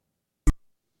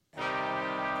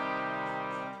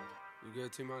You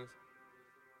good, T-Minus?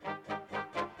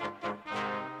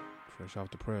 Fresh off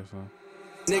the press, huh?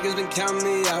 Niggas been counting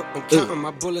me out. I'm counting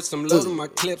my bullets, I'm loading my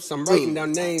clips. I'm writing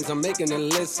down names, I'm making a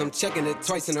list. I'm checking it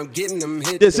twice and I'm getting them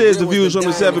hit. This is the Views from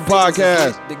the Seven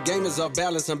podcast. The game is off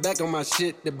balance, I'm back on my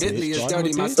shit. The Bentley is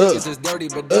dirty, my stickers is dirty,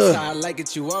 but this how I like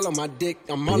it. You all on my dick,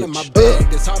 I'm all in my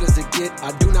bag. As hard as it get,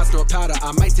 I do not store powder.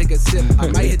 I might take a sip, I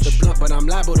might hit the blunt, but I'm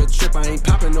liable to trip. I ain't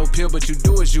popping no pill, but you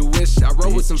do as you wish. I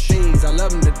roll with some fiends, I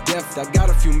love them to death. I got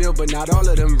a few mil, but not all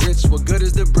of them rich. What good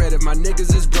is the bread if my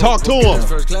niggas is broke? Talk to him.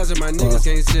 First class if my niggas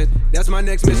can't sit. That's my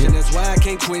next mission. That's why I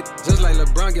can't quit. Just like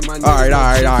LeBron get my niggas. All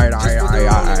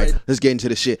right. Let's get into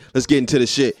the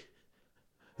shit.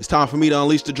 It's time for me to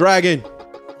unleash the dragon. I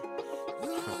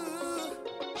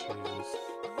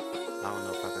don't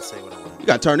know if I can say what I want. You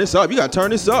gotta turn this up.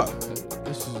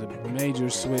 This is a major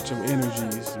switch of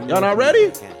energies. Y'all not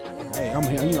ready? Hey, I'm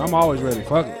here. I'm always ready.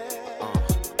 Fuck it.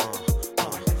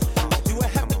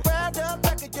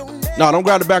 No, don't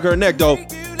grab the back of her neck though.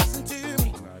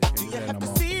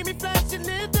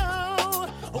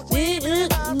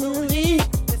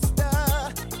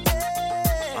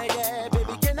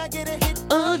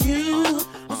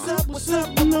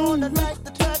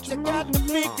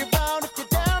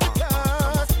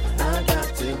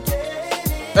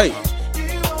 Hey,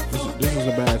 This is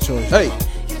a bad choice. hey.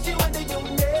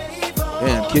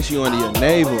 Damn, kiss you under your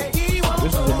navel.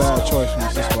 This is a bad choice from the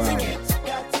Cisco album.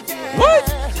 What?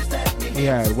 He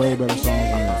had way better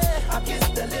songs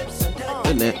than this.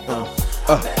 Isn't that?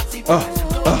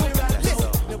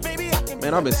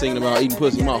 Man, I've been singing about eating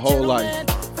pussy my whole life.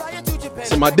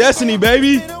 It's in my destiny,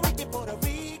 baby.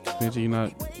 Benji, you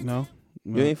not? No?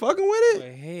 You ain't fucking with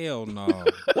it? Hell no.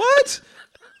 What?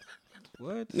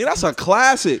 What? Nigga, that's a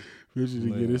classic. Benji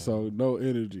to get this song, no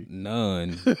energy.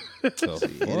 None. Yeah,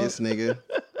 this nigga.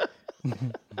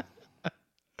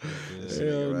 This Hell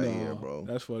nigga right no. here, bro.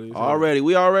 That's funny.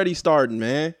 We already starting,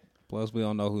 man. Plus, we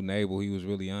don't know who Navel he was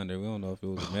really under. We don't know if it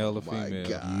was a male or My female.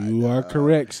 God. You are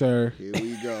correct, sir. Here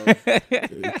we go.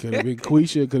 It could have been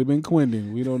Quisha, could have been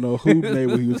Quindon. We don't know who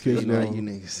neighbor he was kissing Now on. you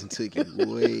niggas took it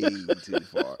way too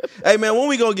far. Hey, man, when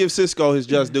we gonna give Cisco his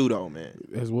just due, though, man?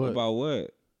 That's what? About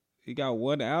what? He got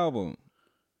one album.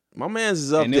 My man's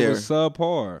is up and there. it was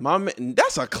subpar. My man,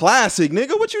 that's a classic,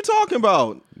 nigga. What you talking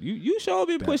about? You sure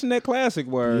been pushing that classic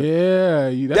word. Yeah.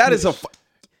 That is a...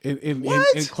 In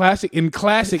What? classic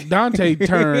Dante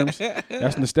terms,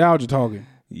 that's nostalgia talking.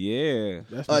 Yeah.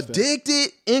 That's nostalgia. Addicted,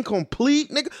 incomplete,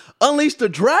 nigga. Unleash the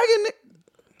Dragon.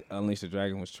 Unleash the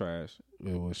Dragon was trash.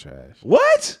 It was trash.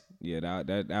 What? Yeah,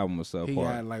 that album was subpar. He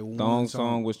had like one Thong song.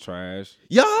 song was trash.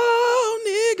 Y'all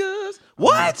niggas.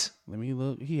 What? Let me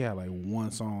look. He had like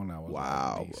one song that was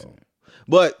Wow, like decent.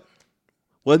 But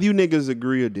whether you niggas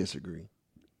agree or disagree,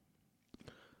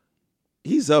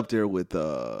 he's up there with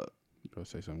Go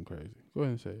say something crazy. Go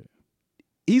ahead and say it.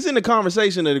 he's in the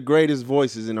conversation of the greatest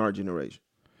voices in our generation.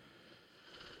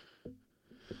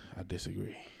 I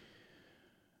disagree.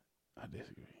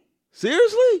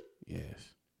 Seriously?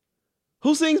 Yes.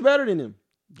 Who sings better than him?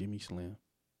 Give me Slim.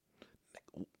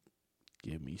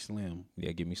 Give me Slim.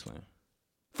 Yeah, give me Slim.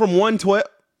 From 112?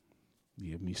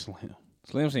 Give me Slim.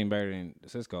 Slim seemed better than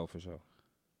Cisco for sure.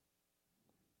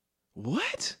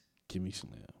 What? Give me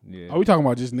Slim. Yeah. Are we talking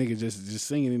about just niggas just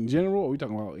singing in general, or are we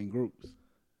talking about in groups?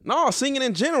 No, singing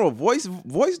in general. Voice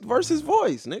versus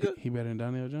voice, nigga. He better than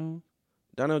Donnell Jones?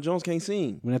 Donnell Jones can't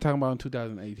sing. We're not talking about in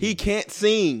 2018. He can't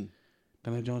sing.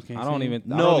 Donnell Jones can't I sing?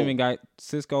 don't even got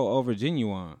Cisco over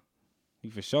Genuine. He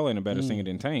for sure ain't a better singer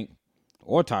than Tank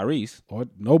or Tyrese. Or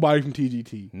nobody from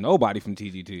TGT. Nobody from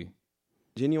TGT.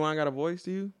 Genuine got a voice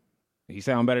to you? He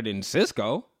sound better than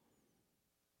Cisco.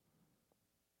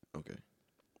 Okay.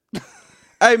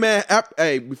 Hey, man.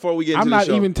 Hey, before we get into I'm the not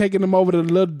show. even taking him over the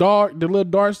little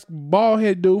dark bald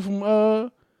head dude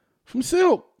from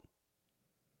Silk.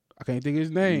 I can't think of his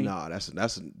name. Nah,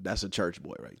 that's a church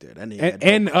boy right there. That nigga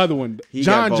And the other one, He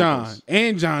got John vocals.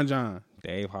 and John.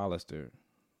 Dave Hollister.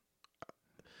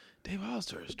 Dave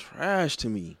Hollister is trash to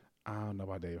me. I don't know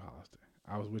about Dave Hollister.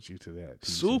 I was with you to that.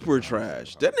 Super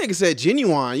trash. That nigga said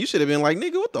Genuine. You should have been like,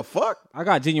 nigga, what the fuck? I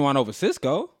got Genuine over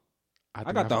Cisco.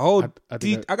 I got the whole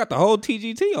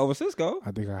TGT over Cisco.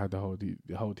 I think I had the whole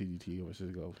TGT over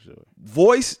Cisco for sure.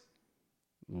 Voice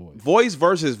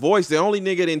versus voice. The only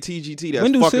nigga in TGT that's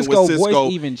When do fucking Cisco with Cisco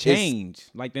voice even is change?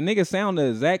 Like the nigga sound the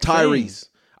exact same. Tyrese.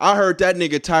 I heard that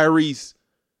nigga Tyrese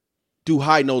do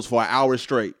high notes for an hour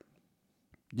straight.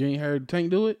 You ain't heard Tank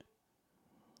do it?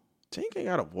 Tank ain't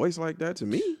got a voice like that to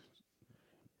me.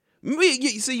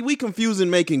 We confusing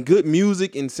making good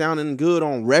music and sounding good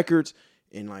on records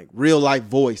and like real life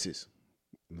voices.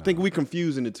 I think we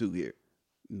confusing the two here.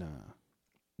 Nah.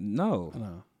 No.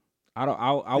 No. I don't.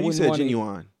 I You wouldn't said want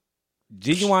Genuine.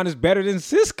 Genuine is better than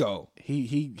Cisco.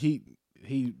 He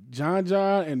John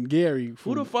and Gary.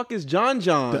 Who the fuck is John?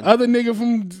 The other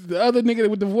nigga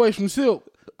with the voice from Silk.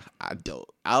 I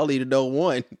don't even know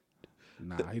one.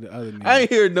 Nah, he the other nigga. I ain't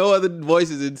hear no other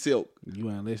voices in Silk. You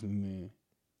ain't listening, man.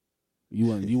 You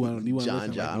want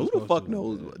John. Who the fuck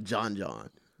knows John?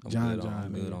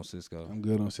 I'm good on Cisco. I'm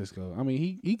good on Cisco. I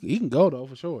mean, he can go though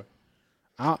for sure.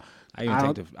 I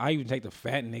even take the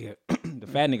fat nigga, the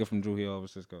fat nigga from Drew Hill over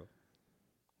Cisco.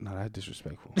 No, that's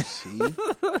disrespectful. See,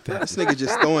 this nigga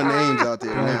just throwing names out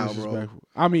there now, bro.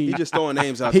 I mean, he just throwing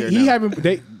names out there. He now.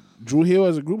 haven't. Drew Hill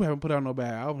as a group haven't put out no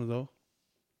bad albums though.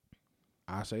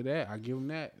 I say that. I give him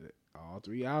that. All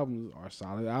 3 albums are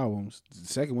solid albums. The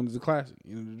second one is a classic.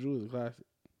 End of the Drew is a classic.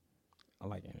 I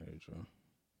like End of the Drew.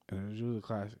 End of the Drew is a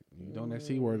classic. You don't that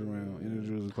C word around. End of the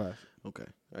Drew is a classic. Okay,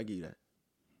 I give you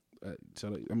that.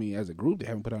 So I mean, as a group, they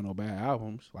haven't put out no bad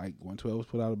albums. Like 112's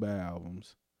put out bad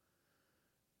albums.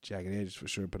 Jagged Edge for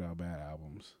sure put out bad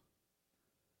albums.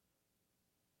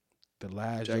 The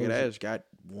last Jagged Edge got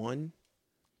one.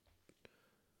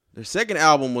 Their second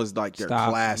album was like their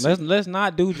classic. Let's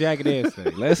not do Jagged Edge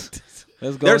today. Let's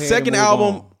go. Their second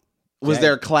album was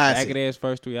their classic. Jagged Edge's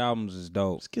first 3 albums is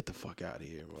dope. Let's get the fuck out of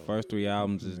here, bro. First 3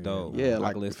 albums is dope. Yeah,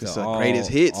 like it's the greatest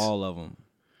hits. All of them.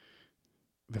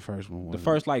 The first one. The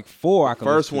first like 4. The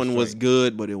first one was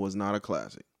good, but it was not a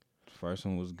classic. First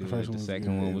one was good. The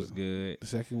second one was good. The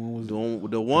second one was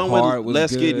the one with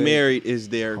Let's Get Married is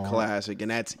their classic,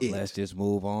 and that's it. Let's just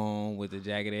move on with the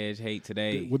Jagged Edge hate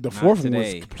today. With the fourth one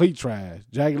was complete trash.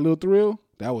 Jagged Little Thrill,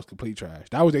 that was complete trash.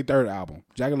 That was their third album.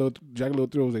 Jagged Little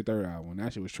Thrill was their third album.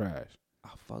 That shit was trash. I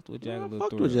fucked with Jagged Little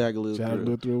Thrill. Jagged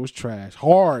Little Thrill was trash.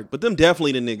 Hard. But them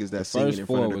definitely the niggas that singing in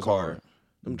front of the car. Hard.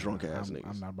 Them drunk ass niggas.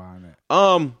 I'm not buying that.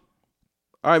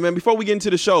 All right, man. Before we get into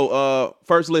the show,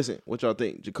 first listen. What y'all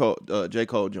think? J.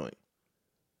 Cole joint.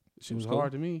 She was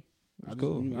hard to me. It was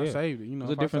cool. I saved it. You know, it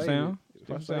was a different sound.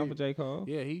 Different sound for J. Cole.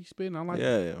 Yeah, he's spitting. I like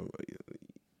it. Yeah.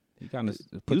 He kind of.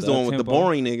 He was the one with the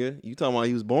boring nigga. You talking about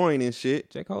he was boring and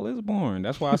shit? J. Cole is boring.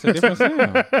 That's why it's a different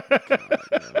sound.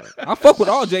 I fuck with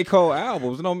all J. Cole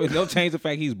albums. Don't change the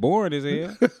fact he's boring as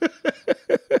hell.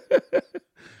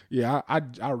 Yeah, I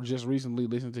just recently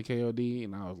listened to KOD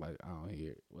and I was like, I don't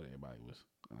hear what everybody was.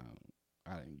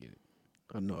 I didn't get it.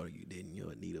 I know you didn't.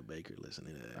 You're Anita Baker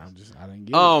listening to that. I didn't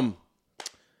get it.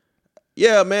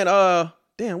 Yeah, man.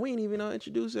 Damn, we ain't even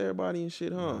introduce everybody and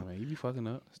shit, huh? Nah, man, you be fucking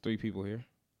up. There's 3 people here.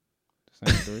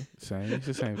 Same 3. It's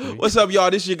the same 3. What's up,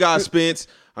 y'all? This is your guy Spence.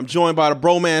 I'm joined by the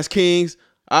Bromance Kings,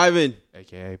 Ivan,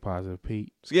 aka Positive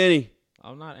Pete, Skinny.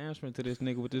 I'm not answering to this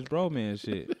nigga with this bro man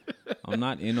shit. I'm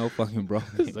not in no fucking bro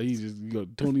man. So you go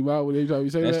tune him out when every time you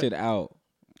say that? That shit out.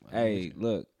 Hey,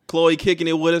 look. Chloe kicking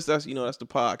it with us. That's the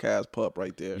podcast pup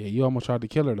right there. Yeah, you almost tried to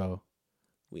kill her though.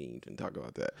 We ain't even talk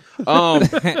about that.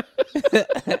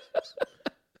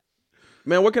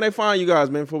 Man, where can they find you guys,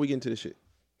 man, before we get into this shit?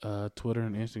 Twitter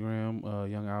and Instagram,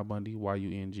 Young Al Bundy,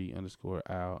 YUNG_Al_Bundy.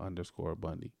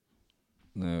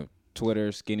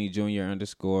 Twitter, Skinny Junior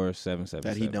 _777.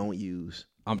 That he don't use.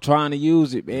 I'm trying to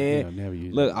use it, man. Yeah, never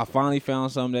use Look, it. I finally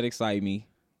found something that excites me.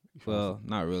 Well,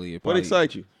 not really. What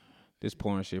excites you? This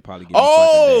porn shit probably get me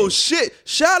Oh, shit.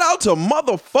 Shout out to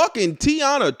motherfucking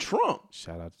Tiana Trump.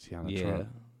 Shout out to Tiana Trump.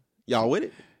 Y'all with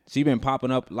it? She been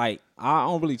popping up like, I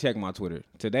don't really check my Twitter.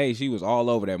 Today, she was all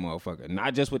over that motherfucker.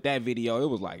 Not just with that video. It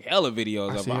was like hella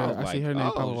videos of her. I see her name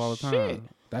pop up all the time. Shit.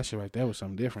 That shit right there was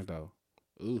something different though.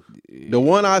 Ooh. The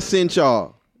one I sent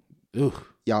y'all. Ooh.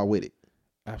 Y'all with it?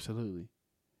 Absolutely.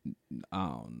 I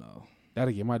don't know.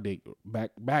 That'll get my dick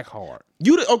back hard.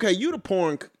 You the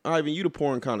porn, Ivan. You the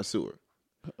porn connoisseur.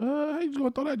 How you gonna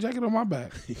throw that jacket on my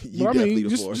back? You definitely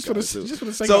the porn connoisseur. Just for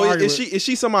the sake so of argument. is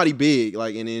she somebody big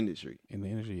like in the industry? In the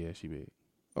industry, yeah, she big.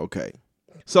 Okay.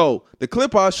 So the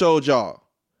clip I showed y'all.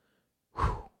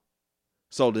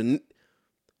 So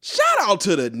shout out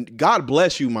to the God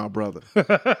bless you, my brother.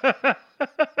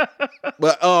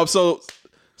 But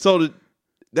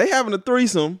they having a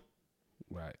threesome.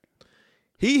 Right.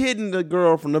 He hitting the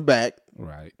girl from the back.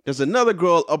 Right. There's another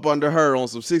girl up under her on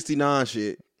some 69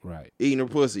 shit. Right. Eating her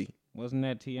pussy. Wasn't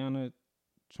that Tiana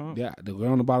Trump? Yeah, the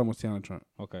girl on the bottom was Tiana Trump.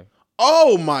 Okay.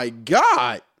 Oh my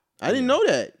God. I didn't know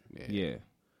that. Yeah.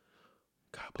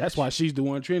 That's why she's the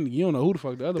one trending. You don't know who the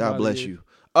fuck the other God bless is. you.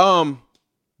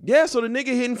 Yeah, so the nigga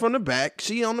hitting from the back,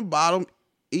 she on the bottom,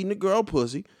 eating the girl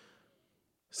pussy.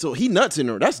 So he nuts in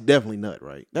her. That's definitely nut,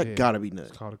 right? That gotta be nut.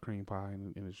 It's called a cream pie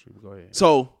in the industry. Go ahead.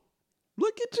 So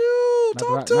look at you.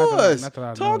 Talk to us.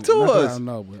 Talk to us. I don't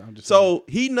know, but I'm just so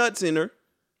he nuts in her.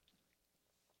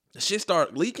 The shit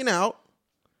start leaking out.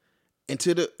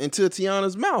 into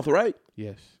Tiana's mouth, right?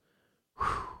 Yes.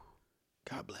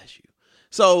 God bless you.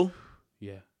 So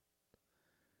Yeah.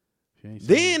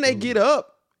 then they get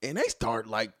up and they start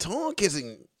like tongue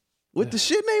kissing with the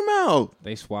shit in their mouth.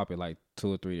 They swap it like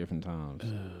 2 or 3 different times.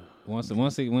 Once it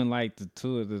went like the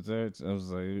 2 or the 3rd, I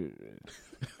was like,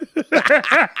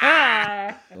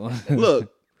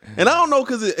 Look, and I don't know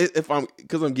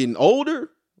because I'm getting older,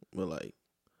 but like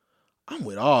I'm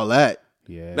with all that.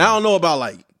 Yeah. Now I don't know about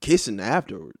like kissing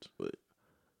afterwards, but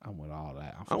I'm with all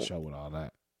that. I'm for sure with all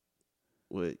that.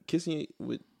 with kissing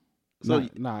with. So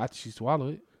Nah, she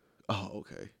swallowed it. oh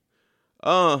okay.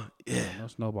 Yeah. No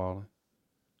snowballing.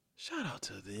 Shout out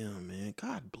to them, man.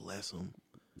 God bless them.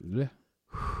 Yeah.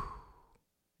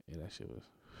 Yeah, that shit was.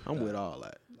 I'm with all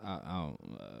that. I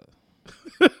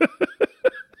don't.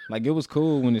 Like it was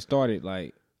cool when it started.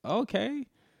 Like okay,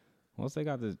 once they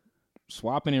got the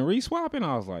swapping and re-swapping,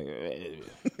 I was like,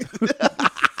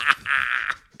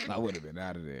 I would have been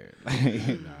out of there.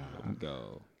 Like,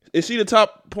 go. Is she the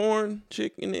top porn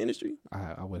chick in the industry?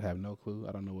 I would have no clue.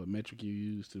 I don't know what metric you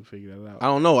use to figure that out. I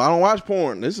don't know. I don't watch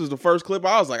porn. This is the first clip.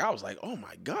 I was like, oh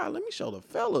my God, let me show the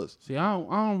fellas. See, I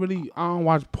don't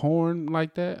watch porn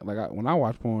like that. Like when I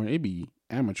watch porn, it be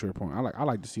amateur porn. I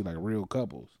like to see like real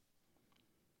couples.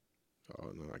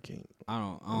 Oh no, I can't. I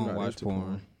I'm don't not watch into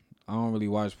porn. I don't really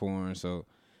watch porn, so.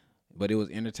 But it was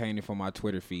entertaining for my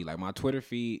Twitter feed. Like my Twitter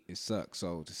feed, it sucks.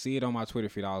 So to see it on my Twitter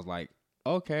feed, I was like,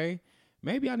 okay,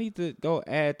 maybe I need to go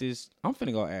add this. I'm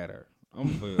finna go add her. I'm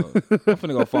finna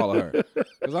go follow her.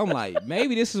 Because I'm like,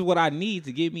 maybe this is what I need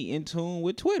to get me in tune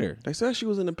with Twitter. They said she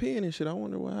was in the pen and shit. I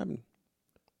wonder what happened.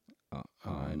 I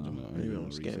don't know. Maybe on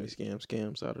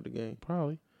scams out of the game.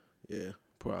 Probably. Yeah,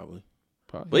 probably.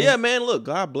 Probably. But yeah, man, look,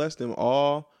 God bless them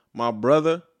all. My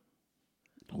brother,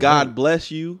 God bless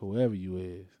you. Whoever you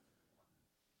is,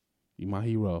 you my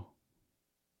hero.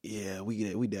 Yeah, we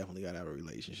definitely got to have a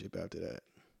relationship after that.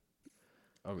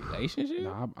 A relationship?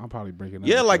 Nah, I'm probably breaking up.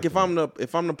 Yeah, like if I'm the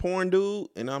porn dude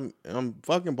and I'm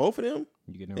fucking both of them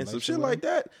You get in a and some relationship shit with like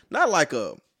that. Not like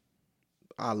a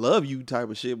I love you type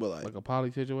of shit, but like a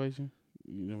poly situation.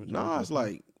 nah, it's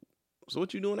like, so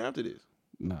what you doing after this?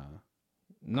 Nah.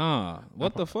 Nah.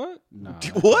 What the fuck? Nah.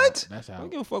 What? That's I how. don't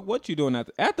give a fuck what you doing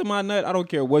after my nut. I don't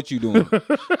care what you doing.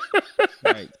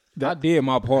 Like I did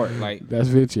my part. Like That's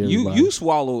Vinci. you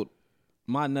swallowed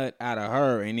my nut out of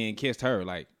her and then kissed her.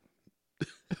 Like,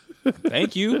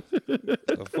 thank you.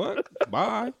 The fuck?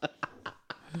 Bye.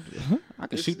 I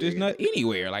can shoot this nut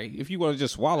anywhere. Like if you want to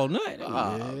just swallow nut.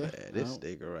 Oh man, this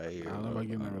nigga right here. I don't know about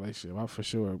getting in a relationship. I for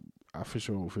sure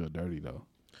won't feel dirty though.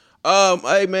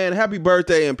 Hey man, happy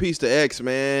birthday and peace to X,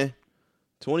 man.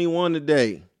 21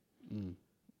 today.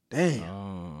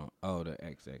 Damn. Oh, the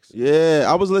XX. Yeah,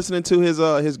 I was listening to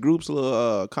his group's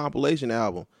little compilation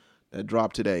album that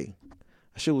dropped today.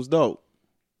 That shit was dope.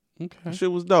 Okay. That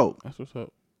shit was dope. That's what's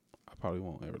up. I probably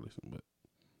won't ever listen, but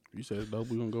if you said it's dope,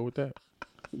 we're gonna go with that.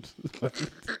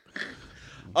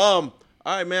 All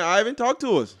right, man. Ivan, talk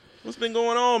to us. What's been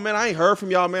going on, man? I ain't heard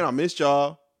from y'all, man. I missed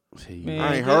y'all. Man,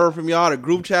 I ain't heard from y'all. The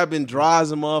group chat been dry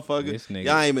as a motherfucker. This nigga-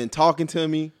 Y'all ain't been talking to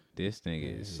me. This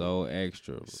nigga is so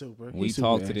extra. Super. We He's super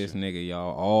talk to this extra. nigga,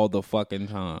 y'all, all the fucking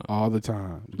time. all the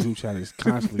time. The group chat is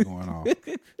constantly going off.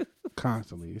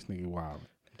 Constantly. This nigga wild.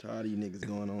 Tired of you niggas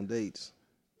going on dates.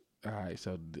 All right,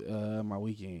 so my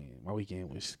weekend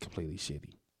was completely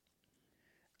shitty.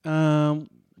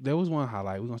 There was one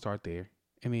highlight. We're gonna start there,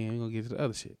 and then we're gonna get to the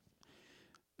other shit.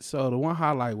 So the one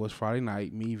highlight was Friday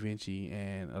night. Me, Vinci,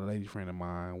 and a lady friend of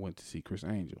mine went to see Chris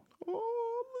Angel. Here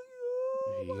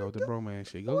you go with the bromance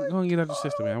shit. Go and get out your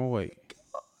system, man. I'm gonna wait.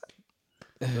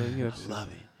 Go and get out your system. Love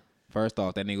it. First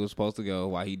off, that nigga was supposed to go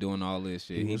while he doing all this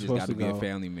shit. He was just got supposed to to be a go.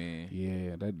 family man.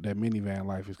 Yeah, that minivan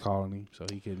life is calling him, so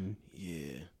he couldn't.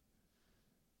 Yeah.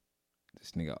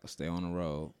 This nigga stay on the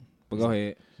road. But go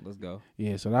ahead. Let's go.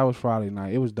 Yeah, so that was Friday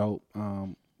night. It was dope.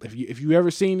 If you ever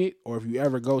seen it or if you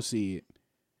ever go see it,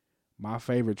 my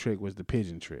favorite trick was the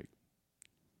pigeon trick.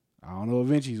 I don't know what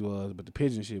Vinci's was, but the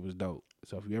pigeon shit was dope.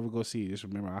 So if you ever go see it, just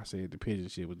remember I said the pigeon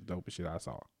shit was the dopest shit I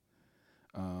saw.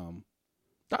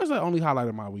 That was the only highlight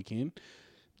of my weekend.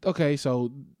 Okay,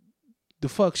 so the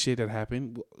fuck shit that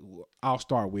happened, I'll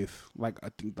start with I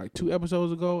think 2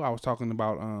 episodes ago, I was talking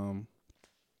about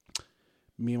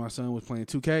me and my son was playing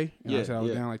 2K, and I said I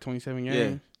was down like 27 games.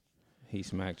 Yeah. He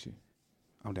smacked you.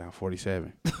 I'm down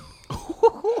 47.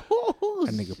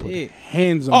 That nigga put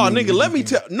hands on Oh, me. nigga, let me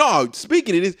tell. No,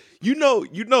 speaking of this, you know,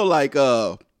 like,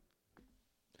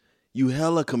 you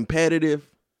hella competitive.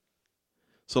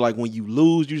 So like when you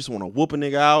lose, you just want to whoop a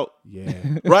nigga out, Yeah.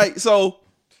 right? So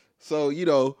you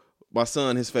know, my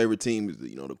son, his favorite team is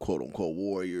the quote unquote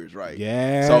Warriors, right?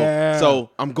 Yeah. So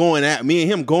I'm going at me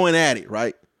and him going at it,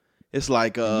 right? It's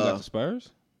like You got the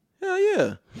Spurs? hell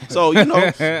yeah. So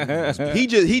he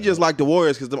just like the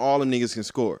Warriors because all them niggas can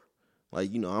score. Like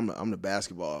I'm the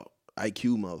basketball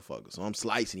IQ motherfucker, so I'm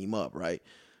slicing him up, right?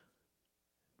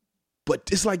 But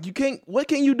it's like what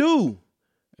can you do?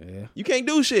 Yeah. You can't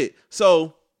do shit.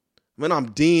 So when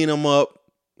I'm D'ing him up,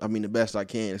 I mean the best I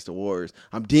can. It's the Warriors.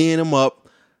 I'm D'ing him up.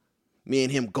 Me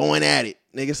and him going at it.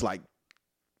 Nigga, it's like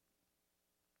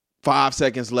 5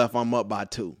 seconds left. I'm up by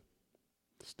 2.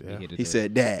 He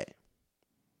said, Dad,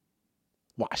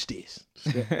 watch this.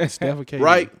 Steph or KD.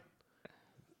 Right?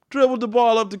 Dribbled the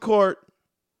ball up the court.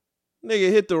 Nigga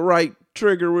hit the right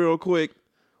trigger real quick.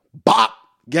 Bop.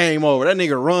 Game over. That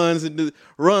nigga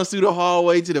runs through the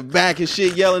hallway to the back and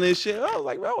shit, yelling and shit. I was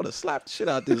like, man, I would have slapped the shit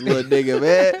out this little nigga,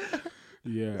 man.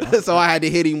 Yeah. So I had to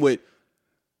hit him with,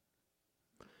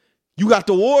 you got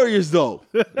the Warriors though.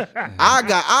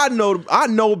 I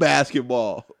know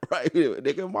basketball. Right?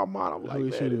 Nigga, in my mind, I'm like, Who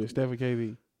you shooting man. with, Steph or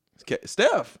KD?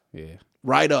 Steph. Yeah.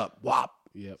 Right up. Whop.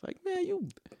 Yep. Like, man, you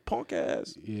punk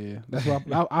ass. Yeah. That's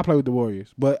why I play with the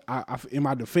Warriors. But I in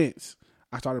my defense,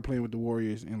 I started playing with the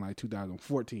Warriors in like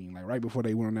 2014, like right before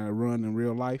they went on that run in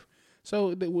real life.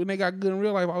 So when they got good in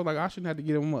real life, I was like, I shouldn't have to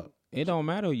get them up. It don't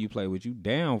matter who you play with. You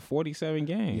down 47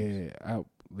 games. Yeah,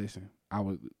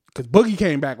 because Boogie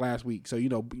came back last week. So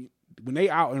when they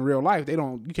out in real life,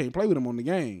 you can't play with them on the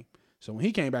game. So when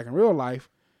he came back in real life,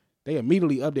 they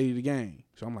immediately updated the game.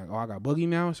 So I'm like, oh, I got Boogie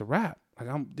now. It's a wrap.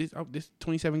 Like this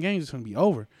 27 games is gonna be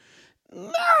over.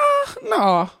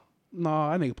 No,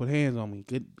 that nigga put hands on me.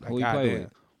 Good. Who he play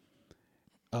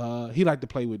with? He liked to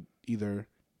play with either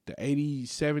the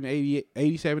 87,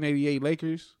 88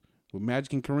 Lakers with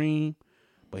Magic and Kareem,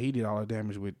 but he did all the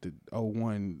damage with the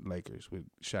 01 Lakers with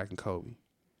Shaq and Kobe.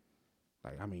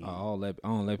 Like, I mean, I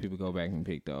don't let people go back and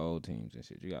pick the old teams and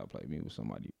shit. You gotta play me with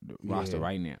somebody roster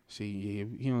right now. See,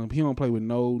 he don't play with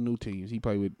no new teams. He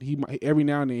every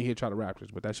now and then he'll try the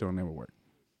Raptors, but that shit don't never work.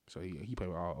 So he play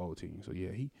with all old teams. So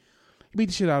yeah, he beat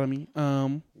the shit out of me.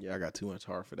 Yeah, I got too much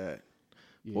heart for that.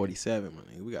 Yeah. 47,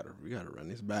 man. We gotta run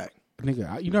this back.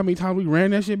 Nigga, you know how many times we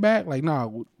ran that shit back? Like, nah,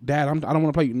 Dad, I don't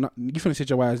want to play. You finna sit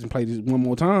your ass and play this one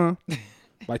more time.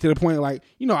 Like, to the point, like,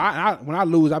 I when I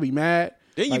lose, I be mad.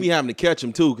 Then you be having to catch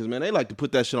him too, because man, they like to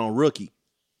put that shit on rookie.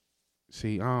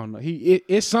 See, I don't know.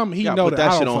 It's something he know put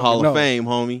that shit on Hall of Fame,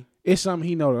 homie. It's something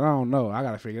he know that I don't know. I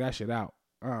gotta figure that shit out.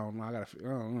 I don't know. I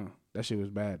don't know. That shit was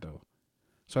bad though.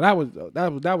 So that was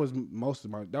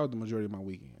the majority of my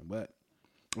weekend. But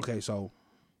okay, so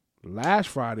last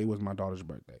Friday was my daughter's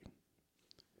birthday.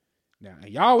 Now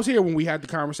y'all was here when we had the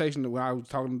conversation when I was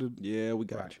talking to. Yeah, we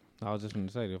got you. I was just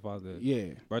gonna say the father.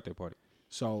 Yeah, birthday party.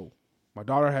 So my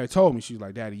daughter had told me, she was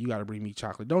like, Daddy, you got to bring me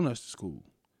chocolate donuts to school.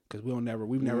 Because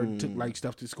we've never took like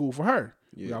stuff to school for her.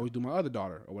 Yeah. We always do my other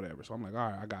daughter or whatever. So I'm like, all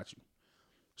right, I got you.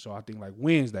 So I think like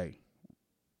Wednesday,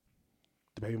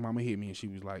 the baby mama hit me and she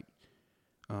was like,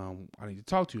 I need to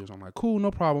talk to you. So I'm like, cool, no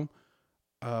problem.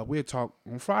 We'll talk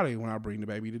on Friday when I bring the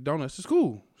baby the donuts to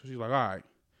school. So she's like, all right.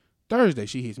 Thursday,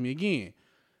 she hits me again.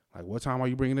 Like, what time are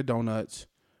you bringing the donuts?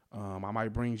 I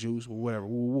might bring juice or whatever.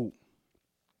 Woo, woo.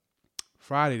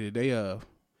 Friday, the day of,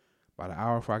 about an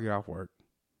hour before I get off work,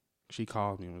 she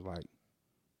called me and was like,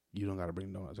 you don't got to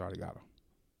bring donuts. I already got them.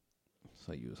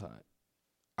 So you was hot.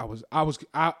 I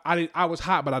was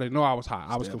hot, but I didn't know I was hot.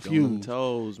 I was confused.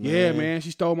 Toes, man. Yeah, man. She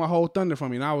stole my whole thunder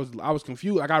from me, and I was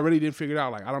confused. Like, I really didn't figure it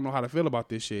out. Like, I don't know how to feel about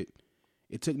this shit.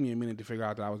 It took me a minute to figure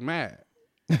out that I was mad.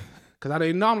 Because I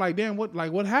didn't know. I'm like, damn, what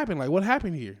happened? Like, what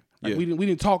happened here? Like, we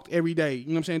didn't talk every day. You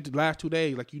know what I'm saying? The last 2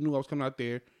 days, like, you knew I was coming out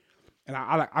there. And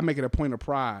I make it a point of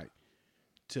pride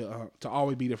to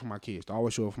always be there for my kids, to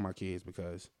always show up for my kids,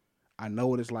 because I know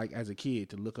what it's like as a kid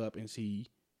to look up and see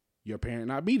your parent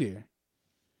not be there.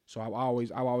 So I've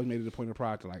always made it a point of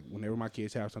pride to, like, whenever my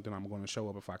kids have something, I'm going to show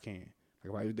up if I can.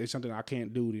 Like, if there's something I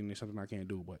can't do, then there's something I can't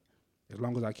do. But as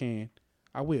long as I can,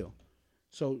 I will.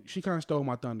 So she kind of stole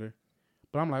my thunder.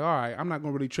 But I'm like, all right, I'm not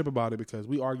going to really trip about it because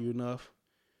we argue enough.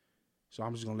 So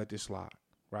I'm just going to let this slide,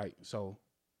 right? So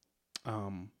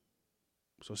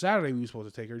Saturday we were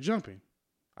supposed to take her jumping.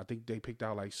 I think they picked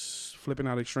out like flipping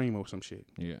out extreme or some shit.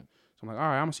 Yeah. So I'm like, all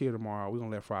right, I'm gonna see her tomorrow. We're gonna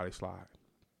let Friday slide.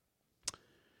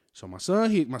 So my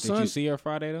son. Did you see her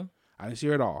Friday though? I didn't see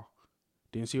her at all.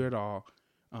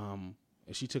 And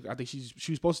she took. I think she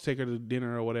was supposed to take her to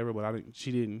dinner or whatever, but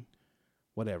she didn't.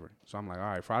 Whatever. So I'm like, all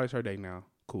right, Friday's her day now.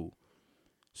 Cool.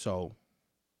 So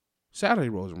Saturday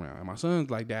rolls around, and my son's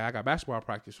like, Dad, I got basketball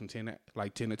practice from 10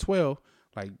 to 12.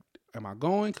 Like, am I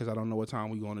going? Because I don't know what time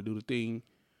we're going to do the thing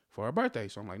for her birthday.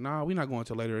 So I'm like, nah, we're not going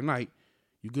till later at night.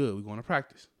 you good? We going to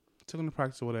practice. Took him to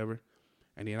practice or whatever.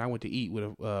 And then I went to eat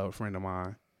with a friend of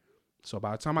mine. So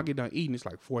by the time I get done eating, it's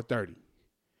like 4:30.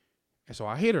 And so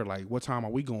I hit her like, what time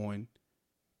are we going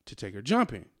to take her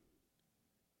jumping?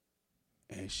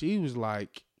 And she was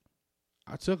like,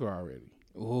 I took her already.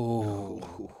 Ooh.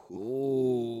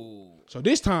 So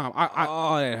this time,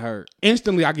 that hurt.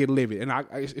 Instantly I get livid. And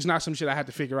it's not some shit I had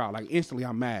to figure out. Like, instantly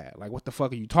I'm mad. Like, what the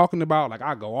fuck are you talking about? Like,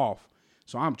 I go off.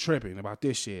 So I'm tripping about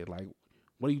this shit. Like,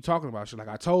 what are you talking about? She's like,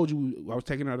 I told you I was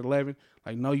taking her at 11.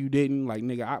 Like, no, you didn't. Like,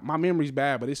 nigga, my memory's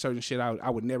bad, but it's certain shit I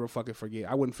would never fucking forget.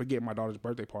 I wouldn't forget my daughter's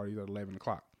birthday party at 11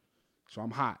 o'clock. So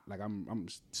I'm hot. Like, I'm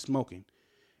smoking.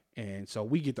 And so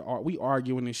we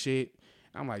arguing and shit.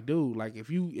 I'm like, dude, like, if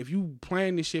you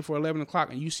plan this shit for 11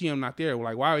 o'clock and you see him not there,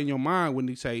 like, why in your mind wouldn't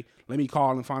he say, let me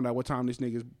call and find out what time this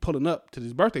nigga's pulling up to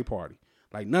this birthday party?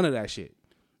 Like, none of that shit.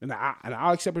 And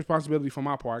I'll accept responsibility for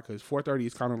my part because 4:30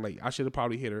 is kind of late. I should have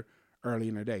probably hit her early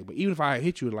in the day. But even if I had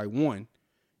hit you at like 1,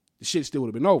 the shit still would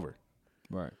have been over.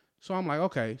 Right. So I'm like,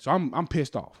 okay. So I'm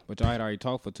pissed off. But y'all had already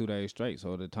talked for 2 days straight,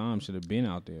 so the time should have been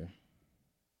out there.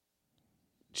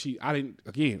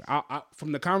 I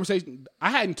from the conversation,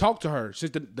 I hadn't talked to her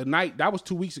since the night, that was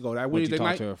 2 weeks ago. That Wednesday night. You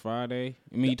talked to her Friday?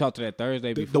 I mean, you talked to that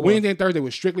Thursday before? The Wednesday and Thursday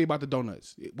was strictly about the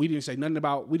donuts. We didn't say nothing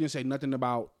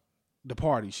about the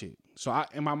party shit. So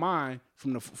in my mind,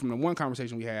 from the one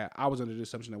conversation we had, I was under the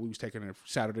assumption that we was taking her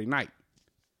Saturday night.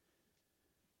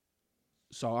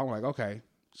 So I'm like, okay.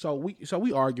 So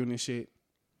we arguing and shit.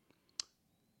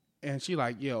 And she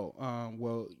like, yo,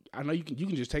 well, I know you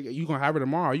can just take it. You gonna have her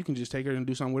tomorrow. You can just take her and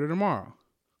do something with her tomorrow.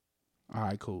 All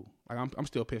right, cool. Like I'm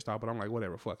still pissed off, but I'm like,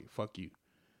 whatever, fuck it, fuck you.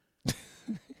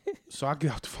 So I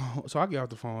get off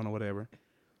the phone or whatever.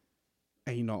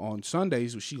 And on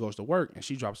Sundays she goes to work and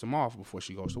she drops them off before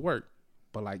she goes to work.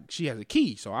 But like she has a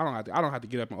key, so I don't have to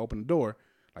get up and open the door.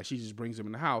 Like she just brings them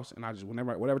in the house, and I just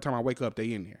whatever time I wake up,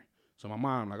 they in there. So my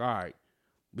mom like, all right,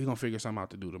 we gonna figure something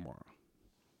out to do tomorrow.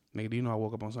 Nigga, do you know I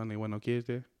woke up on Sunday and wasn't no kids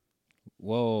there?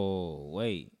 Whoa,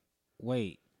 wait.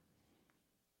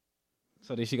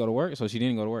 So did she go to work? So she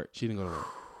didn't go to work? She didn't go to work.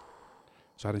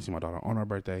 So I didn't see my daughter on her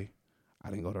birthday. I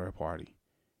didn't go to her party.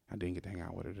 I didn't get to hang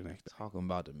out with her the next day. Talking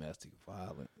about domestic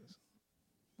violence.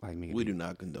 Like, nigga, we do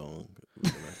not condone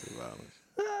domestic violence.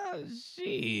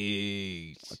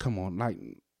 Jeez. Come on, like,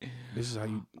 this is how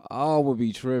you... All would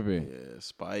be tripping. Yeah,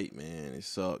 spite, man. It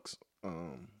sucks.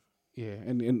 Yeah,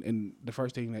 and the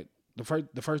first thing that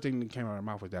came out of her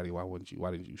mouth was, Daddy, why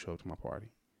didn't you show up to my party?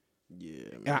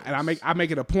 Yeah, man. And I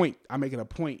make it a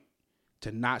point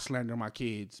to not slander my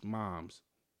kids' moms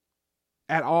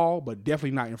at all, but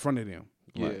definitely not in front of them.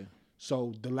 Yeah. Right?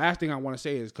 So the last thing I want to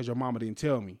say is because your mama didn't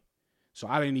tell me, so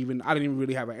I didn't even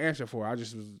really have an answer for her. I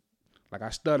just was like, I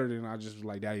stuttered and I just was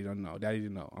like, Daddy didn't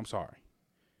know. I'm sorry.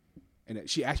 And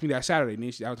she asked me that Saturday, and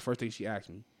then that was the first thing she asked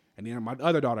me. And then my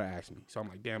other daughter asked me. So I'm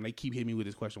like, damn, they keep hitting me with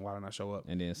this question. Why didn't I show up?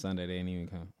 And then Sunday they didn't even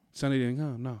come. Sunday didn't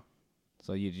come, no.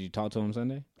 So did you talk to him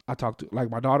Sunday? I talked to, like,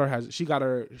 my daughter she got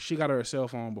her a cell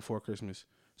phone before Christmas.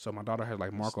 So my daughter has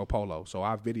like Marco Polo. So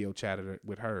I video chatted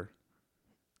with her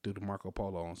through the Marco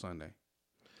Polo on Sunday.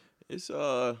 It's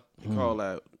they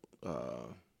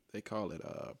call it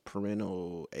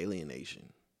parental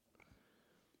alienation.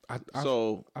 I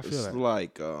feel it's that.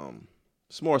 Like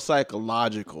it's more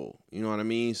psychological, you know what I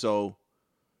mean? So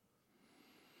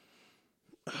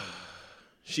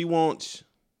she wants,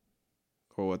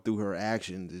 or through her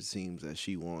actions, it seems that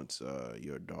she wants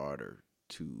your daughter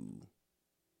to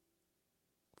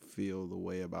feel the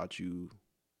way about you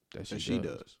that she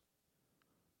does.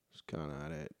 It's kind of how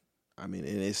that. I mean,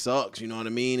 and it sucks. You know what I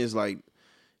mean? It's like,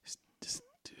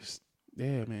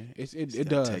 yeah, man. It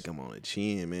does take them on the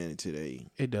chin, man. Until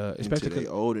especially they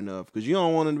old enough, because you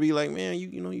don't want them to be like, man,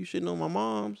 you should know my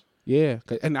mom's. Yeah,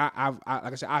 and I've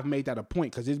like I said, I've made that a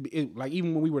point because it like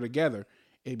even when we were together,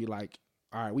 it'd be like,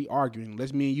 all right, we arguing.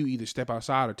 Let's me and you either step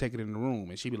outside or take it in the room,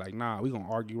 and she'd be like, nah, we gonna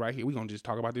argue right here. We gonna just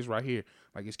talk about this right here.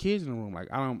 Like, it's kids in the room. Like,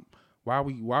 I don't. Why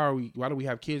do we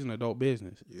have kids in adult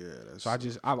business? Yeah, so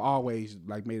I've always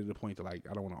like made it a point to like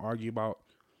I don't want to argue about,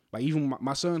 like, even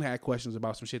my son had questions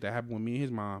about some shit that happened with me and his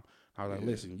mom. I was like,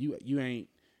 listen,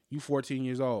 you 14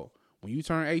 years old. When you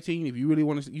turn 18, if you really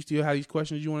want to, you still have these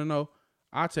questions you want to know,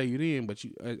 I'll tell you then. But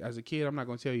you, as a kid, I'm not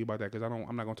gonna tell you about that because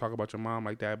I'm not gonna talk about your mom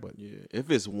like that. But yeah, if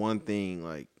it's one thing,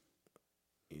 like,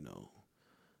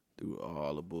 through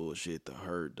all the bullshit, the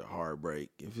hurt, the heartbreak,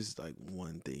 if it's like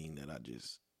one thing that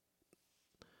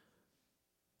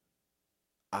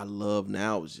I love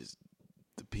now is just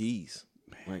the peace.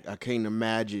 Like, I can't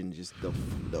imagine just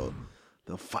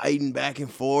the fighting back and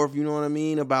forth, you know what I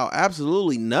mean, about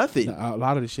absolutely nothing. A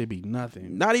lot of this shit be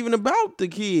nothing. Not even about the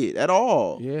kid at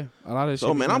all. Yeah, a lot of this shit.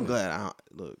 So be man, I'm nothing. glad.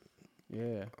 Look,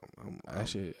 Yeah, that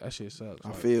shit sucks. I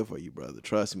Like, feel for you, brother.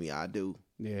 Trust me, I do.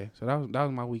 yeah, so that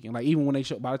was my weekend. Like even when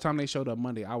by the time they showed up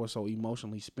Monday, I was so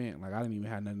emotionally spent. Like I didn't even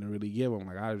have nothing to really give them.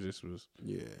 Like I just was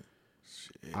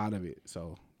out of it.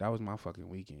 So that was my fucking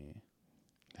weekend.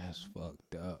 That's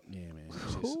fucked up. Yeah, man.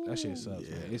 That shit sucks,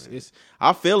 man. It's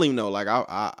I feel him though. Like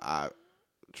I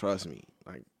trust me.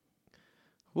 Like,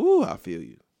 woo, I feel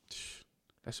you.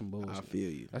 that's some bullshit. I feel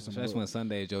you. That's some That's when bullshit.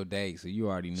 Sunday is your day, so you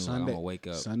already knew like, I'm gonna wake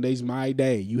up. Sunday's my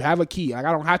day. You have a key. Like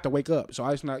I don't have to wake up. So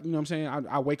it's not. You know what I'm saying?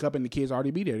 I wake up and the kids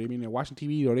already be there. They mean they're watching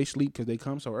TV or they sleep because they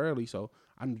come so early. So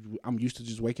I'm used to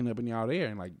just waking up and y'all there.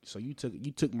 And like so you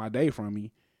took my day from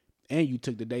me, and you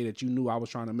took the day that you knew I was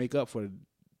trying to make up for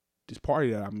this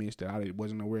party that I missed that I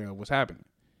wasn't aware of what's happening.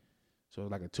 So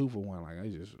it's like a 2-for-1. Like I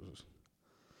just was.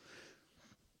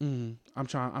 I'm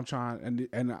trying,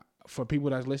 and for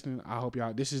people that's listening, I hope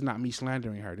y'all. This is not me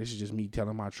slandering her. This is just me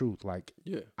telling my truth. Like,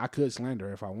 I could slander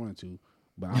her if I wanted to,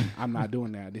 but I'm not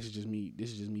doing that. This is just me.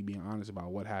 This is just me being honest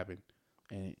about what happened,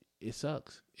 and it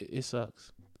sucks. It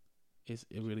sucks. It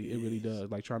really does.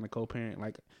 Like trying to co-parent,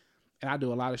 like, and I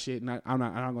do a lot of shit. And I'm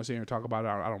not gonna sit here and talk about it.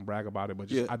 I don't brag about it, but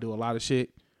just I do a lot of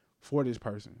shit for this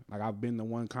person. Like I've been the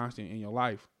one constant in your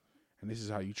life, and this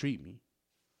is how you treat me.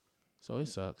 So it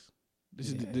sucks.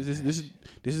 This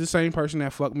is the same person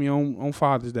that fucked me on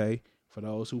Father's Day. For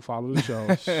those who follow the show,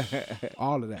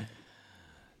 all of that.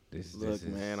 Look,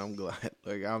 man, I'm glad.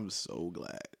 Like I'm so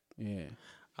glad. Yeah,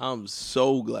 I'm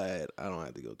so glad I don't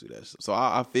have to go through that. So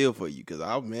I feel for you because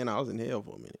I was in hell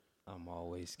for a minute. I'm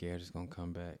always scared it's gonna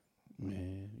come back.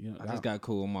 man. You know, I just got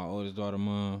cool with my oldest daughter,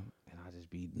 mom, and I just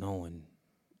be knowing.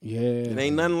 yeah. It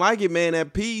ain't nothing like it, man.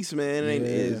 That peace, man.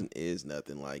 It is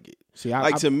nothing like it. See,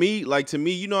 To me,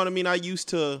 you know what I mean? I used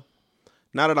to,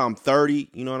 now that I'm 30,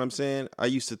 you know what I'm saying? I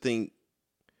used to think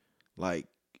like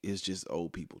it's just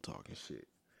old people talking shit.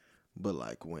 But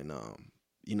like when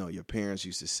you know, your parents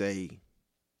used to say,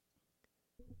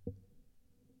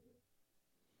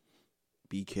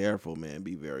 be careful, man.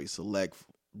 Be very selective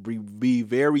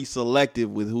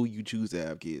with who you choose to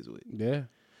have kids with. Yeah.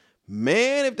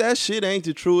 Man, if that shit ain't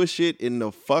the truest shit in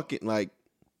the fucking, like.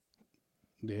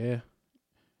 Yeah.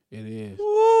 It is.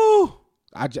 Woo!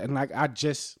 My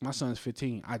son's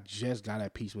 15. I just got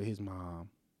at peace with his mom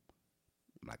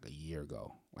like a year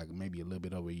ago. Like maybe a little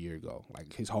bit over a year ago.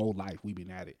 Like his whole life we've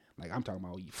been at it. Like I'm talking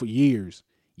about for years.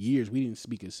 We didn't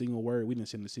speak a single word. We didn't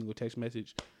send a single text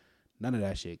message. None of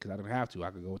that shit because I didn't have to.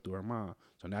 I could go through her mom.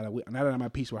 So now that I'm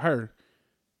at peace with her,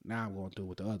 now I'm going through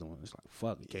with the other one. It's like,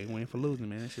 fuck, you can't win for losing,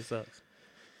 man. That shit sucks.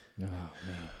 Oh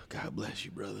man, God bless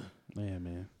you, brother. Yeah,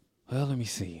 man. Well, let me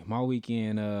see. My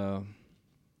weekend, that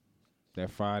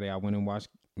Friday, I went and watched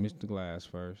Mr. Glass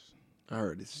first. I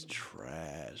heard it's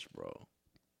trash, bro.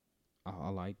 I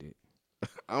liked it.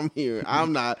 I'm here.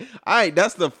 I'm not.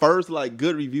 That's the first like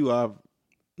good review I've.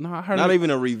 No, I heard Not even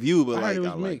a review, but I heard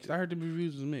like it was mixed. I heard the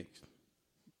reviews was mixed.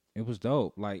 It was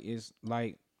dope. Like it's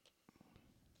like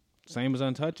same as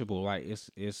Untouchable. Like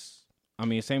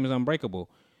same as Unbreakable.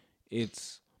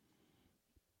 It's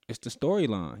the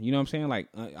storyline. You know what I'm saying? Like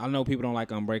I know people don't like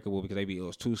Unbreakable because it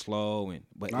was too slow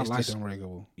but I it's like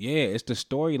Unbreakable. Yeah, it's the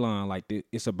storyline. Like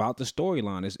it's about the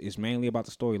storyline. It's mainly about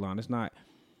the storyline. It's not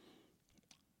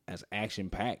as action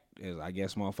packed as I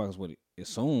guess motherfuckers would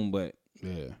assume, but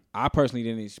yeah, I personally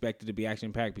didn't expect it to be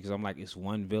action packed because I'm like, it's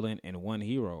one villain and one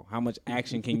hero. How much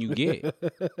action can you get?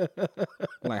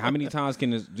 Like, how many times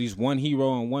can these one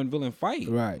hero and one villain fight?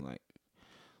 Right. Like,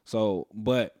 so,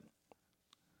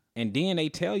 and then they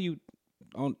tell you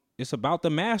it's about the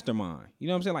mastermind. You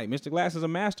know what I'm saying? Like, Mr. Glass is a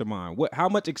mastermind. How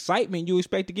much excitement you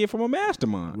expect to get from a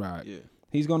mastermind? Right. Yeah.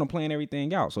 He's gonna plan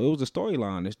everything out. So it was a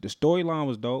storyline. The storyline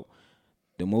was dope.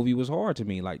 The movie was hard to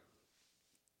me. Like,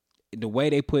 the way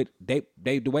they put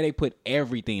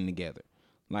everything together,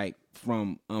 like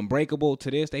from Unbreakable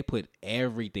to this, they put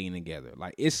everything together.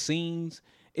 Like it's scenes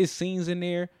in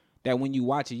there that when you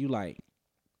watch it, you like,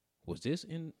 was this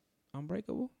in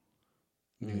Unbreakable?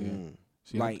 Yeah.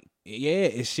 Like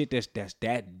it's shit that's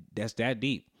that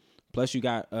deep. Plus you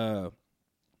got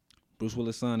Bruce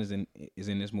Willis' son is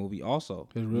in this movie also.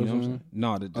 His real son?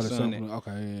 No, the son that,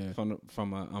 okay, yeah.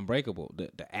 from Unbreakable.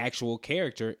 The actual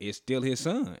character is still his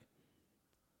son.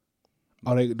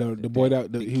 Oh, the boy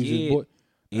he's his boy.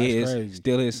 Is crazy.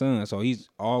 still his son, so he's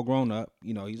all grown up.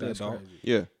 You know, he's an adult. Crazy.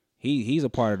 Yeah. He's a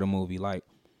part of the movie. Like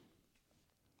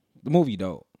the movie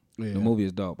dope. Yeah. The movie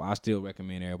is dope. I still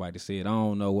recommend everybody to see it. I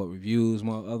don't know what reviews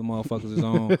other motherfuckers is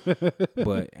on,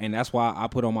 and that's why I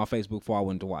put on my Facebook before I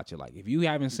went to watch it. Like if you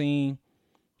haven't seen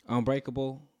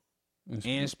Unbreakable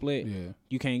and Split, Yeah.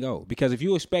 you can't go. Because if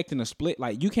you expecting a Split,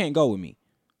 like, you can't go with me.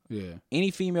 Yeah.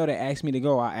 Any female that asks me to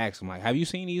go, I ask them, like, have you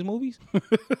seen these movies?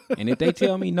 And if they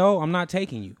tell me no, I'm not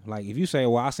taking you. Like, if you say,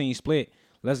 well, I seen Split,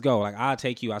 let's go. Like, I'll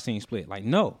take you. I seen Split. Like,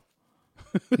 no,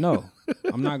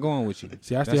 I'm not going with you.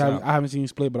 See, I haven't seen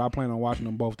Split, but I plan on watching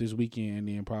them both this weekend and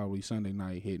then probably Sunday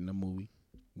night hitting the movie.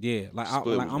 Yeah, like,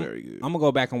 Split I'm was very good. gonna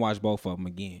go back and watch both of them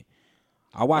again.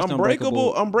 I watched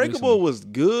Unbreakable recently. was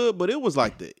good, but it was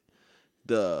like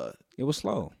the It was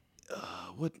slow.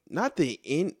 not the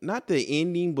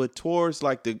ending, but towards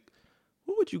like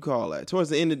what would you call that? Towards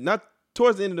the end of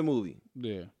the movie.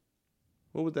 Yeah.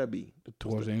 What would that be?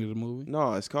 Towards the end of the movie?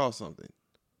 No, it's called something.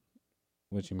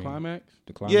 What you mean? Climax?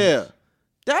 The climax? Yeah.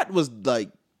 That was like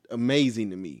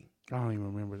amazing to me. I don't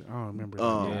even remember. I don't remember.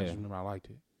 Yeah. I just remember I liked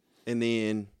it. And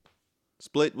then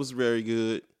Split was very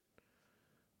good.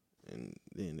 And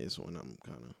then this one I'm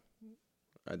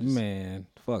kinda Man,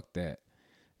 fuck that.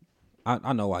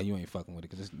 I know why you ain't fucking with it,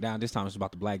 because this time it's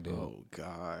about the black dude. Oh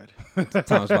God. This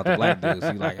time it's about the black dude.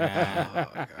 So you like, Oh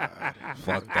God.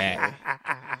 fuck that.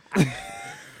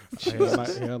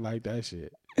 Hell like that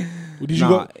shit. Well, did you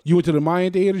go? You went to the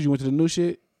Mayan theaters? You went to the new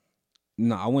shit?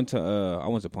 No, I went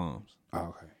to Palms. Oh,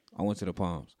 okay. I went to the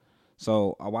Palms.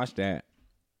 So I watched that.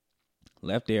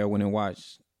 Left there, went and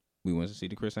watched. We went to see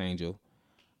the Chris Angel.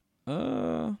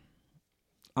 I'm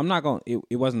not gonna.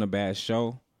 It wasn't a bad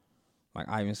show. Like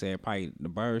I even said, probably the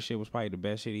Bird shit was probably the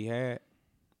best shit he had.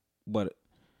 But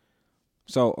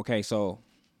so I'm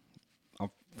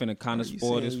finna kind of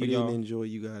spoil this for you y'all. didn't enjoy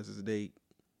you guys' date.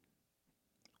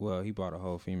 Well, he brought a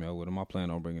whole female with him. I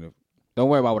plan on bringing it. Don't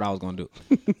worry about what I was gonna do.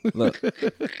 Look,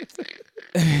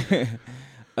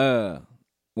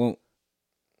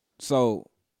 so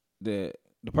the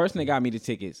person that got me the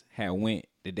tickets had went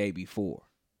the day before,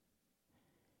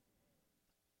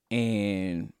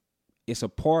 and it's a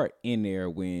part in there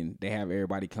when they have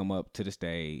everybody come up to the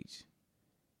stage,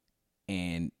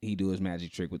 and he do his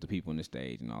magic trick with the people on the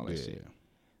stage and all that shit.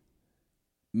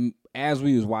 As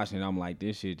we was watching it, I'm like,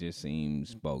 this shit just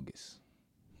seems bogus,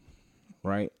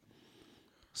 right?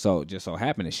 So just so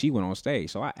happened that she went on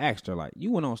stage. So I asked her, like,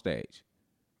 you went on stage.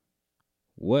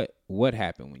 What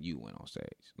happened when you went on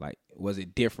stage? Like, was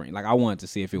it different? Like, I wanted to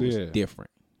see if it was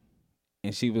different.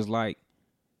 And she was like,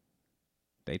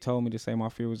 they told me to say my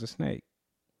fear was a snake.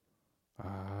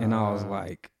 And I was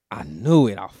like, I knew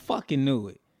it. I fucking knew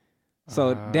it.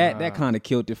 So that kind of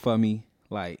killed it for me.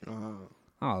 Like,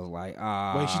 I was like,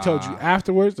 Wait, she told you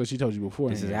afterwards or she told you before?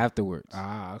 This is afterwards.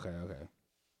 Okay.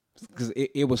 Because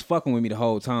it was fucking with me the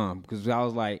whole time. Because I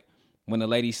was like, when the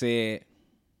lady said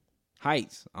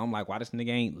heights, I'm like, why this nigga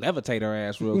ain't levitate her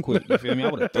ass real quick? You feel me?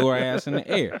 I would have threw her ass in the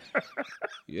air.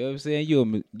 You know what I'm saying? You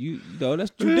know,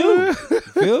 that's what you do. You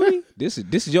feel me? This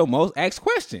is your most asked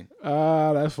question.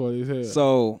 That's funny as hell.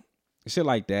 So, shit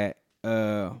like that.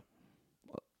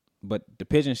 But the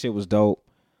pigeon shit was dope.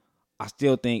 I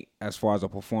still think, as far as a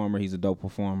performer, he's a dope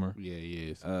performer. Yeah, he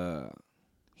is.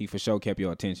 He for sure kept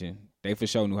your attention. They for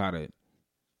sure knew how to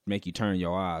make you turn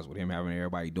your eyes with him having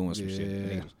everybody doing some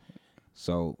shit.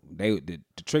 So the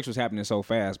tricks was happening so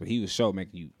fast, but he was sure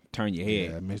making you turn your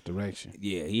head. Yeah, misdirection.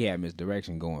 Yeah, he had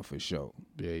misdirection going for sure.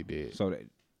 Yeah, he did. So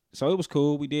it was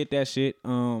cool. We did that shit.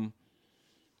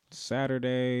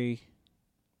 Saturday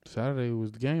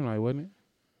was the game night, wasn't it?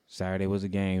 Saturday was a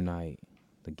game night.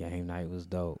 The game night was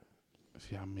dope.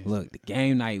 See, I missed Look, it. the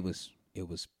game night was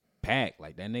packed.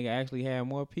 Like, that nigga actually had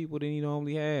more people than he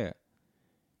normally had.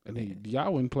 And then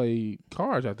y'all wouldn't play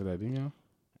cards after that, didn't y'all?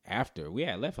 After we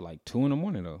had left at like 2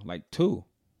 a.m. though, like 2.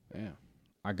 Damn.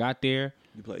 I got there.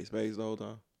 You played spades the whole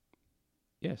time?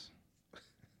 Yes.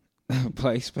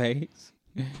 Play spades.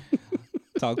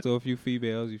 Talked to a few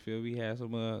females. You feel me? Had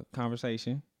some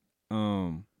conversation.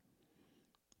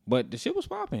 But the shit was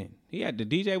popping. The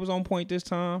DJ was on point this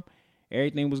time.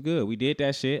 Everything was good. We did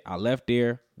that shit. I left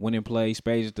there, went and played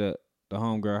spades at the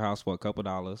homegirl house for a couple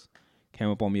 $. Came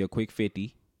up on me a quick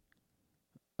 50.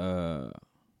 Y'all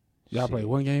played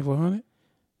one game for 100?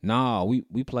 Nah, we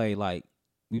played for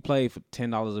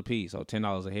 $10 a piece, so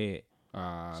 $10 a head.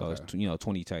 So okay. it's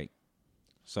 20 take.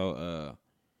 So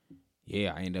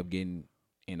I end up getting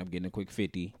a quick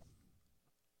 50.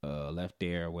 Left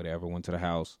there or whatever, went to the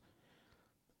house.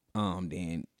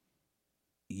 Then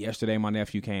yesterday my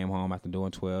nephew came home after doing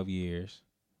 12 years.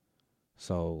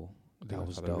 So that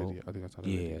was dope. I think I saw that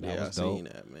video. That was dope. I seen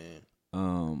that, man.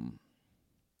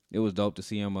 It was dope to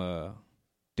see him.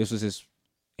 This was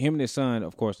him and his son,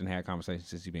 of course, didn't have conversations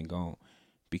since he's been gone,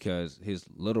 because his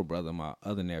little brother, my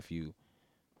other nephew,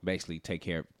 basically took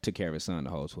care of his son the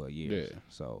whole 12 years. Yeah.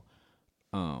 So,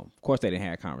 of course, they didn't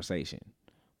have a conversation,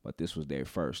 but this was their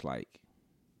first like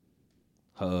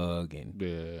hug, and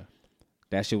Yeah.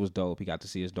 that shit was dope. He got to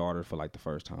see his daughter for like the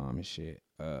first time and shit.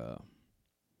 You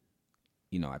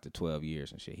know, after 12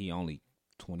 years and shit. He only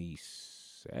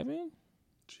 27?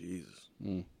 Jesus.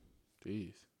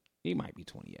 Jeez. He might be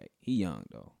 28. He young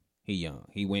though. He young.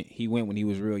 He went when he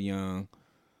was real young.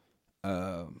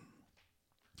 So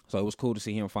it was cool to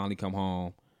see him finally come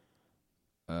home.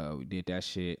 We did that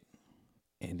shit.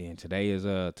 And then today I'm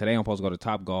supposed to go to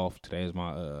Top Golf. Today is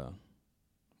my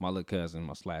my little cousin,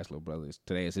 my slash little brother.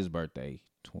 Today is his birthday.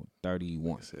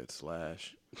 31. I said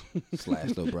slash. Slash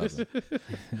little brother.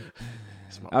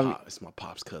 It's my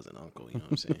pop's cousin, uncle. You know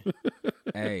what I'm saying?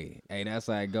 hey, that's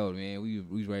how it go, man.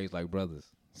 We raised like brothers.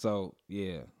 So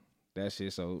yeah, that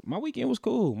shit. So my weekend was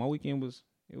cool.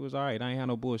 It was all right. I ain't had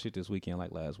no bullshit this weekend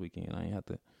like last weekend. I ain't have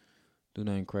to do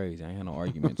nothing crazy. I ain't had no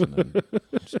arguments or nothing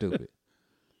stupid.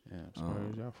 Yeah, I'm sorry,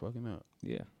 y'all fucking up.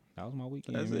 Yeah, that was my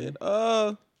weekend. That's man.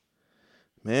 it.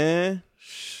 Man,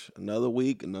 another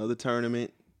week, another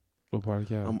tournament. What part of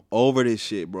Cali? I'm over this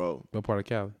shit, bro. What part of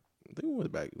Cali? I think we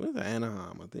went back. We went to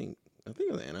Anaheim. I think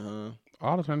it was Anaheim.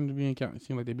 All the tournaments be in Cali.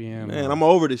 Seem like they be in. Man, I'm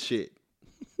over this shit.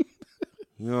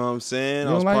 You know what I'm saying?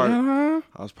 You don't like Anaheim?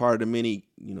 I was part of the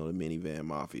minivan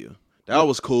mafia. That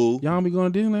was cool. Y'all don't be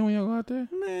going to Disneyland when y'all go out there?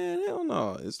 Man, hell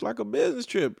no. It's like a business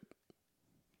trip.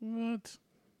 What?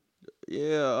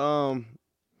 Yeah,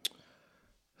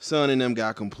 son and them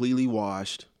got completely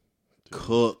washed,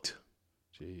 cooked.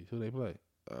 Jeez, who they play?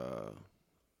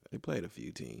 They played a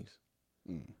few teams.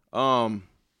 Mm.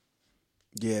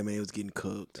 Yeah, man, it was getting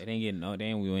cooked. They didn't get no.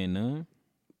 Damn, we win none.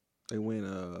 They went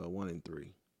 1-3.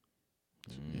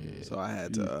 Yeah. So I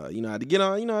had to, I had to get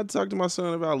on. I had to talk to my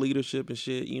son about leadership and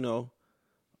shit.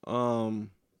 But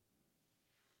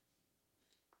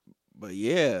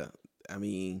yeah, I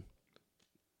mean,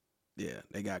 yeah,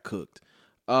 they got cooked.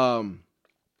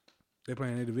 They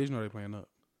playing in their division or they playing up?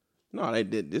 No, they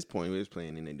did. At this point, we was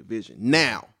playing in their division.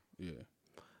 Now, Yeah.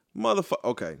 motherfucker.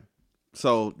 Okay,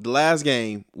 so the last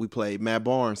game we played Matt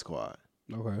Barnes' squad.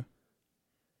 Okay.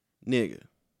 Nigga,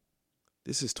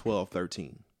 this is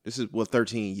 12-13. This is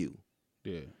 13U.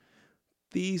 Yeah.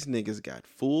 These niggas got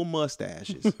full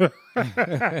mustaches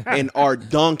and are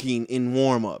dunking in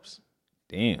warm-ups.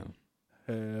 Damn.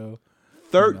 Hell.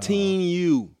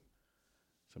 13U.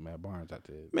 So Matt Barnes out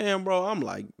there. Man, bro, I'm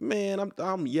like, man,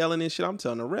 I'm yelling and shit. I'm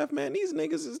telling the ref, man, these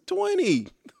niggas is 20.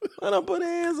 I done put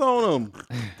hands on them.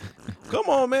 Come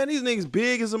on, man. These niggas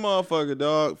big as a motherfucker,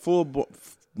 dog. Full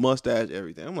mustache,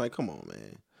 everything. I'm like, come on,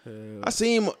 man. Hell. I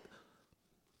see him.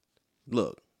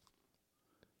 Look.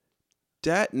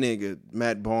 That nigga,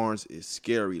 Matt Barnes, is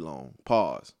scary long.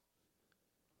 Pause.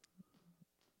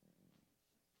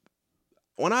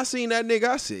 When I seen that nigga,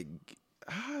 I said,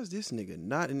 how is this nigga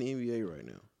not in the NBA right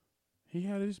now? He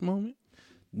had his moment.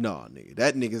 Nah, nigga.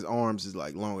 That nigga's arms is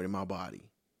like longer than my body.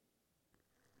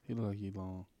 He look like he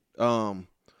long.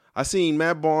 I seen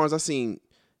Matt Barnes. I seen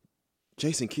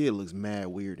Jason Kidd looks mad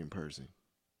weird in person.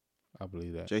 I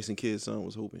believe that. Jason Kidd's son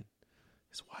was hooping.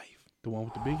 His wife. The one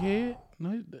with the big head?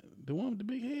 No, the one with the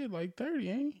big head, like 30,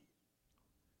 ain't he?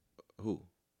 Who?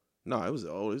 No, it was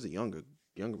a younger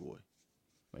boy.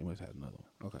 He must have another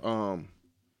one. Okay.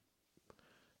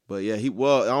 But yeah, he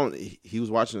was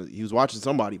watching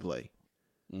somebody play.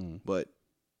 But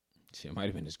Shit might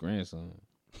have been his grandson.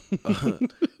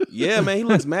 yeah, man, he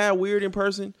looks mad weird in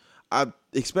person. I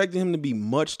expected him to be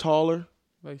much taller.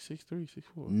 Like 6'3",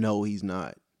 6'4". No, he's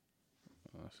not.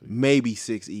 Oh, I see. Maybe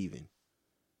 6 even.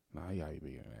 Nah, he gotta be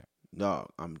bigger than that.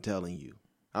 Dog, I'm telling you.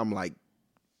 I'm like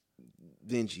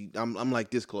Vinci. I'm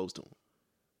like this close to him.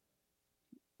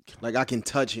 Like I can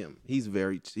touch him. He's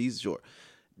short.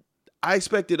 I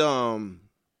expected I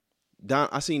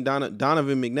seen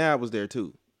Donovan McNabb was there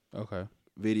too. Okay.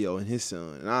 Video and his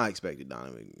son, and I expected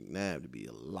Donovan McNabb to be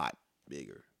a lot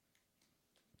bigger.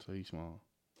 So he's small.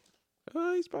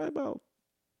 He's probably about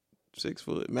 6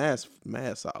 foot. Mass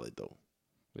solid though.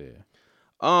 Yeah.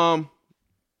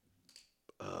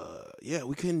 Yeah,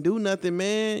 we couldn't do nothing,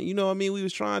 man. You know what I mean? We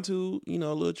was trying to,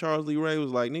 little Charles Lee Ray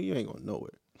was like, nigga, you ain't going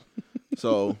nowhere.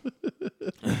 So,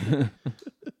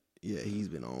 yeah, he's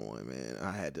been on one, man.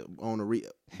 I had to,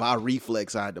 by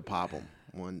reflex, I had to pop him.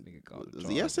 Was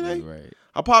it yesterday? Right.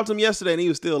 I popped him yesterday, and he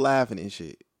was still laughing and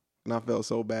shit. And I felt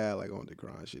so bad, like, on the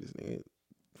crying shit. This nigga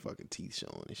fucking teeth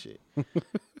showing and shit.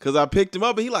 Because I picked him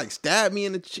up, and he, like, stabbed me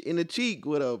in the cheek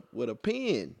with a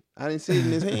pen. I didn't see it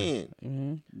in his hand.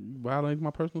 Mm-hmm. Violating my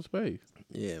personal space.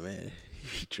 Yeah, man.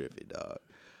 He tripping, dog.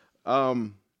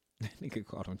 That nigga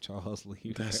called him Charles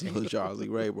Lee. That's little Charles Lee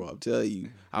Ray, bro. I'm telling you.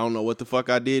 I don't know what the fuck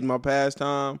I did in my past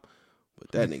time,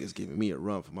 but that nigga's giving me a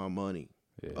run for my money.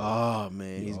 Yeah. Oh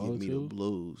man, You he's giving old me the too?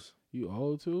 blues. You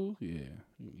old too? Yeah.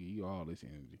 You all this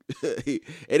energy.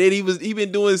 And then he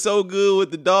been doing so good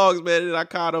with the dogs, man. And I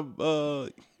caught him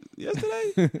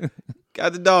yesterday.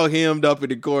 Got the dog hemmed up in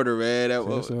the corner, man.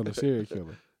 That's another serial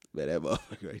killer. Man, that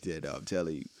motherfucker right there, dog, I'm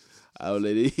telling you. I don't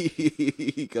let it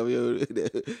he come here,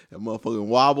 that motherfucking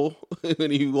wobble.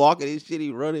 When he walking and shit,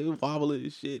 he running, wobbling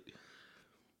and shit.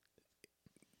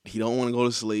 He don't want to go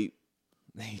to sleep.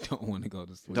 They don't want to go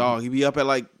to sleep. Dog,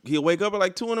 he'll wake up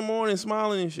at 2 a.m.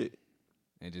 smiling and shit.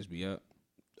 And just be up.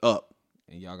 Up.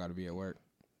 And y'all got to be at work.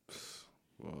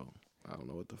 Well, I don't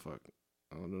know what the fuck.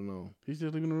 I don't know. He still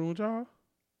living in the room with y'all?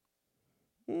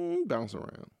 Bounce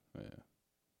around. Yeah.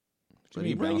 But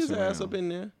he bring his ass up in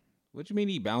there. What you mean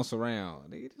he bounce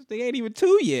around? They ain't even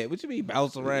 2 yet. What you mean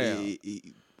bounce around?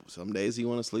 Some days he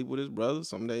want to sleep with his brother.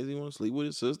 Some days he want to sleep with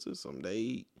his sister. Some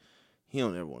days he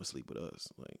don't ever want to sleep with us.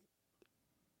 Like,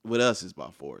 with us, it's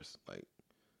by force. Like,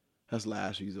 that's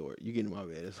last resort. You get in my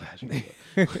bed, that's last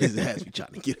resort. His ass be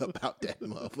trying to get up out that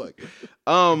motherfucker.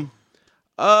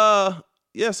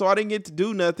 Yeah, so I didn't get to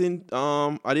do nothing.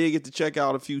 I did get to check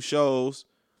out a few shows.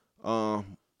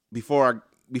 Before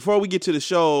we get to the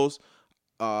shows,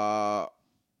 shout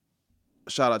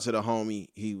out to the homie.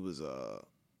 He was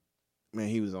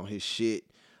he was on his shit.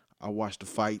 I watched the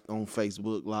fight on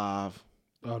Facebook Live.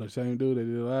 Oh, the same dude that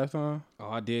did it last time? Oh,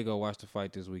 I did go watch the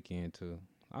fight this weekend too.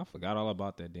 I forgot all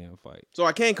about that damn fight. So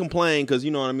I can't complain because,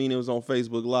 you know what I mean, it was on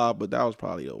Facebook Live, but that was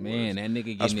probably the worst. Man, that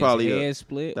nigga getting his head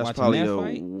split That's watching that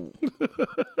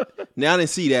fight. Now I didn't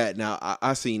see that. Now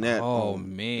I seen that Oh,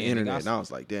 on man. the internet, and I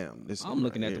was like, damn. This I'm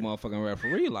looking at here. the motherfucking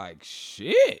referee like,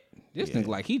 shit. This nigga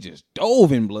like he just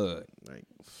dove in blood. Like,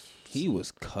 He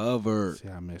was covered. See,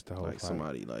 I missed the whole like fight.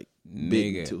 somebody like Nigga.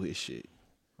 big into his shit.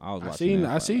 I was I watching seen. that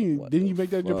I fight, seen. like, Didn't what you make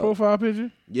the that your fuck? profile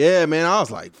picture? Yeah, man. I was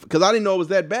like, because I didn't know it was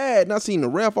that bad, and I seen the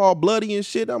ref all bloody and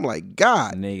shit. I'm like,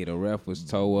 God Nigga, the ref was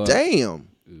toe up. damn.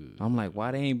 I'm like,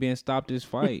 why they ain't been stopped this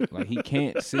fight? Like he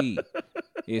can't see.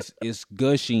 It's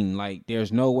gushing. Like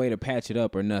there's no way to patch it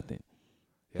up or nothing.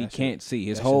 He That can't shit- see.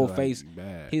 His that whole shit, like, face.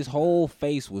 bad. His whole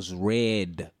face was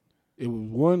red. It was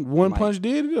one Like- punch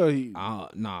did it, or he?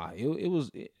 Nah.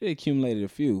 It accumulated a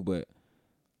few, but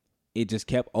it just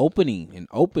kept opening and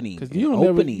opening. Because and you don't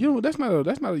never. opening. You know, that's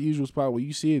not a usual spot where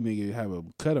you see a nigga have a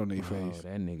cut on their Oh, face,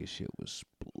 that nigga shit was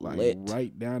like split.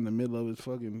 right down the middle of his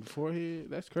fucking forehead.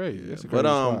 That's crazy. Yeah, That's a but, crazy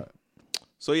spot.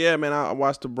 So yeah, man, I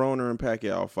watched the Broner and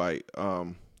Pacquiao fight.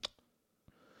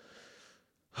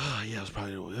 Yeah,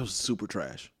 it was super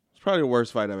trash. It's probably the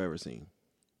worst fight I've ever seen.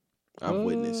 I've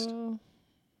witnessed.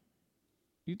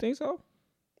 You think so?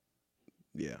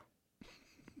 Yeah.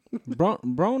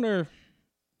 Broner.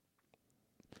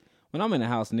 When I'm in the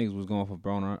house, niggas was going for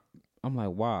Broner. I'm like,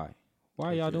 why? Why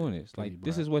are y'all doing this? Like,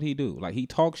 this is what he do. Like, he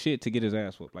talk shit to get his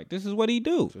ass whooped. Like, this is what he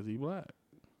do. Because he black.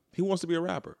 He wants to be a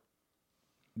rapper.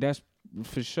 That's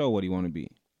for sure what he want to be.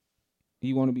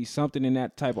 He want to be something in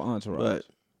that type of entourage. But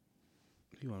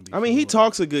He wanna be I mean, he forward.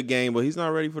 talks a good game, but he's not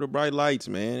ready for the bright lights,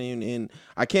 man. And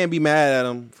I can't be mad at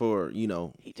him for, he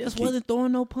just wasn't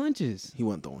throwing no punches. He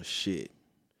wasn't throwing shit.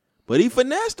 But he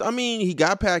finessed. I mean, he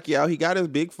got Pacquiao. He got his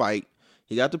big fight.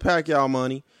 He got the Pacquiao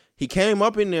money. He came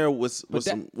up in there with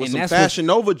some Fashion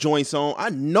Nova joints on. I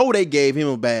know they gave him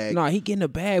a bag. Nah, he getting a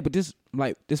bag, but this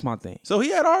my thing. So he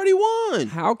had already won.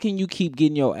 How can you keep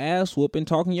getting your ass whooped and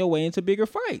talking your way into bigger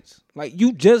fights? Like,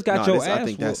 you just got your ass I think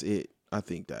whooped. that's it. I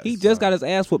think that's He just got his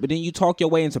ass whooped, but then you talk your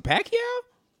way into Pacquiao?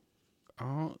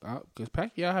 Because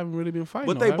Pacquiao haven't really been fighting.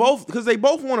 But they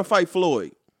both want to fight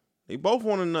Floyd. They both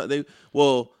want to.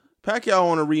 Pacquiao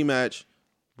want a rematch.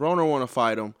 Broner want to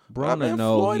fight him. Broner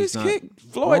know Floyd he's is not. kicked.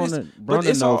 Floyd is. But Broner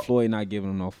it's know all, Floyd not giving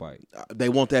him no fight. they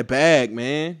want that bag,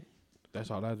 man. That's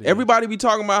all that is. Everybody be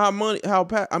talking about how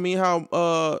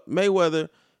Mayweather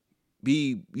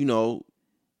be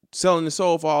selling his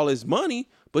soul for all his money,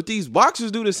 but these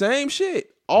boxers do the same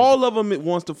shit. All of them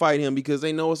wants to fight him because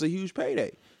they know it's a huge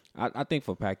payday. I think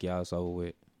for Pacquiao it's over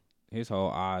with. His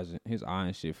whole his eye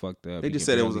and shit fucked up. They He just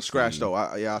can said it was barely a scratch see. though.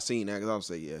 I seen that because I was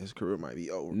saying his career might be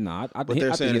over. Nah, I But they're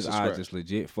think saying his it's a eyes scratch. just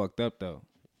legit fucked up though.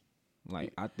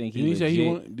 Like I think Didn't he say he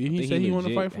want? Didn't he say he want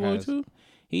to fight Floyd has, too?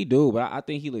 He do, but I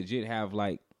think he legit have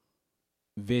like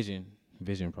vision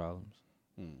problems.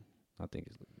 I think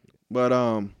it's legit.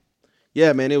 But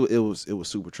yeah, man, it was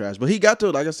super trash. But he got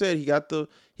the, like I said, he got the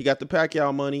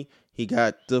Pacquiao money. He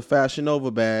got the Fashion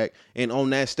Nova bag, and on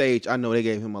that stage, I know they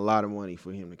gave him a lot of money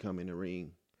for him to come in the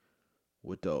ring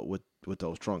with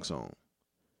those trunks on.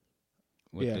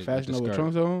 With Fashion the Nova skirt.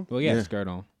 trunks on. Well, he had Yeah. the skirt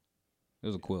on. It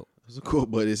was a quilt. It's cool,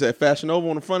 but it's that Fashion Nova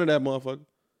on the front of that motherfucker.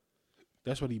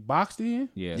 That's what he boxed in.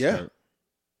 Yeah, Yeah. skirt.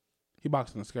 He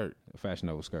boxed in a skirt. A Fashion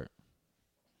Nova skirt.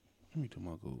 Let me do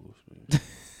my Googles,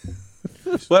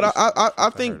 man. But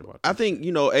I think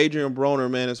you know Adrian Broner,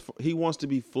 man, he wants to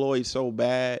be Floyd so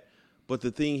bad, but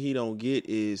the thing he don't get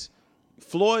is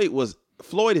Floyd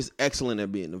is excellent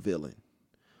at being the villain,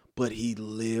 but he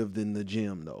lived in the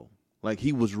gym though. Like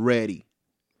he was ready.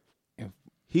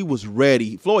 He was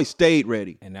ready. Floyd stayed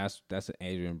ready. And that's an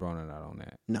Adrian Broner not on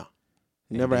that. No,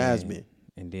 never has been.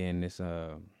 And then this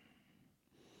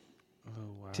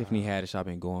Tiffany Haddish, I've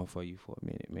been going for you for a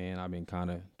minute, man. I've been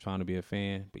kind of trying to be a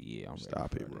fan, but yeah, I'm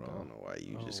Stop ready it, for bro. to I go. don't know why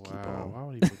you just keep on. Why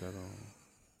would he put that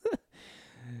on?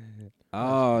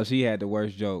 Oh, she had the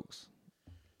worst jokes.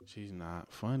 She's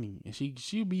not funny, and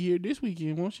she'll be here this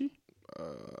weekend, won't she?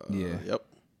 Yeah. Yep.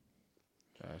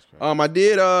 That's crazy. I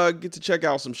did get to check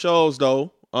out some shows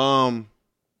though.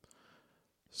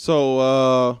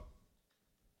 So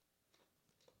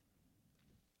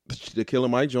the Killer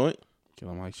Mike joint.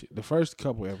 Killer Mike shit. The first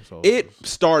couple episodes. It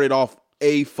started off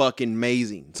fucking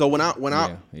amazing. So when I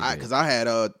did. because I had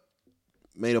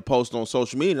made a post on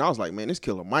social media and I was like, man, this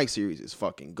Killer Mike series is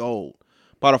fucking gold.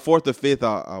 By the fourth or fifth,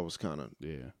 I was kind of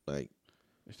like,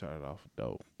 it started off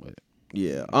dope, but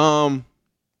yeah,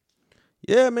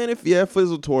 man, it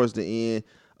fizzled towards the end.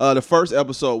 The first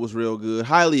episode was real good,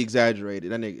 highly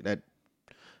exaggerated. That nigga,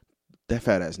 that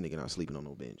fat ass nigga not sleeping on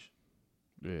no bench.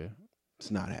 yeah. It's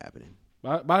not happening.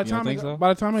 By the You don't time think so?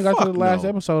 by the time it got to Fuck the last no.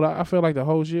 episode, I feel like the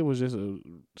whole shit was just a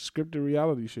scripted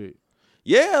reality shit.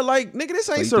 Yeah, like nigga, this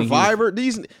ain't you think he was- Survivor.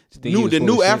 These think he was the full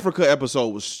new of shit? Africa episode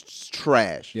was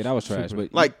trash. Yeah, that was trash.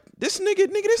 But Like this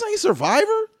nigga, this ain't Survivor.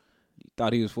 you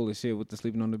thought he was full of shit with the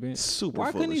sleeping on the bench. Super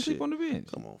Why full couldn't of he shit. sleep on the bench?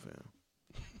 Come on,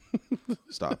 fam.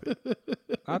 Stop it.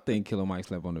 I think Killer Mike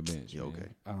slept on the bench. Yeah, man. okay.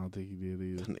 I don't think he did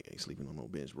This either, nigga ain't sleeping on no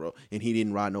bench, bro. And he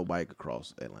didn't ride no bike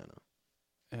across Atlanta.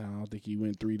 and I don't think he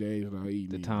went 3 days without eating.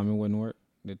 The either. timing wouldn't work.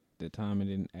 The timing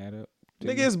didn't add up.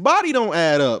 Nigga, his body don't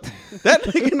add up. That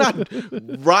nigga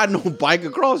not riding no bike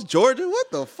across Georgia. What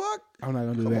the fuck? I'm not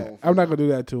gonna do Come that. on, I'm not gonna do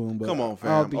that to him. But Come on, I fam.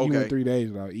 don't think he Okay. went 3 days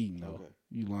without eating though. Okay.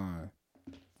 You lying?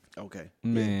 Okay.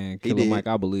 Man, He Killer did. Mike,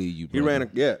 I believe you. He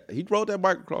brother. he rode that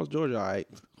bike across Georgia, all right.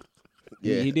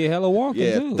 Yeah. He did hella walking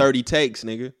Yeah, too. 30 takes,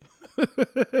 nigga.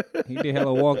 He did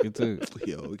hella walking too.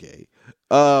 Yeah, okay.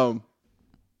 The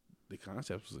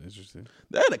concept was interesting.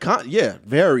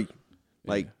 Very.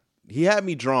 Like he had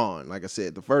me drawn. Like I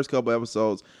said, the first couple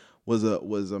episodes was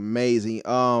amazing.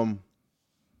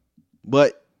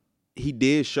 But he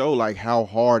did show like how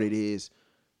hard it is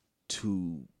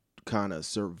to kind of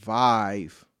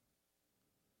survive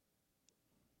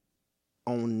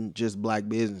on just black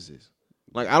businesses.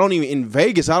 Like in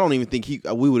Vegas, I don't even think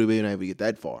we would have been able to get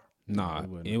that far. Nah,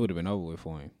 it would have been over with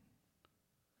for him.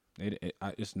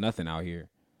 It's nothing out here.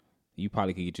 You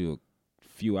probably could get you a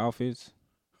few outfits,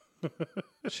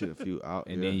 Shit, a few out.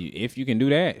 and then if you can do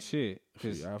that, shit.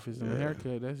 His outfits and a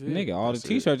haircut. That's it. Nigga, all That's the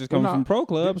t-shirts is coming Well, from Pro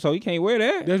Club, so you can't wear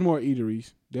that. There's more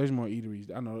eateries.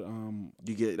 I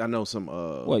know. I know some.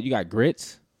 What, you got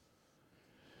grits?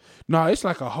 No, it's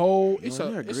like a whole. It's you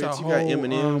a. got It's grits, a you whole. got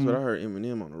M&M's, but I heard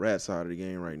Eminem on the rat side of the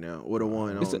game right now. Or the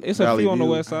one on It's a Valley few on the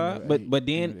View. west side, but I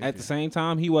then hate at the that. same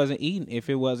time, he wasn't eating if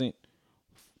it wasn't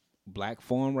black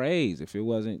farm raised, if it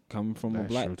wasn't coming from a That's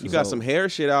black. true, too. You got some hair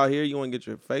shit out here. You want to get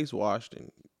your face washed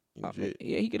and shit.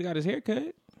 Yeah, he could have got his hair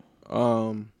cut.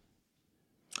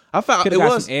 I found Could it have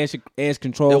got was some edge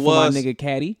control it for my was- nigga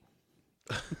Caddy.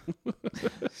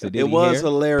 it was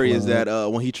hilarious that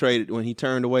when he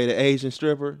turned away the Asian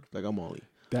stripper, like I'm only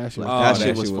That shit. Like, Oh, that that shit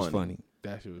shit was was funny. funny.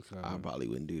 That shit was funny. I probably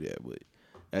wouldn't do that, but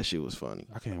that shit was funny.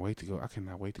 I can't wait to go. I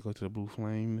cannot wait to go to the Blue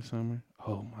Flame this summer.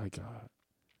 Oh my god.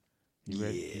 You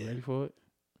ready? Yeah. You ready for it?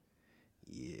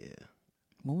 Yeah.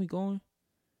 When we going?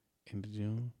 End of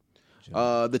June.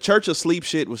 The Church of Sleep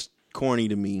shit was corny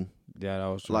to me. Yeah, that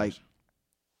was Like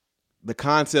the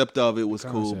concept of it was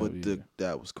cool, but Concept, yeah.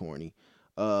 that was corny.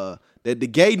 That the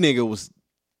gay nigga was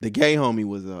the gay homie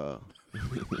was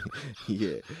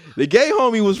yeah. The gay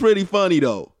homie was pretty funny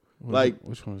though. Like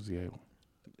which one was the gay one?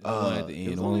 one at the it end.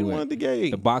 was the only only one the gay.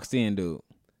 the boxed in dude,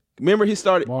 Remember he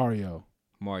started Mario.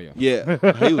 Mario. Yeah,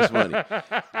 he was funny.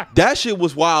 That shit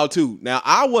was wild too. Now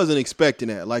I wasn't expecting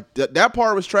that. Like that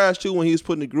part was trash too when he was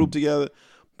putting the group together.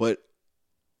 But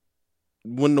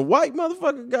when the white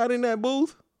motherfucker got in that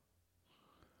booth,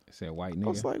 It said white I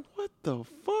was nigga. like, "What the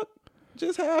fuck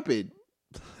just happened?"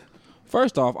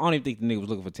 First off, I don't even think the nigga was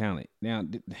looking for talent. Now,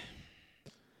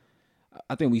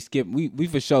 I think we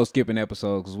for sure skipping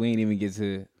episodes because we ain't even get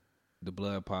to the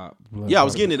blood pop. Yeah, I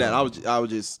was getting to that. I was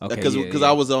just Okay, because yeah.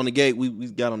 I was on the gate. We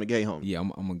got on the gate home. Yeah, I'm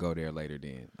gonna go there later.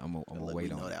 Then I'm gonna Let wait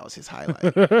me on know it. that was his highlight.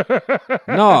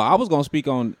 No, I was gonna speak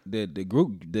on the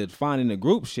group, the finding the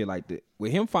group shit. Like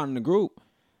with him finding the group,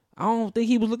 I don't think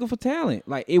he was looking for talent.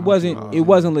 Like it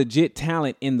wasn't legit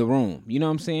talent in the room. You know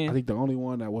what I'm saying? I think the only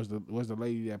one that was the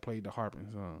lady that played the harping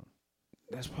song.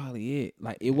 That's probably it.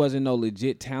 Like it wasn't no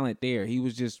legit talent there. He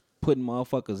was just putting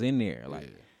motherfuckers in there. Like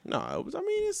No, it was. I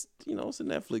mean, it's it's a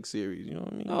Netflix series. You know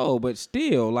what I mean? no, but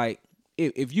still, like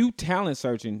if you talent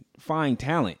searching, find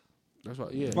talent. That's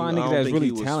what. Yeah. Find I niggas don't that's think really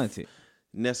he was talented.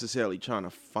 Necessarily trying to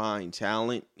find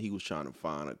talent. He was trying to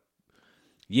find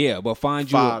Yeah, but find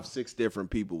 5-6 different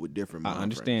people with different. I mind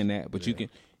understand frames. that, but you can.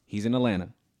 He's in Atlanta.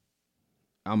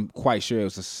 I'm quite sure it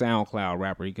was a SoundCloud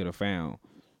rapper he could have found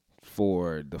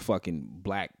for the fucking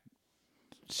black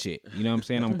shit. You know what I'm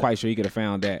saying? I'm quite sure he could have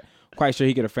found that. Quite sure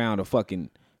he could have found a fucking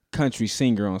country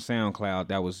singer on SoundCloud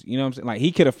that was, you know what I'm saying? Like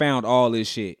he could have found all this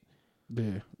shit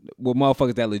Yeah. with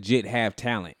motherfuckers that legit have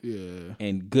talent Yeah.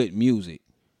 and good music.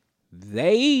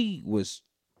 They was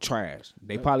trash.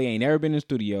 They probably ain't never been in the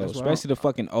studio, That's what especially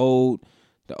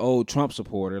the old Trump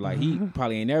supporter. Like he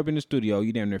probably ain't never been in the studio.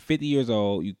 You damn near 50 years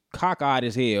old. You cockeyed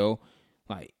as hell.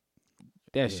 Like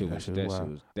that shit was.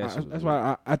 That's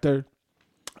why after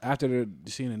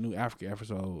seeing the new Africa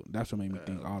episode, that's what made me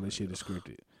think all this shit is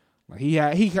scripted. Like he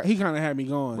kind of had me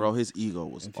going, Bro, his ego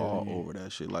was all over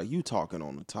that shit. Like you talking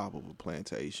on the top of a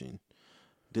plantation.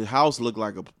 The house looked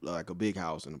like a big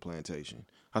house in the plantation.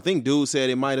 I think dude said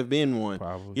it might have been one.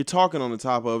 Probably. You're talking on the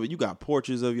top of it. You got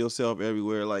portraits of yourself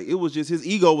everywhere. Like it was just his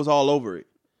ego was all over it.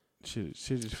 Shit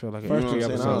just felt like First know three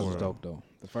what I'm saying? episodes was dope though.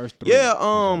 The first three.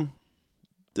 Yeah.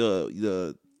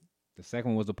 The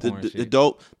second was the porn the shit.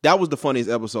 dope. That was the funniest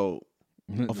episode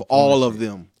of all of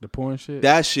them. the porn shit.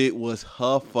 That shit was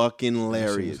fucking That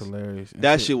hilarious. shit was hilarious.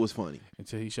 That shit was funny.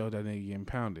 Until he showed that nigga getting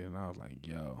pounded, and I was like,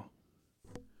 yo.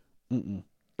 I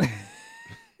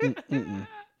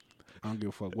don't give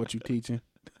a fuck what you teaching.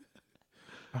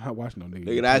 I'm not watching no nigga.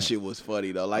 Nigga, that shit was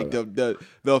funny though. Like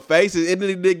the faces, and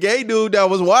the gay dude that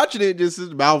was watching it, just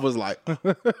his mouth was like.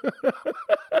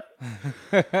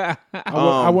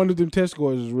 I wonder if them test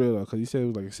scores is real though, because he said it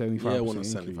was like a 75%. Yeah, it wasn't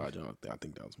increase. 75. John. I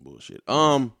think that was bullshit.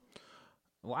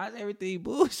 Why is everything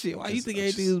bullshit? Why you think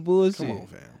Just- everything is bullshit? Come on,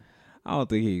 fam. I don't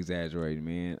think he exaggerated,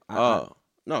 man. No,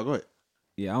 go ahead.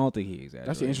 Yeah, I don't think he exaggerated.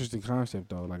 That's an interesting concept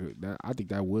though. Like that, I think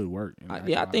that would work. I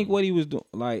think what he was doing,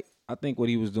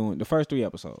 the first 3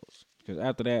 episodes, because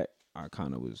after that, I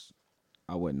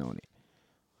wasn't on it.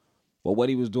 But what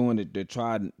he was doing to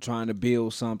trying to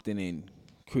build something and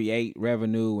create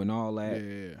revenue and all that,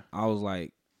 Yeah. I was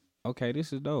like, okay,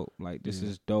 this is dope. Like this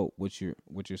is dope. What you're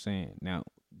saying now.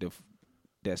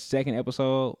 That second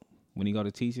episode when he go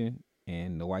to teaching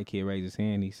and the white kid raised his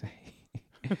hand, he say,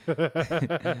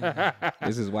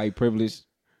 "This is white privilege.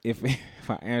 If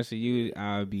I answer you,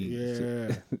 I'll be."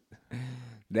 Yeah.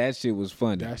 That shit was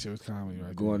funny. That shit was comedy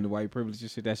right Going to white privilege and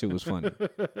shit. That shit was funny.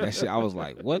 That shit, I was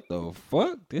like, what the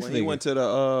fuck? This When nigga. he went to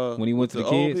the When he went to the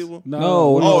old kids? people?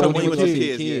 No, when he went to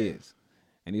the kids,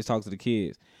 And he was talking to the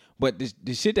kids. But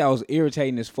the shit that was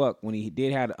irritating as fuck when he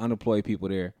did have the unemployed people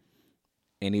there,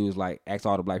 and he was like, asked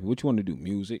all the black people, what you want to do?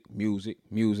 Music.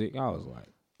 I was like,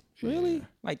 really? Yeah.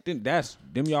 Like, that's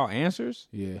them y'all answers?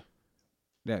 Yeah.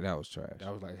 That was trash.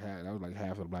 That was like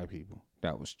half of the black people.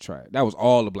 That was trash. That was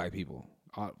all the black people.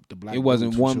 The black It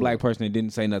wasn't dudes for one sure. black person that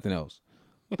didn't say nothing else.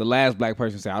 The last black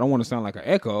person said, I don't want to sound like an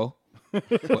echo,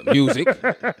 but music.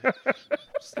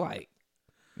 It's like,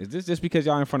 is this just because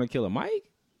y'all in front of Killer Mike?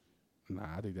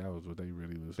 Nah, I think that was what they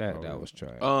really was. That probably. was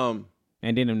trash. And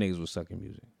then them niggas was sucking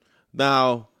music.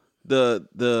 now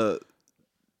the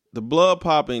blood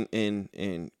popping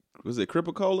and was it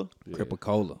Cripicola?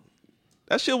 Cripicola.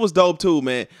 That shit was dope too,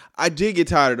 man. I did get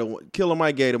tired of the Killer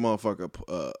Mike gave the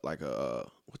motherfucker like a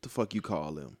what the fuck you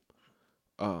call them?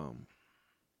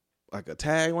 Like a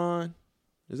tagline?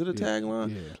 Is it a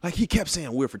tagline? Yeah. Like he kept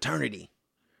saying we're fraternity.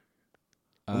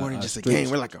 More than just a gang,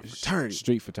 we're like a fraternity.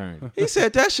 Street fraternity. He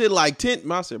said that shit like 10.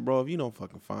 I said, bro, if you don't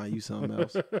fucking find you something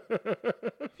else.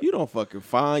 If you don't fucking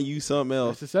find you something That's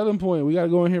else. the selling point. We got to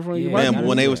go in here for you. Yeah. Man, I but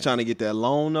when knew they that. was trying to get that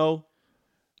loan though,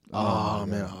 oh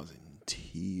man, I was in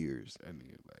tears. That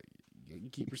nigga like, you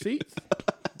keep receipts.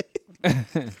 I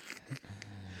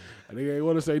think they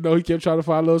want to say no. He kept trying to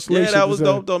find a little slick. Yeah, that was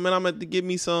dope though, man. I'm at to give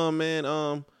me some, man.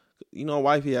 You know,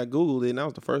 wifey had Googled it, and that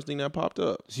was the first thing that popped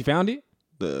up. She found it?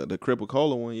 The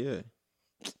Cripicola one, yeah.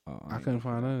 I couldn't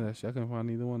find none of that shit. I couldn't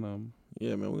find either one of them.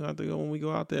 Yeah, man, we got to go when we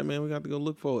go out there, man. We got to go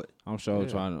look for it I'm sure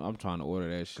Yeah. I'm trying to order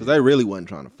that shit. because they really wasn't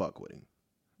trying to fuck with him.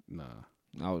 Nah.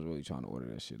 I was really trying to order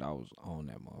that shit. I was on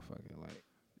that motherfucker. Like,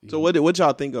 So what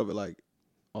y'all think of it? Like,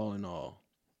 all in all,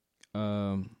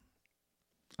 I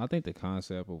think the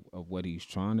concept of what he's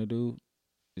trying to do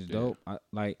is dope.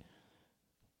 Like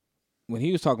when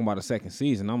he was talking about a second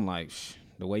season, I'm like,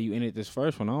 the way you ended this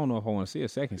first one, I don't know if I want to see a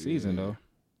second season though.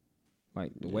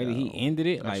 Like the way that he ended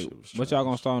it, like what y'all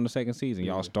gonna start on the second season?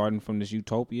 Y'all starting from this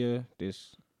utopia?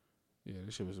 This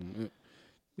shit was.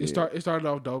 It started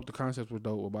off dope. The concept was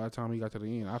dope. But by the time we got to the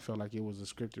end, I felt like it was a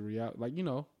scripted reality, like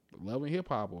Love and Hip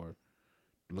Hop or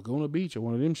Laguna Beach or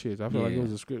one of them shits. I felt like it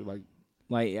was a script.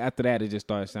 Like after that, it just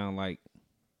started sounding like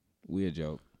we a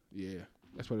joke. Yeah,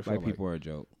 that's what it felt like. People are a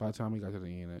joke. By the time we got to the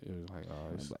end, it was like,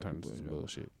 oh, it's turned into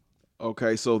bullshit.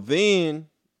 Okay, so then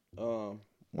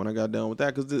when I got done with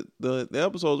that, because the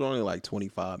episodes were only like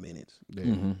 25 minutes. Yeah.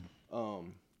 Mm-hmm.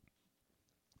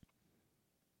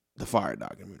 The fire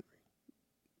documentary.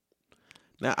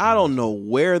 Now, I don't know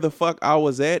where the fuck I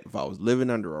was at, if I was living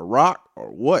under a rock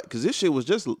or what, because this shit was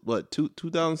just,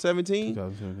 2017?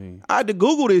 2017. I had to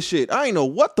Google this shit. I ain't know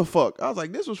what the fuck. I was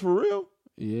like, this was for real?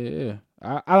 Yeah.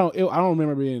 I don't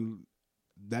remember being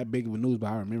that big of a news, but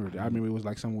I remember it. I remember it was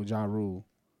like something with Ja Rule.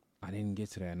 I didn't get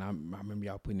to that, and I remember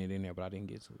y'all putting it in there, but I didn't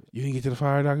get to it. You didn't get to the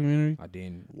fire documentary? I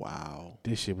didn't. Wow.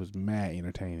 This shit was mad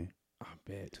entertaining. I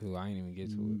bet, too. I didn't even get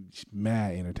to it.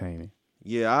 Mad entertaining.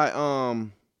 Yeah,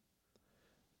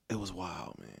 it was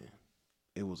wild, man.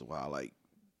 It was wild. Like,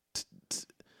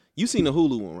 you seen the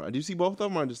Hulu one, right? Did you see both of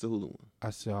them or just the Hulu one?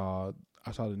 I saw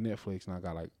the Netflix, and I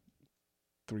got like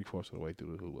 3/4 of the way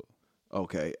through the Hulu.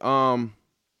 Okay.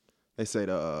 They say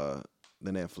the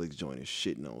Netflix joint is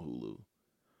shitting on Hulu.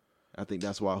 I think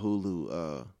that's why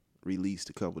Hulu released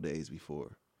a couple days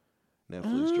before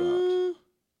Netflix dropped.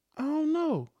 I don't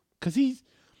know, cause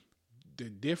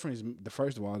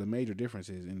first of all, the major difference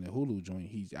is in the Hulu joint,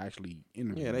 he's actually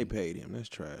interviewing. Yeah, they paid him. That's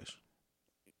trash.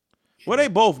 Well, they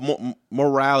both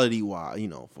morality wise,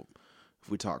 if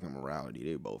we're talking morality,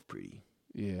 they both pretty.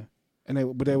 Yeah, and they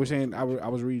were saying I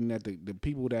was reading that the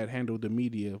people that handled the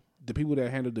media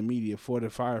for the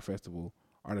Fire Festival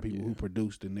are the people who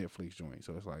produced the Netflix joint.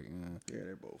 So it's like, yeah,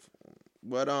 they're both.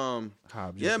 But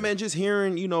yeah, man, just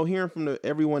hearing from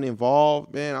everyone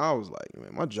involved, man, I was like,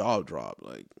 man, my jaw dropped.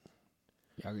 Like,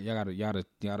 y'all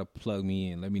gotta plug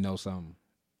me in. Let me know something.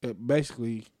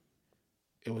 Basically,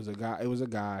 it was a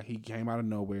guy. He came out of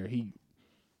nowhere. He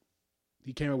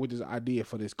came up with this idea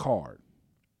for this card,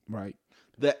 right?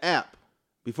 The app.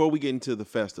 Before we get into the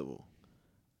festival,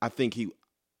 I think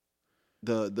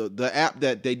the app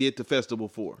that they did the festival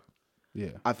for.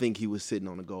 Yeah, I think he was sitting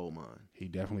on a gold mine. He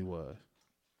definitely was.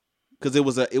 Because it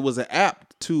was an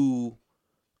app to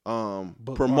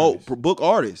book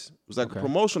artists. It was like a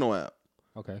promotional app.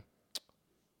 Okay.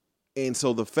 And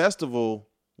so the festival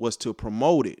was to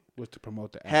promote it. Was to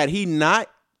promote the app. Had he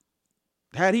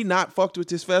not fucked with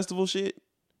this festival shit,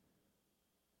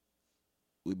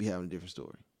 we'd be having a different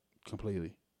story.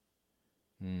 Completely.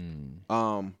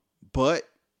 But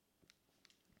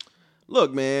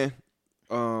look, man,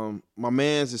 my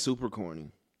man's is super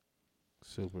corny.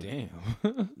 Super. Damn.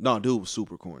 No, dude was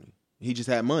super corny. He just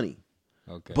had money.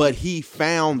 Okay. But he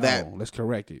found that. Let's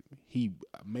correct it. He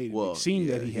made it seem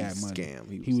that he had money. Scam.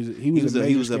 He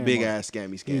was a big ass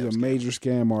scammy. He was a major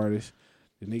scam artist.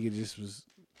 The nigga just was.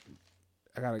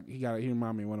 He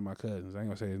reminded me of one of my cousins. I ain't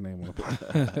gonna say his name on the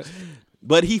podcast.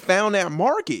 But he found that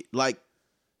market. Like,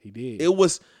 he did.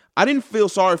 I didn't feel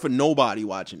sorry for nobody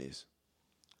watching this.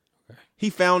 Okay. He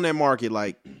found that market,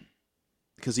 like,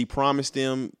 because he promised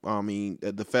them,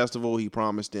 at the festival, he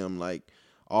promised them, like,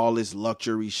 all this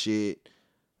luxury shit.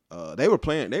 They were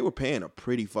paying a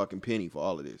pretty fucking penny for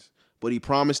all of this. But he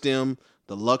promised them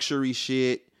the luxury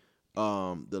shit,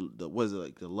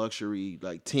 the luxury,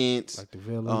 like, tents, like the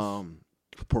villas,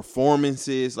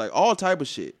 performances, like all type of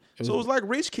shit. So it was like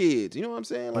rich kids, you know what I'm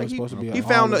saying? Like he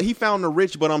found the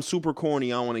rich, but I'm super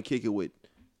corny. I want to kick it with.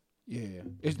 Yeah,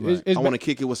 I want to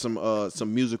kick it with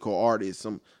some musical artists,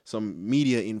 some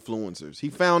media influencers.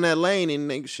 He found that lane and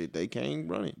they came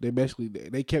running.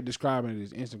 They kept describing it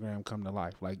as Instagram come to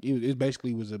life. Like it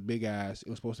basically was a big ass. It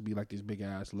was supposed to be like this big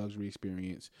ass luxury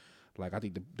experience. Like I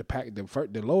think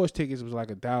the lowest tickets was like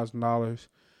 $1,000.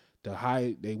 The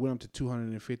high they went up to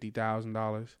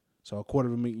 $250,000. So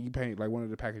 $250,000, you pay, like one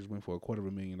of the packages went for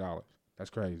 $250,000.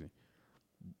 That's crazy.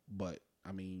 But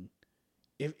I mean,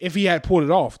 if he had pulled it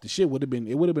off, the shit would have been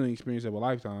an experience of a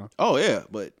lifetime. Oh yeah,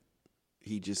 but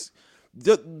he just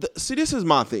see, this is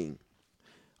my thing.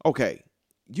 Okay,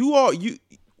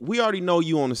 we already know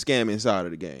you on the scamming side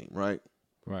of the game, right?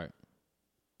 Right.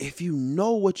 If you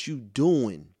know what you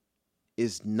doing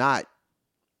is not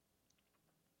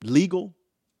legal,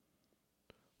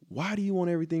 why do you want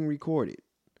everything recorded?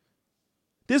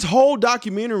 This whole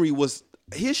documentary was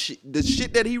his shit, the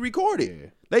shit that he recorded. Yeah.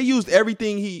 They used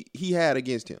everything he had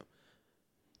against him.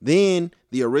 Then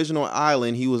the original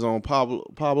island, he was on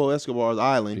Pablo Escobar's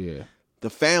island. Yeah. The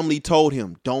family told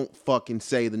him, don't fucking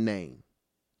say the name.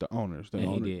 The owners.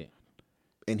 And he did.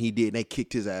 And he did. And they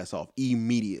kicked his ass off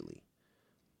immediately.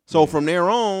 So from there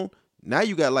on, now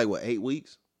you got 8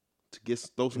 weeks to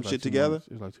throw some shit together.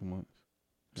 It's like 2 months.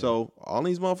 So all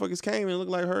these motherfuckers came and it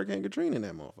looked like Hurricane Katrina in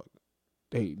that motherfucker.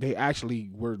 They actually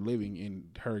were living in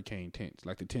hurricane tents,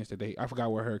 like the tents that I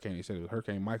forgot what hurricane they said it was,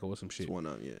 Hurricane Michael or some shit. It's one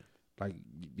of them, yeah. Like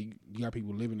you got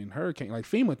people living in hurricane, like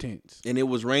FEMA tents. And it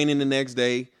was raining the next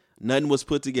day. Nothing was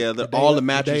put together. All the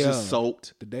mattresses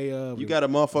soaked. The day of, you got a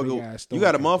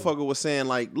motherfucker was saying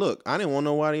look, I didn't want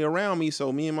nobody around me,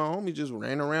 so me and my homie just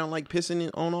ran around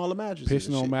pissing on all the mattresses.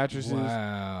 Pissing on mattresses.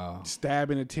 Wow.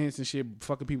 Stabbing the tents and shit,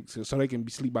 fucking people so they can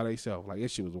sleep by themselves. Like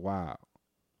that shit was wild.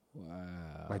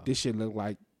 Wow. Like this shit looked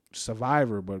like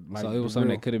Survivor, but like so it was something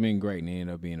that could have been great and it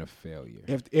ended up being a failure.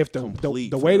 If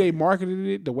the way they marketed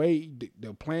it, the way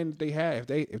the plan that they had,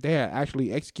 if they had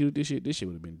actually executed this shit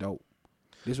would have been dope.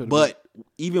 But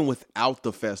even without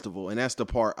the festival, and that's the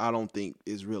part I don't think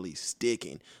is really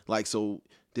sticking. So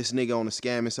this nigga on the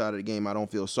scamming side of the game, I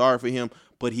don't feel sorry for him,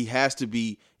 but he has to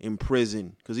be in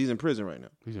prison because he's in prison right now.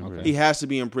 He's in prison. He has to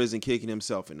be in prison, kicking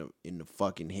himself in the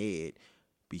fucking head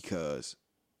because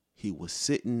he was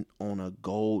sitting on a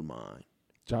gold mine.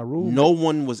 Ja Rule, no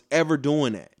one was ever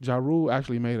doing that. Ja Rule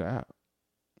actually made an app.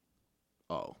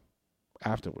 Oh,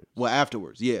 afterwards. Well,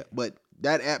 afterwards, yeah, but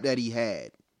that app that he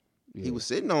had. Yeah. He was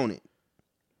sitting on it.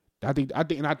 I think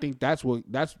that's what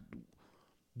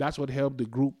helped the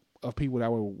group of people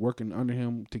that were working under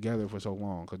him together for so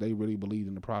long because they really believed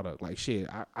in the product. Like shit,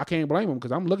 I can't blame him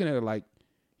because I'm looking at it like,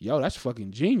 yo, that's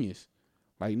fucking genius.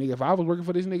 Like nigga, if I was working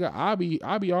for this nigga, I'll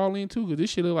be all in too because this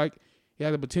shit look like it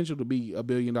had the potential to be $1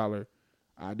 billion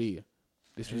idea.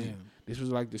 This was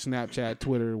like the Snapchat,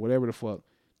 Twitter, whatever the fuck.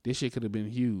 This shit could have been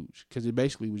huge because it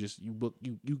basically was just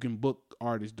you can book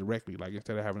artists directly. Like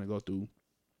instead of having to go through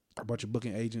a bunch of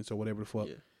booking agents or whatever the fuck,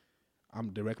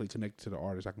 I'm directly connected to the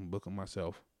artist. I can book them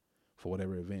myself for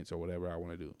whatever events or whatever I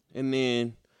want to do. And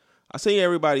then I see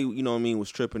everybody, you know what I mean, was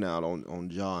tripping out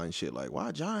on Ja and shit. Like, why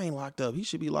Ja ain't locked up? He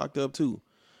should be locked up too.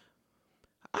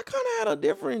 I kind of had a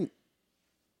different,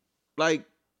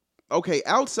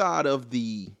 outside of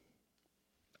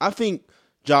I think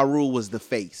Ja Rule was the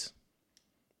face.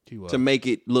 To make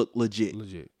it look legit.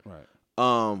 Right.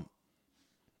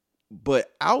 But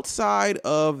outside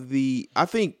of I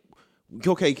think,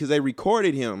 because they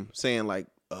recorded him saying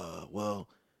well,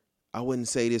 I wouldn't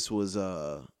say this was,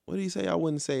 what did he say? I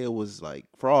wouldn't say it was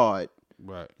fraud.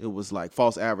 Right. It was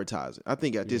false advertising. I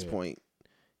think at this point,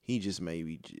 he just may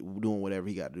be doing whatever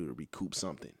he got to do to recoup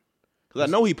something. Because I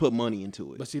know he put money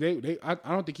into it. But see, I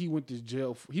don't think he went to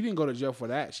jail. He didn't go to jail for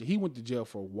that shit. He went to jail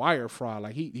for wire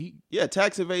fraud. Yeah,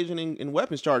 tax evasion and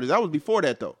weapons charges. That was before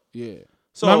that, though. Yeah.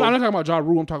 So I'm not talking about Ja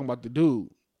Rule. I'm talking about the dude.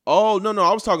 Oh, no.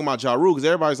 I was talking about Ja Rule because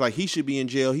everybody's like, he should be in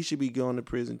jail. He should be going to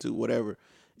prison too, whatever.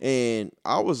 And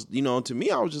I was, to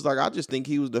me, I was just I just think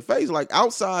he was the face.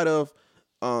 Outside of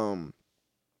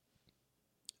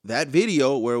that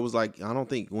video where it was I don't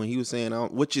think when he was saying,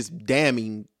 which is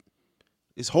damning.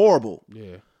 It's horrible.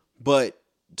 Yeah. But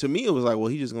to me, it was well,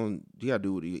 he gotta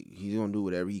do he's gonna do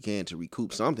whatever he can to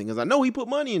recoup something. Because I know he put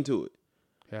money into it.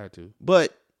 Had to.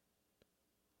 But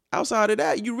outside of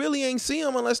that, you really ain't see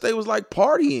him unless they was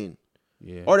partying.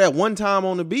 Yeah. Or that one time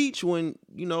on the beach when,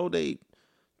 they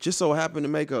just so happened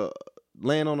to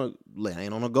land on a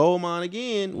gold mine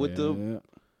again with the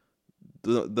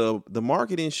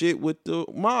marketing shit with the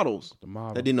models. The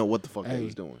models. They didn't know what the fuck they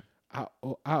was doing. I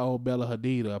owe Bella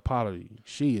Hadid an apology.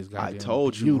 She is goddamn beautiful. I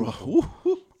told you, bro.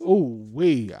 Ooh,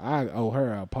 I owe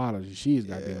her an apology. She is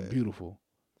goddamn beautiful.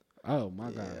 Oh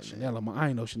my God, Chanel. I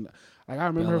ain't know Chanel. I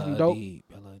remember Bella her from Dope.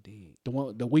 Bella Hadid. The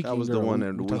Weekend. That was girl. the one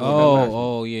that.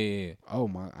 Oh yeah. Oh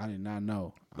my, I did not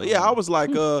know. But yeah, I was she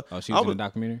was in the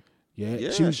documentary.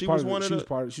 Yeah, she was one of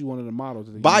the models.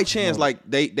 By chance,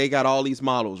 they got all these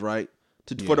models, right?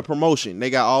 For the promotion. They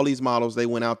got all these models. They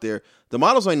went out there. The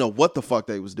models ain't know what the fuck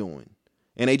they was doing.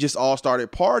 And they just all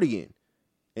started partying.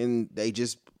 And they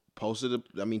just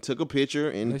took a picture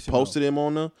and posted them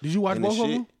on the. Did you watch both of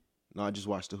them? No, I just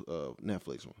watched the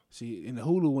Netflix one. See, in the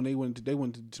Hulu when they went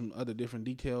to some other different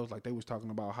details, they was talking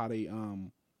about how they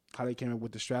came up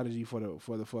with the strategy for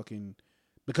the fucking,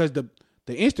 because the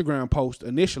Instagram post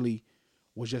initially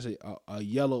was just a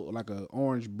yellow, a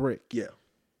orange brick. Yeah.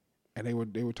 And they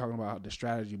were talking about the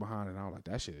strategy behind it. And I was like,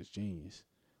 that shit is genius.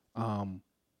 And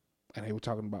they were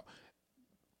talking about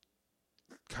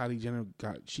Kylie Jenner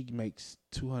she makes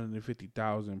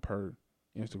 $250,000 per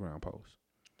Instagram post.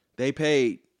 They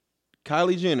paid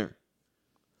Kylie Jenner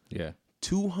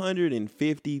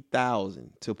 $250,000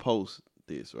 to post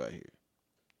this right here.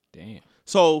 Damn.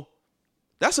 So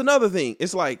That's another thing.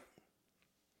 It's like,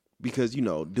 because, you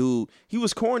know, dude, he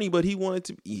was corny, but he wanted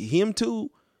to be him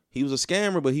too. He was a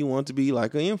scammer, but he wanted to be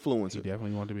like an influencer. He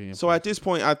definitely wanted to be an influencer. So at this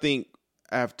point, I think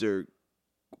after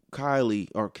Kylie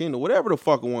or Kendall, whatever the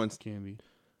fuck it was,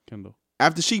 Kendall.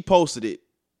 after she posted it,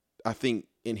 I think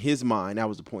in his mind, that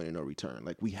was the point of no return.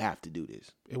 Like, we have to do this.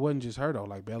 It wasn't just her though.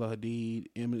 Like Bella Hadid,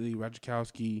 Emily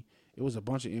Ratajkowski. It was a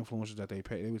bunch of influencers that they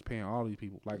paid. They was paying all these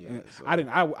people. Like, Yeah, so- I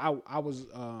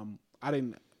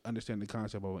didn't understand the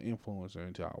concept of an influencer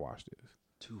until I watched this.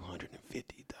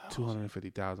 250,000.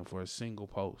 250,000 for a single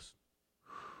post.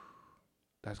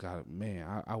 That's got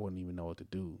man. I wouldn't even know what to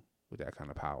do with that kind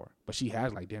of power. But she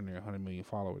has like damn near 100 million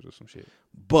followers or some shit.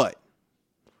 But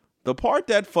the part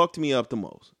that fucked me up the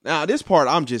most. Now, this part,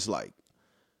 I'm just like,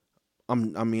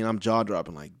 I'm jaw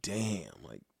dropping. Like, damn,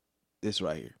 like this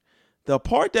right here. The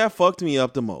part that fucked me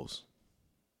up the most.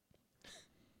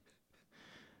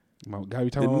 Gotta be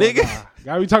talking The about nigga- my guy.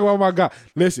 Gotta be talking about my guy.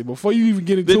 Listen, before you even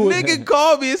get into The it, nigga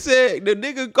called me and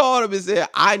said,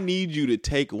 I need you to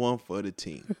take one for the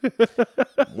team.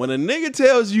 When a nigga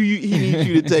tells you he needs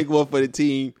you to take one for the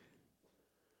team,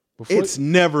 it's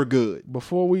never good.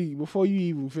 before you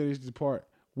even finish this part,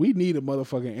 we need a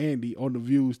motherfucking Andy on the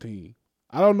Views team.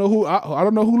 I don't know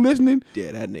who listening.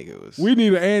 Yeah, that nigga was. We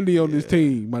need an Andy on this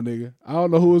team, my nigga. I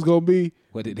don't know who it's gonna be.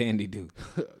 What did Andy do?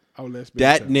 I'll let Spence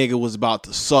That tell. nigga was about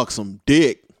to suck some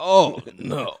dick. Oh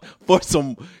no! For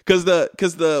some, cause the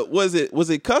was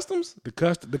it customs The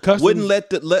customs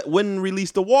wouldn't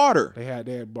release the water. They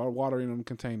had brought water in them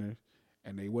containers,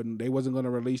 and they wasn't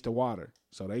gonna release the water.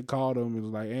 So they called him and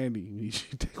was like, Andy, you need you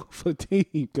to take one for the team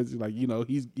because like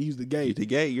he's the gay. You're the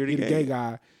gay. You're the He the gay. gay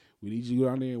guy. We need you to go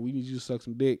down there and we need you to suck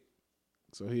some dick.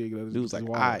 So he Dude was like,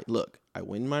 all right, look, I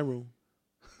went in my room.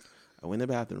 I went in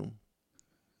the bathroom.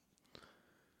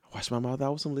 I washed my mouth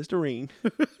out with some Listerine.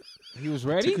 He was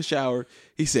ready. Took a shower.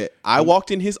 He said, I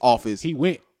walked in his office. He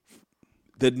went.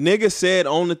 The nigga said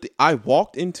on the I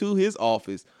walked into his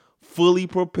office fully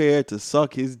prepared to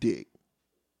suck his dick.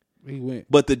 He went.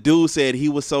 But the dude said he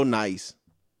was so nice.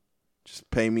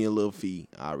 Just pay me a little fee.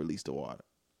 I'll release the water.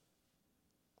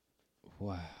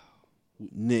 Wow.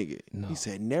 Nigga. No. He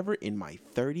said, never in my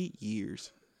 30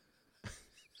 years.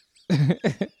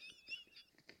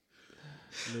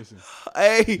 Listen.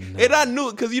 Hey, and I knew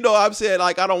it because I've said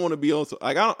like I don't want to be on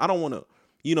like I don't want to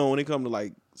when it comes to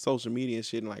like social media and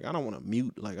shit and like I don't want to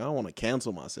mute like I don't want to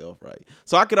cancel myself, right?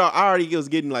 So I already was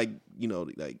getting like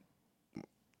like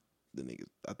the nigga,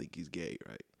 I think he's gay,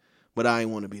 right? But I ain't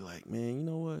want to be like, man, you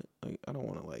know what? Like I don't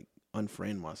want to like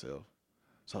unfriend myself.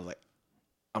 So I was like,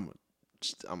 I'm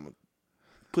gonna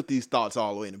put these thoughts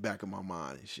all the way in the back of my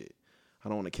mind and shit. I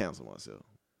don't want to cancel myself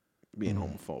being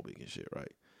homophobic and shit,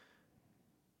 right?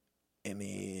 And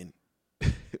then,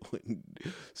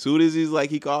 soon as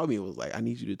he called me, it was like, I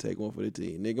need you to take one for the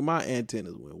team. Nigga, my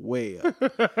antennas went way up.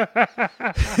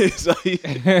 So he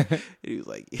was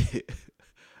like,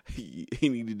 he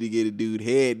needed to get a dude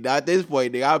head. At this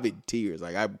point, nigga, I'm in tears.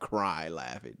 Like, I'm crying,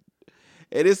 laughing.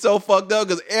 And it's so fucked up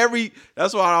because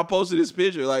that's why I posted this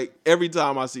picture. Like, every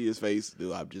time I see his face,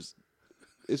 dude,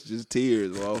 it's just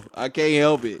tears, bro. I can't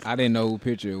help it. I didn't know who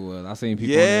picture it was. I seen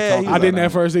people. Yeah, on there talking I didn't about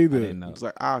at first it. I either. didn't know. It's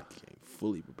like, I can't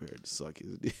fully prepared to suck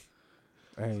his dick.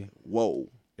 Hey, Whoa.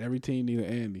 every team need an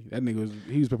Andy. That nigga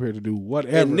he was prepared to do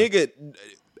whatever. And nigga,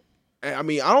 I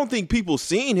mean, I don't think people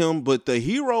seen him, but the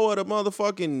hero of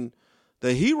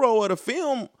the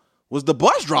film was the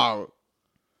bus driver.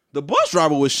 The bus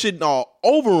driver was shitting all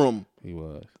over him, He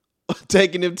was.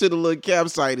 taking him to the little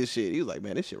campsite and shit. He was like,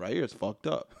 man, this shit right here is fucked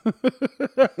up.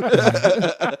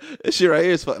 This shit right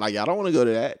here is fucked. Like, I don't want to go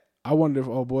to that. I wonder if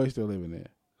old boy still living there.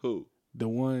 Who? The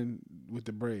one with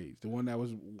the braids. The one that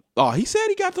was. Oh, he said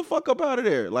he got the fuck up out of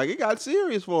there. Like, it got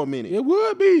serious for a minute. It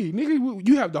would be, nigga.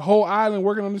 You have the whole island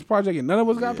working on this project, and none of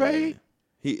us got paid.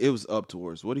 It was up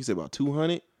towards, what did he say, about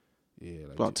 200? Yeah,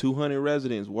 like About 200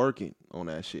 residents working on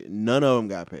that shit. None of them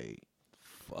got paid.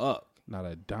 Fuck. not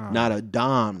a dime. Not a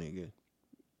dime, nigga.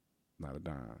 Not a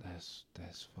dime.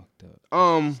 That's fucked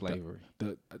up. Slavery.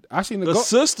 I seen The the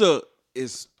sister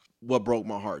is what broke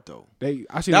my heart, though.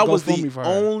 I seen That the was GoFundMe the for her.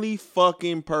 only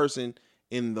fucking person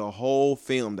in the whole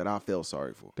film that I felt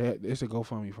sorry for. It's a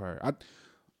GoFundMe for her.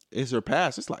 It's her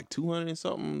past. It's like 200 and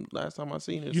something last time I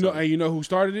seen it. You know who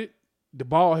started it? The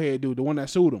bald head dude, the one that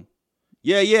sued him.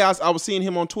 Yeah. I was seeing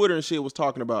him on Twitter and shit was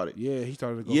talking about it. Yeah, he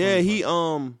started. A GoFundMe Yeah, for he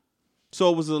her.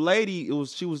 So it was a lady.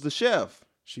 She was the chef.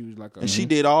 She was like, And she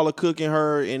did all the cooking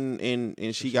her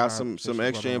and she got some she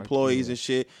extra brought her, employees yeah. and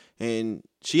shit. And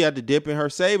she had to dip in her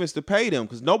savings to pay them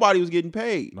because nobody was getting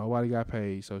paid. Nobody got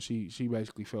paid, so she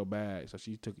basically felt bad. So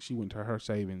she went to her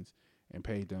savings and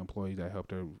paid the employees that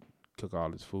helped her cook all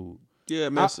this food. Yeah,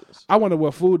 man. I wonder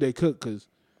what food they cook because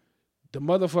the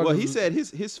motherfucker. Well, he said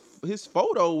his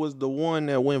photo was the one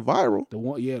that went viral. The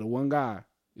one guy.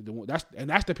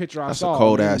 That's the picture I saw. That's a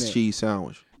cold ass cheese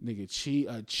sandwich. Nigga,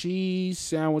 a cheese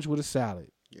sandwich with a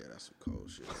salad. Yeah, that's some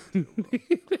cold shit.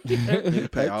 You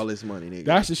pay all this money, nigga.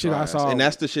 That's the shit I saw. And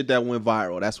that's the shit that went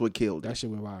viral. That's what killed it. That shit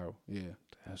went viral. Yeah.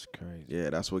 That's crazy. Yeah,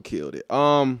 that's what killed it.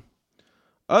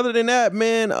 Other than that,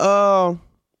 man,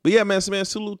 but yeah, man,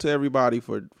 salute to everybody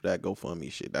for that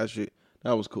GoFundMe shit. That shit,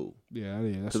 that was cool. Yeah,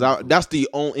 that's Because that's the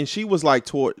only, and she was like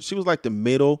the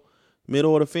middle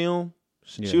of the film.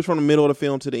 Yeah. She was from the middle of the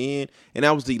film to the end, and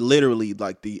that was literally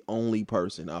like the only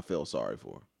person I felt sorry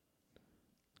for.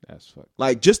 That's fucked.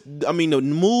 Like, just, I mean, the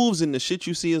moves and the shit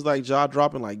you see is like jaw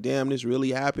dropping, like, damn, this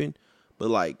really happened. But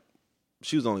like,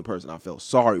 she was the only person I felt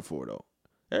sorry for, though.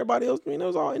 Everybody else, I mean, it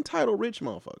was all entitled rich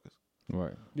motherfuckers.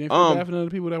 Right. You ain't feel bad for none of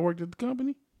the people that worked at the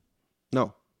company?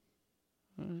 No.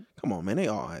 Come on, man. They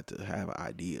all had to have an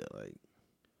idea. Like,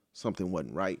 something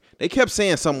wasn't right. They kept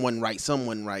saying something wasn't right.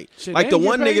 Shit, Like they the ain't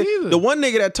one get paid nigga, either. the one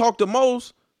nigga that talked the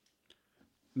most.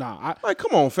 Nah, Like,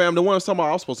 come on, fam. The one somebody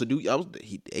I was supposed to do.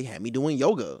 They had me doing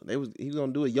yoga. He was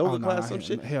gonna do a yoga class, some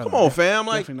shit. Come on, fam.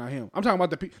 Like, definitely not him. I'm talking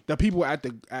about the people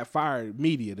at Fire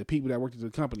Media, the people that worked at the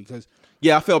company. Because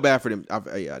yeah, I felt bad for them.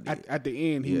 Yeah, I did. at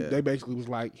the end, they basically was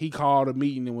like, he called a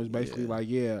meeting and was basically like,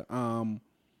 Then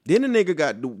the nigga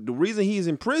got the reason he's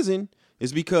in prison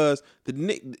is because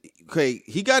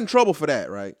he got in trouble for that,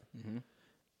 right? Mm-hmm.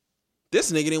 This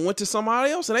nigga then went to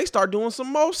somebody else and they start doing some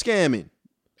more scamming.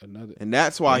 And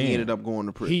that's why he ended up going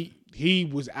to prison. He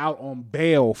was out on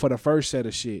bail for the first set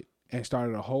of shit and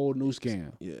started a whole new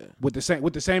scam. Yeah, with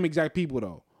the same exact people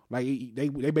though. Like they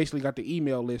basically got the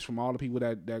email list from all the people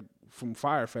that from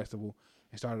Fire Festival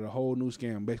and started a whole new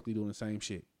scam, basically doing the same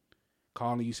shit,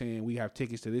 calling you saying we have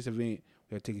tickets to this event,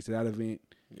 we have tickets to that event.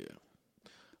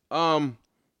 Yeah.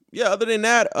 Yeah. Other than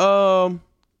that, the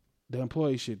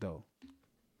employee shit though.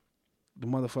 The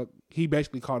motherfucker, he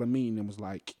basically called a meeting and was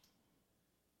like,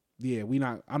 yeah,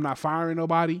 I'm not firing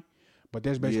nobody, but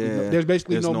there's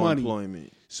basically no money.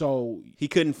 Employment. So he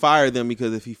couldn't fire them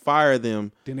because if he fired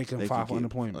them, then they couldn't file for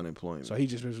unemployment. So he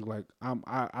just was like,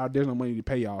 there's no money to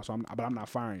pay y'all, but I'm not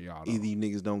firing y'all. Though. Either you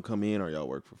niggas don't come in or y'all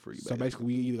work for free. So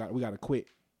basically, we gotta quit,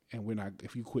 and we're not.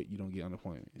 If you quit, you don't get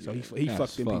unemployment. So he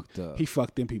fucked them people. Up. He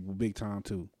fucked them people big time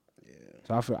too.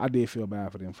 Yeah. So I did feel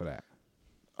bad for them for that.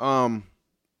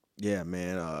 Yeah,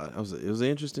 man. It was an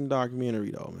interesting documentary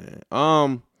though,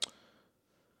 man.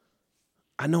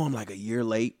 I know I'm like a year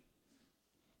late.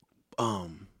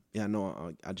 Yeah, I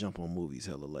know I jump on movies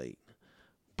hella late.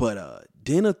 But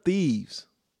Den of Thieves.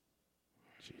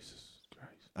 Jesus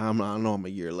Christ. I know I'm a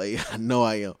year late. I know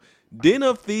I am. Den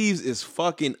of Thieves is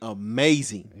fucking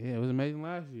amazing. Yeah, it was amazing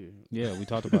last year. Yeah, we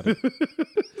talked about it.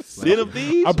 Den of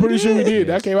Thieves? I'm pretty sure we did.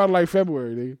 Yes. That came out in like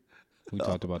February, nigga. We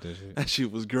talked about that shit. That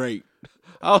shit was great.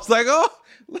 I was like, oh,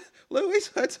 wait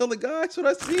till I tell the guys what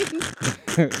I seen.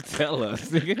 Tell us,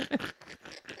 nigga.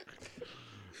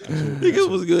 Nigga, it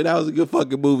was good. That was a good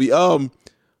fucking movie.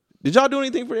 Did y'all do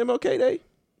anything for MLK Day?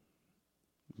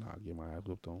 Nah, I get my ass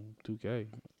whooped on 2K.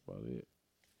 About it.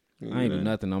 I ain't do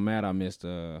nothing. I'm mad I missed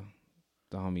the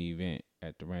homie event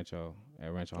at the Rancho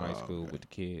High School with the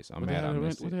kids. I'm mad I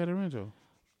missed What it. they had at Rancho?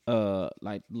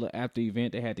 Like after the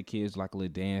event, they had the kids like a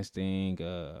little dance thing.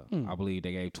 I believe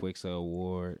they gave Twix an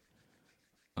award.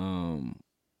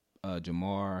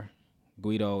 Jamar,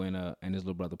 Guido, and his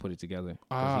little brother put it together.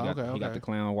 He got the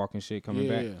clown walking shit coming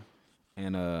back,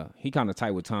 and he kind of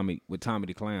tight with Tommy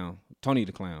the Clown, Tony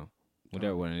the Clown,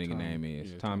 whatever what the nigga name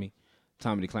is, Tommy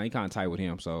the Clown. He kind of tight with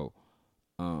him, so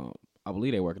I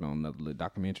believe they working on another little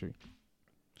documentary.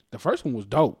 The first one was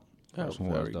dope. That was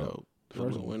very dope.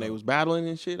 First one when they was battling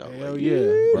and shit. Hell like, yeah.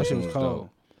 That First shit one was was cold. dope.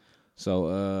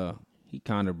 So he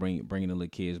kind of bringing the little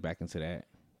kids back into that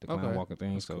the clown walking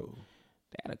thing. That's so cool.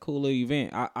 they had a cool little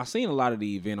event. I seen a lot of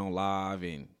the event on live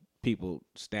and people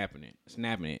snapping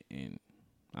it, and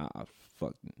I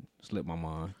fucking slipped my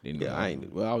mind. Didn't Yeah,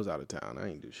 go. I was out of town. I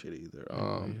ain't do shit either.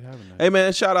 Hey, Hey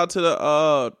man, shout out to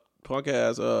the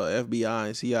podcast FBI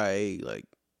and CIA, like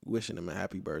wishing them a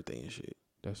happy birthday and shit.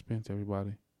 That's Spence,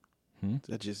 everybody.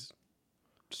 That just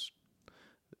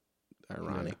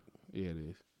ironic. Yeah, it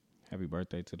is. Happy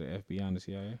birthday to the FBI and the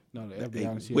CIA. No, the They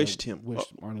FBI and CIA wished him.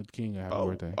 Wished Martin Luther King a happy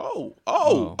birthday. Oh.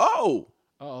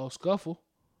 Uh-oh, scuffle.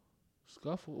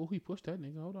 Oh, he pushed that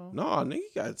nigga. Hold on. No,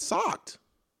 nigga got socked.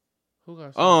 Who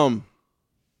got socked?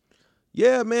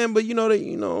 Yeah, man, but we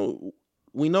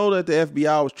know that the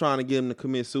FBI was trying to get him to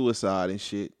commit suicide and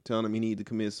shit, telling him he needed to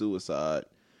commit suicide.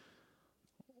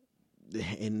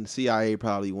 And the CIA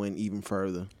probably went even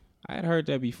further. I had heard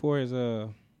that before his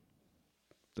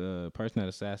the person that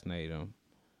assassinated him,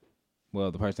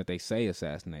 well, the person that they say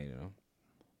assassinated him,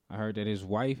 I heard that his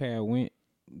wife had went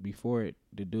before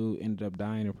the dude ended up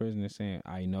dying in prison and saying,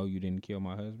 "I know you didn't kill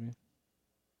my husband."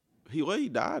 He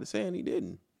died saying he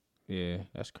didn't. Yeah,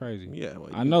 that's crazy. Yeah, well,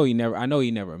 I know he never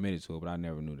admitted to it, but I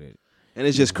never knew that. And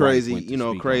it's just crazy, went to you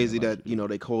know, speak crazy on it, that, you know,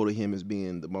 they quoted him as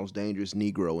being the most dangerous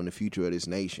Negro in the future of this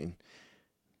nation,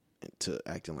 and to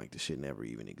acting like the shit never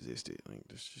even existed. Like,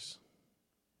 this just.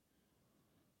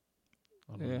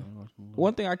 Yeah.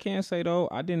 One thing I can say though,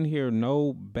 I didn't hear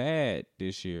no bad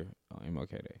this year on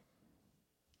MLK Day.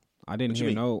 I didn't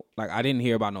hear I didn't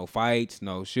hear about no fights,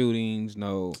 no shootings,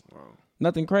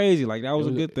 nothing crazy. Like that was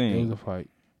a good thing. It was a fight.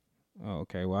 Oh,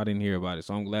 okay. Well, I didn't hear about it,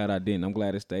 so I'm glad I didn't. I'm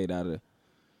glad it stayed out of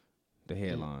the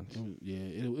headlines.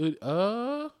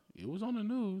 It was on the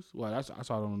news. Well, I saw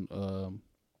it on I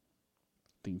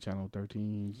think Channel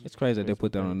 13. It's crazy that they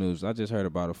put that on the news. I just heard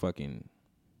about a fucking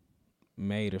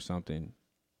maid or something.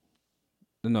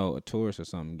 No, a tourist or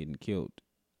something getting killed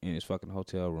in his fucking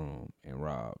hotel room and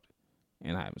robbed.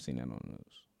 And I haven't seen that on the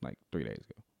news like 3 days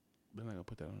ago. They're not gonna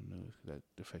put that on the news because that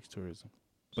affects tourism.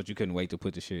 But you couldn't wait to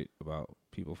put the shit about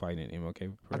people fighting in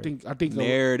MLK parade. I think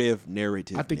narrative.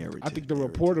 I think the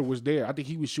reporter was there. I think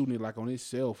he was shooting it like on his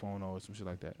cell phone or some shit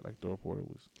like that. Like the reporter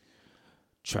was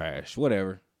trash.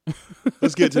 Whatever.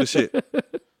 Let's get to the shit.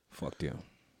 Fuck them.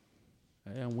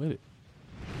 Hey, I'm with it.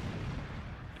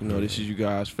 You know, this is you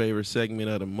guys' favorite segment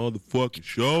of the motherfucking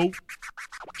show.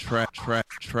 Trash.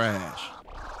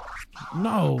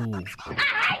 No.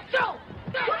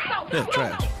 Yeah,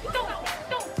 trash.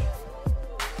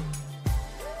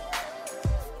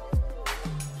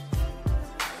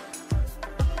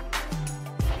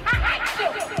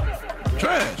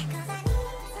 Trash.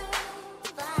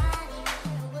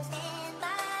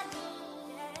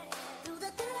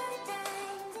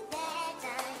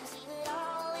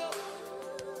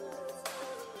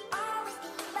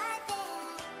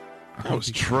 That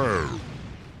was true.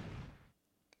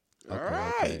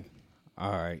 Okay.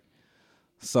 All right.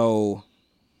 So,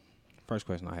 first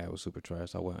question I had was super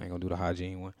trash. So I ain't gonna do the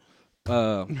hygiene one.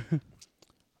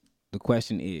 The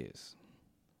question is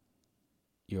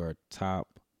your top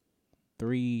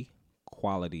 3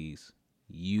 qualities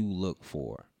you look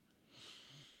for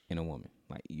in a woman.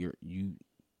 Like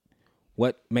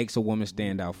what makes a woman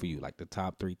stand out for you? Like the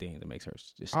top 3 things that makes her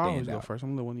just I always stand go out. first.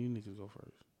 I'm the one you need to go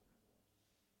first.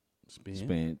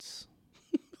 Spence.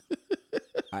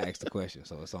 I asked the question,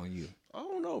 so it's on you. I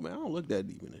don't know, man. I don't look that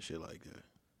deep into shit like that.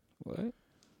 What?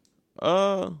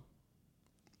 Let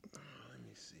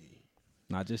me see.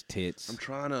 Not just tits. I'm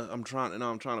trying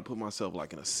to put myself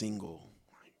like in a single.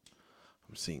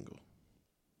 I'm single.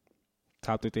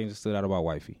 Top 3 things that stood out about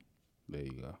wifey. There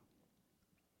you go.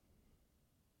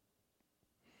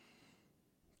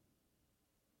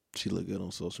 She look good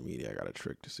on social media. I got a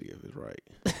trick to see if it's right.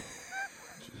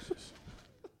 Jesus.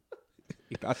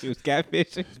 You thought she was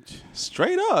catfishing?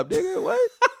 Straight up, nigga.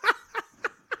 What?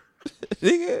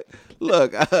 Nigga,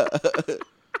 look. On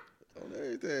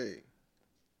everything.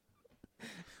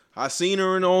 I seen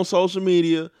her on social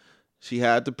media. She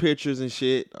had the pictures and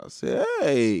shit. I said,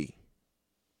 hey.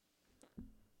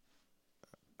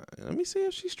 Let me see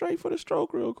if she's straight for the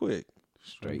stroke real quick.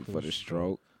 Straight for the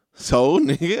stroke. So,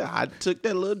 nigga, I took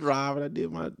that little drive and I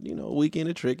did my, weekend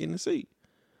of tricking to see.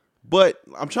 But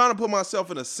I'm trying to put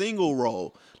myself in a single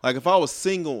role. Like if I was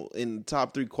single in the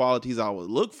top 3 qualities I would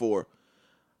look for,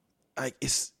 like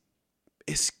it's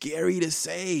scary to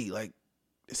say. Like,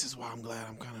 this is why I'm glad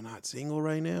I'm kind of not single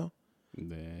right now.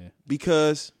 Yeah.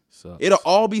 Because Sucks. it'll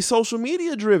all be social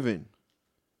media driven.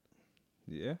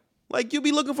 Yeah. Like you'll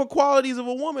be looking for qualities of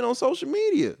a woman on social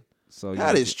media. So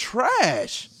that is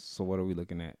trash. So what are we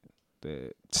looking at?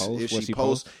 The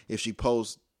post? If she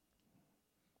posts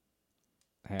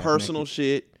half personal naked?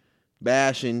 shit,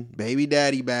 bashing, baby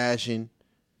daddy bashing,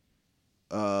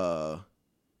 the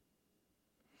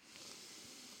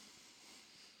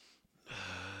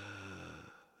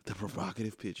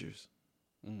provocative pictures.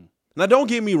 Now, don't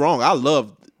get me wrong. I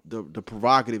love the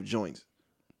provocative joints.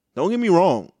 Don't get me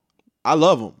wrong. I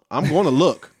love them. I'm going to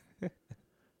look.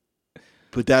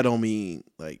 But that don't mean,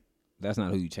 like, that's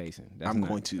not who you chasing. That's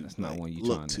not one you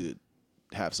look trying to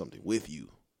have something with you.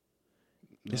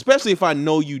 No. Especially if I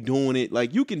know you doing it.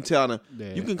 Like, you can tell,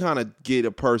 you can kind of get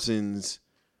a person's,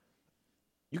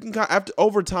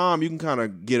 over time, you can kind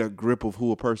of get a grip of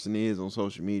who a person is on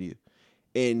social media.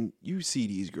 And you see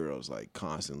these girls, like,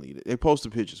 constantly. They post the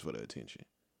pictures for the attention.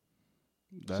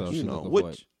 So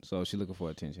she looking for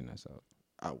attention, that's all.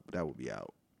 That would be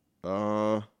out.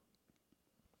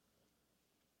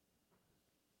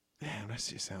 Damn, that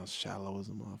shit sounds shallow as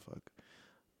a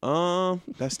motherfucker.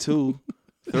 That's 2.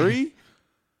 3?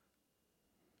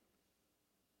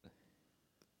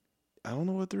 I don't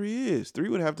know what 3 is. 3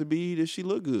 would have to be does she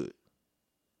look good?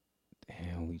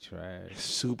 Damn, we trash.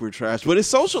 Super trash. But it's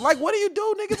social. Like, what do you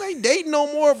do? Niggas ain't dating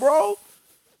no more, bro.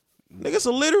 Niggas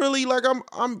are literally like,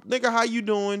 I'm nigga, how you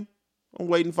doing? I'm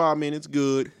waiting 5 minutes.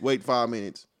 Good. Wait 5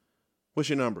 minutes. What's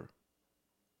your number?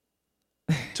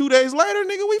 2 days later,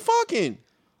 nigga, we fucking.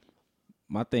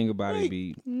 My thing about it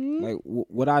be like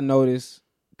what I notice,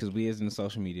 because we is in the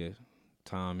social media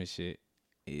time and shit,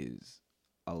 is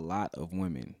a lot of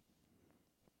women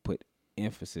put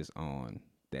emphasis on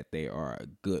that they are a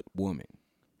good woman.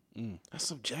 That's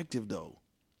subjective though.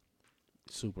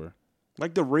 Super.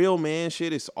 Like the real man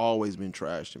shit has always been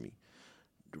trash to me.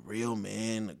 The real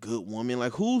man, a good woman.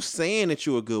 Like, who's saying that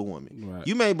you're a good woman? Right.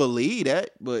 You may believe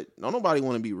that, but don't nobody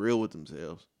want to be real with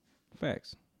themselves.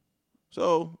 Facts.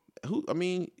 So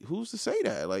who's to say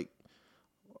that? Like,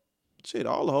 shit,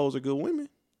 all the hoes are good women.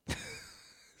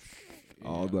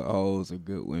 All the hoes are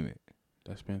good women.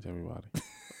 That spends everybody.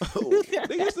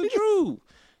 Niggas the truth.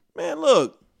 Man,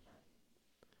 look.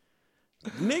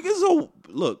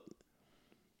 Look.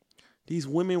 These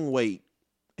women wait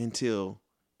until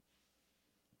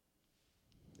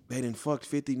they done fucked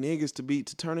 50 niggas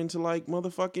to turn into like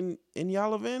motherfucking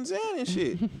Inyala Van Zandt and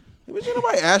shit. But you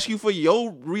nobody ask you for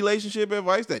your relationship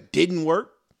advice that didn't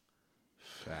work.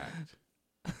 Fact.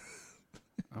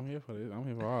 I'm here for this. I'm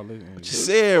here for all this. Just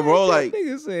said, bro, like,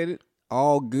 Nigga said it.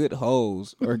 All good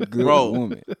hoes are good Bro.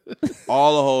 women.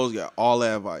 all the hoes got all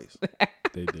that advice.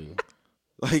 They do.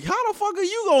 Like, how the fuck are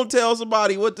you gonna tell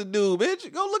somebody what to do,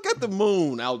 bitch? Go look at the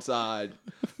moon outside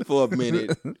for a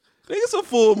minute. Think it's a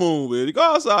full moon, bitch. Go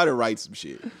outside and write some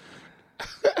shit.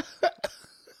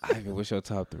 What's your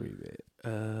top 3,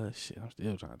 man? Shit, I'm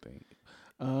still trying to think.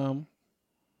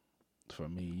 For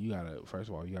me, you gotta first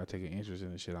of all, you gotta take an interest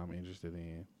in the shit I'm interested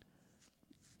in.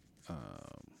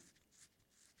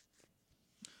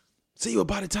 See, but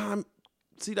by the time,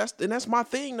 that's my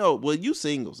thing though. Well, you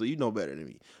single, so you know better than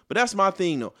me. But that's my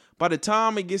thing though. By the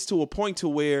time it gets to a point to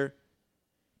where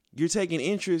you're taking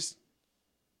interest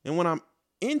in what I'm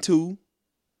into,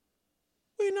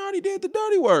 we already did the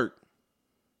dirty work.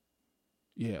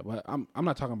 Yeah, but I'm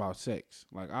not talking about sex.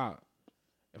 Like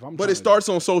if I'm. But it starts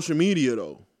on social media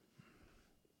though.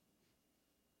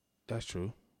 That's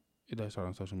true. It does start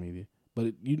on social media,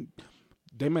 but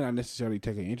they may not necessarily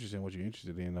take an interest in what you're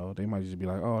interested in though. They might just be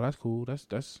like, "Oh, that's cool.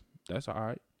 That's all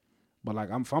right." But like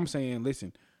if I'm saying,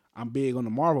 listen, I'm big on the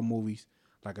Marvel movies.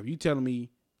 Like if you telling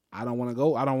me I don't want to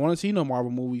go, I don't want to see no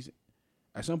Marvel movies.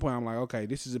 At some point, I'm like, okay,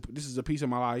 this is a piece of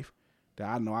my life that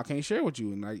I know I can't share with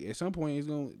you. And like at some point,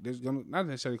 there's gonna not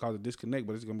necessarily cause a disconnect,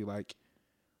 but it's gonna be like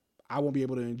I won't be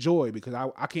able to enjoy because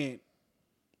I can't.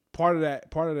 Part of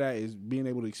that is being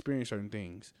able to experience certain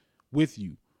things with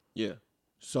you. Yeah.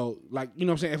 So like, you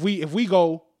know what I'm saying? If we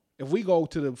go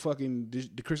to the fucking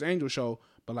the Chris Angel show,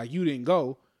 but like you didn't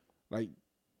go, like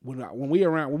when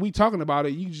we talking about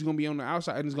it, you just gonna be on the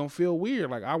outside and it's gonna feel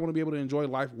weird. Like I want to be able to enjoy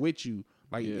life with you.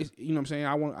 Like it's, you know what I'm saying?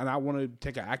 I want to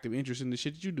take an active interest in the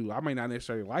shit that you do. I may not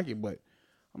necessarily like it, but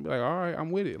I'm like, all right,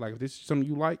 I'm with it. Like if this is something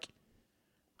you like,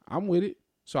 I'm with it.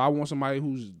 So I want somebody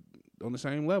who's on the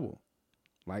same level.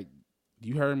 Like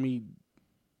you heard me,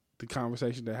 the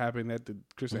conversation that happened at the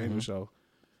Chris Angel show,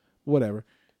 whatever.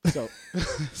 So,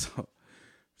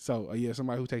 yeah,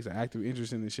 somebody who takes an active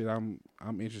interest in the shit I'm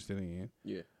interested in.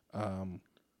 Yeah.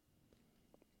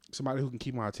 Somebody who can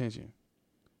keep my attention.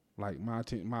 Like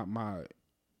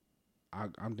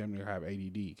I'm damn near have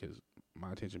ADD because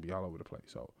my attention be all over the place.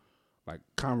 So, like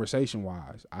conversation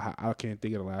wise, I can't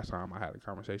think of the last time I had a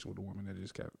conversation with a woman that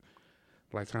just kept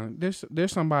like kind of.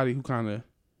 There's somebody who kind of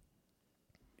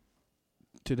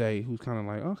today who's kind of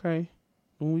like, okay,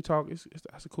 when we talk,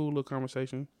 that's a cool little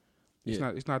conversation. It's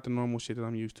not the normal shit that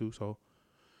I'm used to. So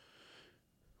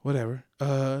whatever.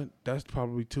 That's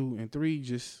probably 2 and 3.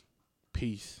 Just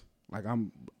peace. Like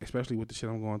I'm, especially with the shit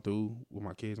I'm going through with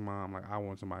my kids' mom. Like I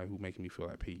want somebody who makes me feel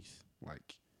at peace.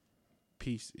 Like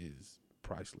peace is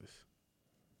priceless.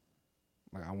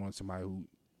 Like I want somebody who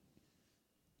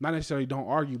not necessarily don't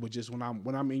argue, but just when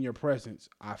I'm in your presence,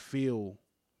 I feel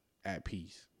at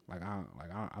peace. Like I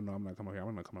know I'm not coming here.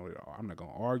 I'm not coming over here. I'm not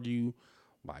gonna argue.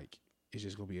 Like it's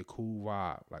just gonna be a cool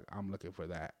vibe. Like I'm looking for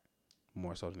that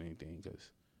more so than anything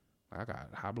because like, I got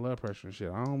high blood pressure and shit.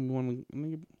 I don't want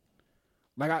to.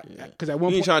 Like because at one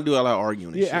point you ain't trying to do a lot of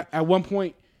arguing. And shit. At one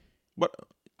point, but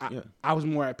I was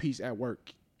more at peace at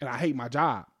work, and I hate my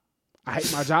job. I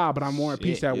hate my job, but I'm more at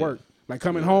peace at work. Like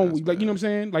coming home, like you know what I'm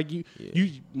saying? Like you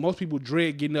most people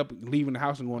dread getting up, leaving the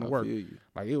house, and going to work.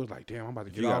 Like it was like, damn, I'm about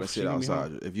to get off.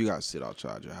 If you gotta sit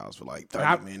outside your house for like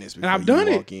 30 minutes before I've you done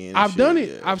walk it. in, I've done it.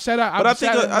 yeah. I've sat out. But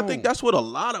I think that's what a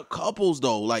lot of couples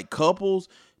though, like couples,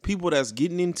 people that's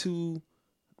getting into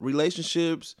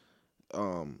relationships,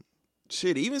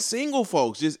 shit, even single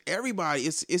folks, just everybody.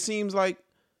 It seems like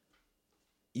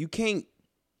you can't.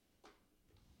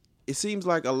 It seems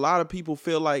like a lot of people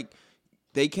feel like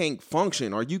they can't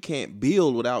function or you can't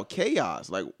build without chaos.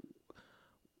 Like,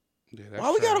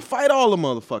 why we gotta fight all the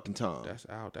motherfucking time? That's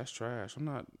out. That's trash.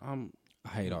 I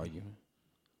hate arguing.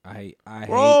 I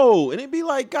Bro, and it'd be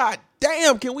like, God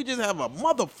damn, can we just have a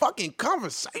motherfucking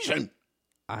conversation?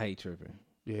 I hate tripping.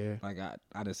 Yeah. Like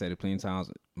I just said it plenty of times.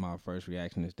 My first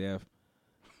reaction is death.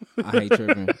 I hate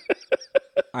tripping.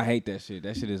 I hate that shit.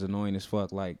 That shit is annoying as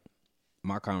fuck. Like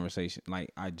my conversation,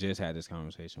 like I just had this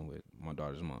conversation with my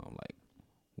daughter's mom. Like,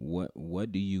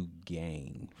 what do you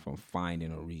gain from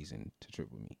finding a reason to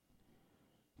trip with me?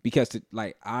 Because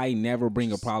I never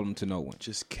bring a problem to no one.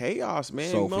 Just chaos,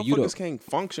 man. So motherfuckers can't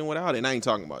function without it. And I ain't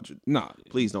talking about you. Nah,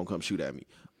 please don't come shoot at me.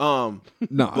 No,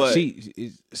 but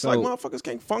it's so, like motherfuckers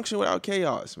can't function without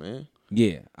chaos, man.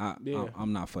 Yeah,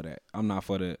 I'm not for that. I'm not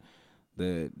for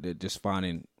the just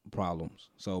finding problems.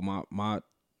 So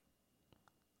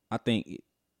I think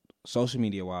social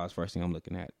media wise, first thing I'm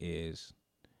looking at is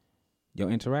your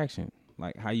interaction,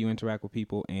 like how you interact with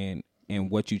people and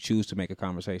what you choose to make a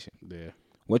conversation. Yeah,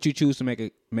 what you choose to make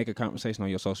a conversation on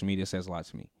your social media says a lot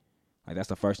to me. Like that's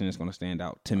the first thing that's going to stand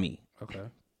out to me. Okay.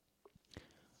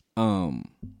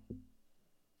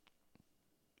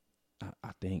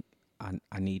 I think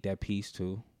I need that piece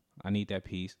too. I need that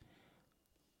piece.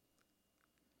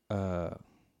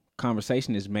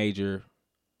 Conversation is major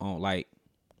on like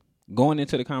going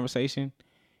into the conversation.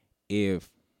 If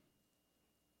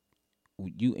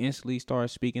you instantly start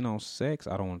speaking on sex,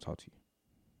 I don't want to talk to you.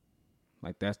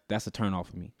 Like that's a turn off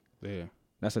for me. Yeah,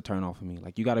 that's a turn off for me.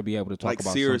 Like you got to be able to talk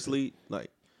about seriously. Something.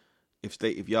 Like if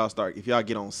y'all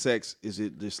get on sex, is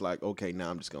it just like, okay, now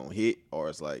I'm just gonna hit, or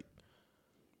it's like,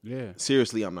 yeah,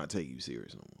 seriously, I'm not taking you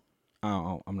serious no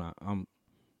more. I'm not.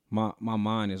 My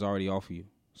mind is already off of you.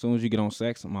 As soon as you get on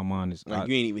sex, my mind is like,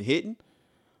 you ain't even hitting.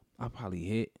 I probably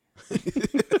hit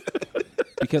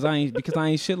because I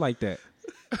ain't shit like that.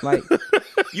 Like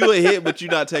you a hit, but you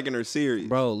not taking her serious,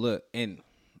 bro. Look, and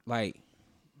like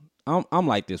I'm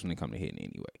like this when it comes to hitting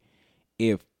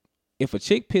anyway. If a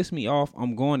chick piss me off,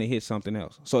 I'm going to hit something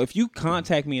else. So if you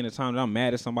contact me in a time that I'm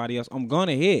mad at somebody else, I'm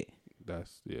gonna hit.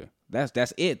 That's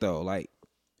That's it though. Like,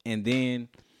 and then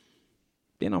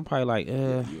I'm probably like, you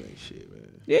ain't shit,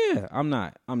 man. Yeah, I'm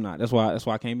not. That's why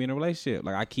I can't be in a relationship.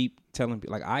 Like I keep telling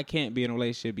people, like I can't be in a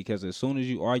relationship because as soon as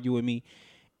you argue with me,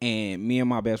 and me and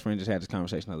my best friend just had this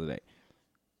conversation the other day.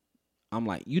 I'm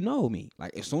like, you know me.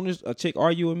 Like as soon as a chick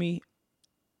argue with me,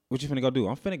 what you finna go do?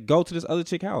 I'm finna go to this other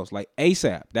chick house like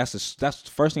ASAP. That's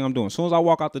the first thing I'm doing. As soon as I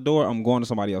walk out the door, I'm going to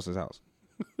somebody else's house.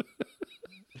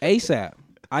 ASAP.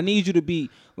 I need you to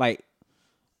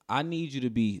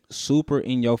be super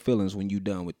in your feelings when you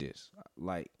done with this.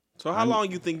 Like, so how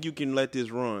long you think you can let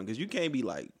this run? Because you can't be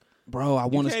like, bro, I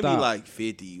want to stop. You can't be like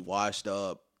 50, washed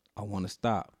up. I want to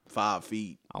stop. 5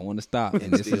 feet. I want to stop.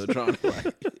 And this still trying to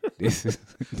like. This is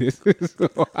so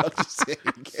disrespectful.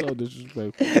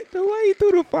 The way he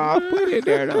threw the 5 foot in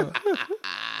there though.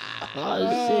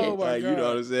 Oh shit! Like, you know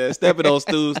what I'm saying? Stepping on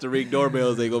stools to ring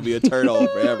doorbells ain't gonna be a turn on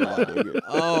for everybody.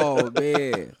 Oh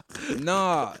man,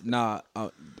 nah.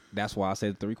 That's why I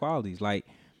said 3 qualities. Like,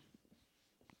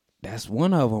 that's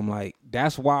one of them. Like,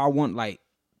 that's why I want. Like,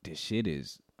 this shit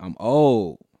is. I'm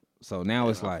old, so now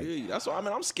it's like. That's why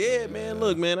I'm scared, man.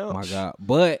 Look, man. My God,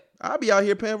 but I'll be out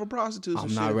here paying for prostitutes.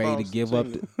 I'm not ready to give up.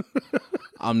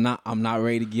 I'm not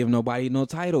ready to give nobody no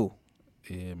title.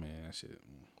 Yeah, man. That shit.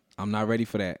 I'm not ready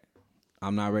for that.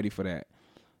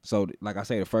 So, like I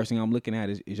say, the first thing I'm looking at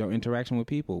is your interaction with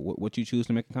people. What you choose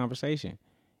to make a conversation.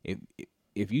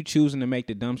 If you choosing to make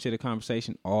the dumb shit a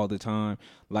conversation all the time,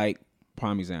 like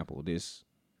prime example, this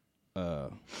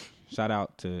shout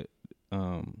out to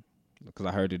because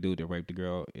I heard the dude that raped the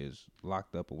girl is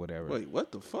locked up or whatever. Wait,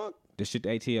 what the fuck? The shit, the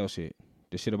ATL shit.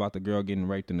 The shit about the girl getting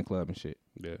raped in the club and shit.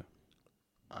 Yeah.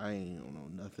 I don't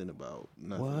know nothing about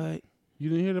nothing. What? You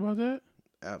didn't hear about that?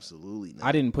 Absolutely not.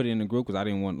 I didn't put it in the group because I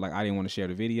didn't want to share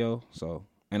the video. So,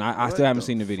 and I still haven't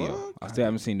seen the video. I still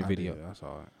haven't seen the video. I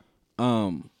saw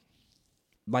it.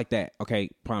 Like that. Okay,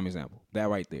 prime example. That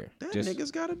right there. That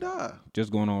nigga's gotta die.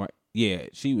 Just going on right. Yeah,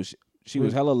 she was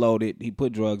hella loaded. He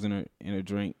put drugs in her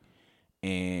drink,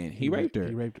 and he raped her.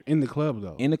 He raped her in the club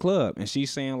though. In the club, and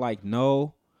she's saying like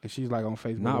no. And she's like on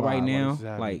Facebook. Not right now.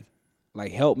 Like,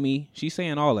 like help me. She's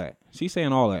saying all that.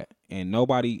 And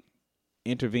nobody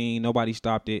intervened. Nobody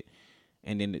stopped it.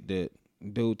 And then the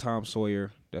dude Tom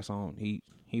Sawyer that's on, he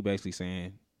basically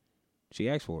saying she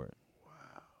asked for it.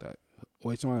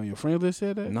 Wait, somebody on your friend list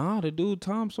said that? Nah, the dude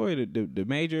Tom Sawyer, the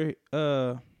major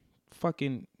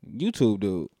fucking YouTube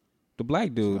dude, the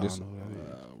black dude. I don't know who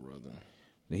that is. Brother.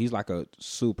 He's like a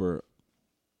super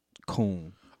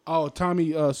coon. Oh,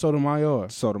 Tommy Sotomayor.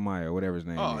 Sotomayor, whatever his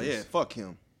name Oh is. yeah, fuck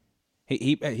him.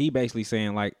 He basically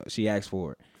saying like she asked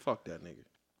for it. Fuck that nigga.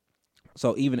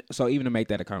 So even to make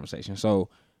that a conversation. So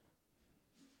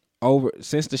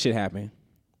since the shit happened,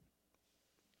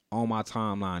 on my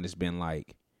timeline it's been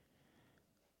like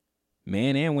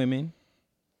men and women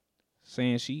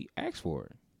saying she asked for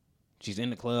it. She's in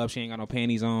the club, she ain't got no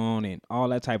panties on, and all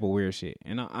that type of weird shit.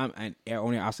 And I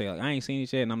say like I ain't seen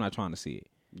it yet, and I'm not trying to see it.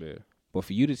 Yeah. But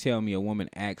for you to tell me a woman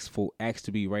asks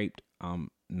to be raped, I'm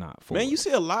not for Man, it. you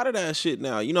see a lot of that shit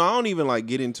now. You know, I don't even like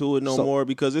get into it no more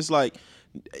because it's like,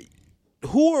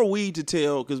 who are we to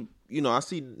tell? Because you know, I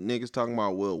see niggas talking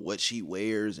about what she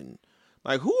wears and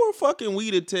like, who are fucking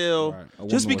we to tell? Right.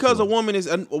 Just because a woman is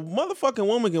a motherfucking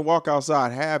woman can walk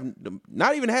outside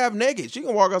not even half naked. She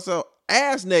can walk outside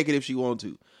ass naked if she want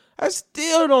to. I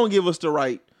still don't give us the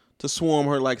right to swarm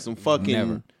her like some fucking.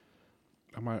 Never.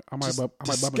 I might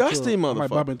disgusting bump into her. I might motherfucker.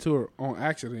 bump into her on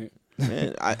accident.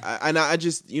 Man, I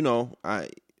just, you know,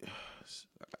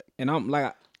 And I'm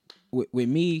like, with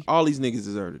me, all these niggas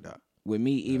deserve to die. with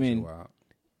me, even Wow.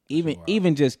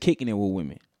 even just kicking it with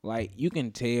women, like you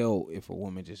can tell if a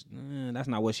woman just that's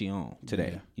not what she on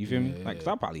today. You feel me? Like, 'cause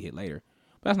I'll probably hit later,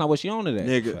 but that's not what she on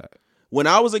today. Nigga, when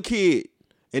I was a kid,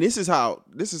 and this is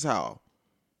how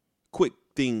quick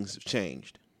things have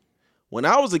changed. When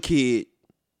I was a kid,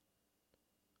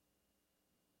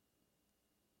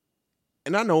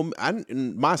 and I know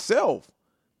myself,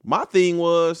 my thing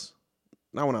was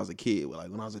not when I was a kid, but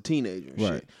like when I was a teenager and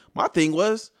Right. shit. My thing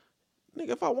was, nigga,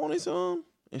 if I wanted some,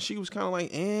 and she was kind of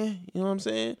like, you know what I'm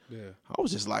saying? Yeah. I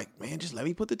was just like, man, just let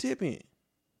me put the tip in.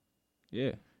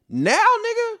 Yeah, Now,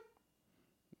 nigga.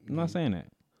 I'm not saying that.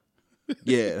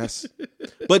 Yeah, that's.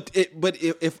 But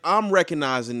if I'm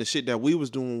recognizing the shit that we was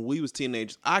doing when we was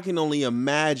teenagers, I can only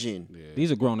imagine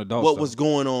These are grown adults. what though. was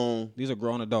going on These are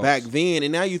grown adults back then,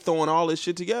 and now you throwing all this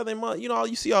shit together. And you know,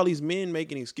 you see all these men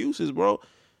making excuses, bro.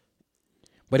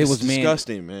 But it It's was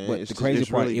disgusting, man. But It's the just- crazy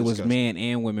it's part, really it was disgusting. men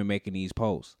and women making these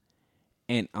posts,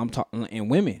 and I'm talking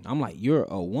and women. I'm like, you're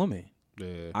a woman.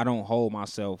 Yeah. I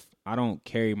don't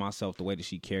carry myself the way that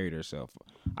she carried herself.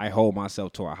 I hold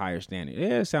myself to a higher standard.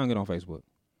 Yeah, it sound good on Facebook.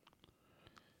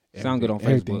 Sound good on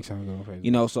Everything Facebook. sound good on Facebook. You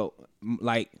know, so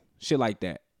like shit like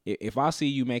that. If I see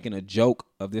you making a joke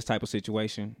of this type of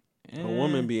situation, A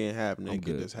woman being half good.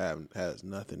 naked has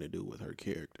nothing to do with her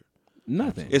character.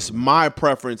 nothing. It's my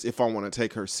preference if I want to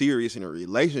take her serious in a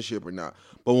relationship or not.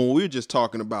 But when we're just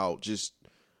talking about just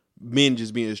men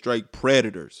just being straight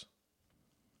predators,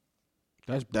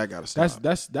 that gotta stop.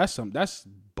 That's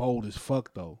bold as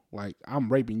fuck though. Like,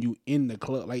 I'm raping you in the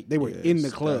club. Like, they were in the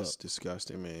club. That's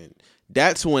disgusting, man.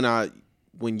 That's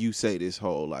when you say this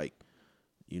whole, like,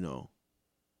 you know,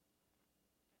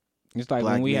 It's like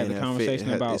black when we had men the have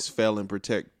conversation about is failing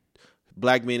protect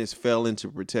black men is failing to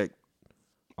protect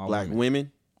all black women.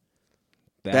 women.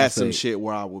 That's some shit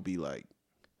where I would be like,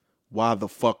 why the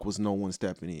fuck was no one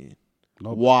stepping in?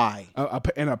 Nope. Why?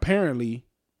 And apparently,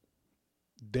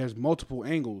 there's multiple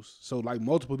angles. So, like,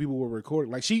 multiple people were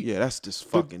recording. Like, Yeah, that's just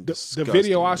fucking the disgusting.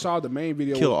 video I man. saw, the main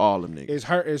video, Kill all them niggas.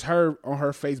 is her on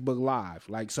her Facebook Live.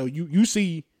 Like, so you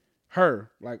see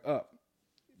her like up,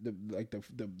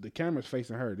 the camera's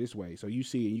facing her this way. So you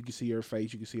see it. You can see her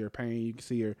face. You can see her pain. You can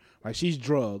see her, like, she's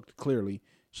drugged. Clearly,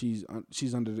 she's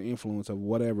under the influence of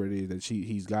whatever it is that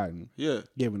he's gotten. Yeah.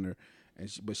 Given her,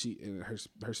 and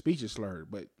her speech is slurred.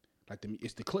 But like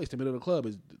it's the middle of the club.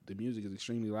 Is the music is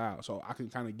extremely loud. So I can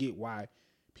kind of get why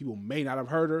people may not have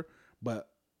heard her, but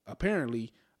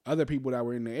apparently other people that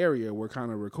were in the area were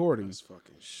kind of recording. That's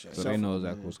fucking shame. So they know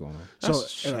exactly what's going on.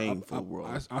 That's So, and shameful,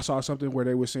 bro. I saw something where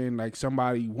they were saying like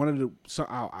somebody I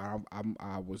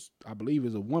believe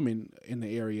is a woman in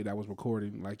the area that was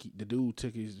recording. Like the dude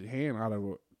took his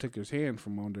hand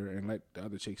from under and let the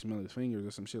other chick smell his fingers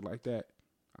or some shit like that.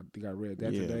 I think I read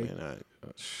that Yeah, today. man.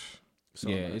 So,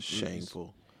 Yeah, It's it's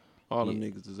shameful. All them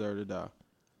niggas deserve to die.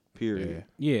 Period.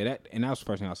 Yeah, that was the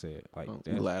first thing I said. Like, I'm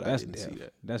that's, glad I that's didn't death. see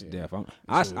that. That's death. So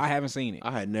I haven't seen it.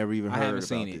 I had never even I heard haven't about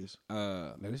seen it. this.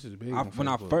 Now, this is big. When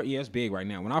I first, it's big right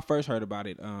now. When I first heard about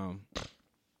it,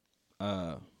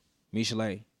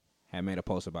 Michelet had made a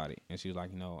post about it, and she was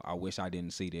like, I wish I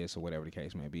didn't see this or whatever the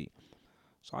case may be.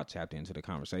 So I tapped into the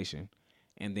conversation,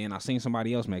 And then I seen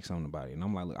somebody else make something about it, and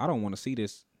I'm like, look, I don't want to see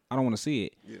this. I don't want to see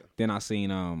it. Yeah. Then I seen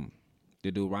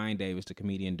the dude Ryan Davis, the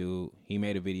comedian dude. He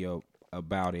made a video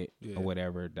about it or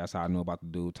whatever. That's how I know about the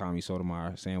dude Tommy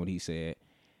Sotomayor saying what he said.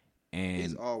 And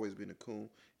He's always been a coon.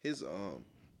 His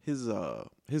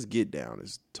get down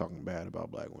is talking bad about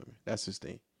black women. That's his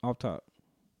thing. off top,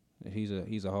 he's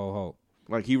a whole.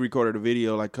 Like he recorded a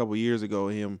video like a couple years ago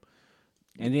of him,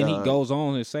 And then he goes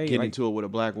on and say getting like, into it with a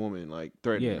black woman, like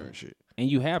threatening Yeah. her and shit. and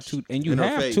you have two In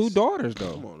her face. two daughters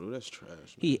though. Come on, dude, that's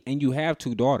trash. Man. And you have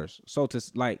two daughters. So to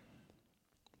like,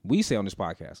 we say on this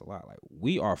podcast a lot, like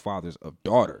we are fathers of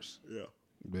daughters.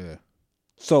 Yeah.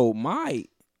 So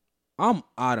I'm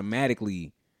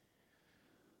automatically,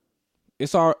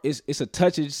 it's a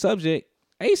touchy subject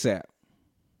ASAP.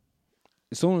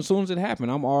 As soon as it happened,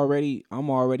 I'm already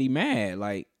mad.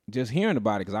 Like just hearing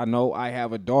about it, because I know I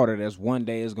have a daughter that's one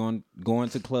day is going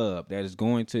to club, that is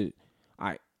going to.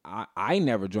 I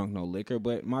never drunk no liquor,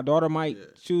 but my daughter might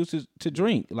choose to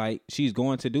drink. Like she's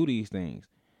going to do these things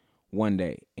one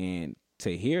day, and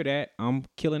to hear that, I'm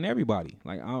killing everybody.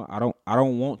 Like I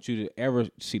don't want you to ever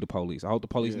see the police. I hope the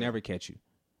police never catch you.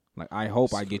 Like I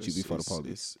hope I get you before the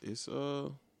police.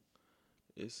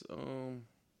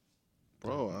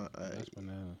 Bro, That's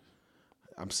bananas.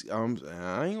 I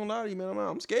ain't gonna lie to you, man.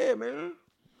 I'm scared, man.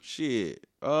 Shit.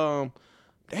 Damn,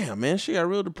 man, shit got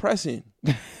real depressing.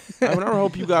 I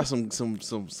hope you got some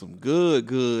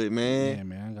good, man. Yeah,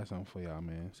 man, I got something for y'all,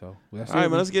 man. So that's All right,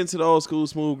 man, let's get into the old school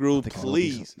smooth groove,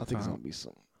 please. I think it's gonna be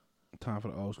some. time for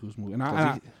the old school smooth.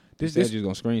 And You said you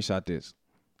was gonna screenshot this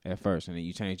at first, and then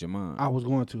you changed your mind. I was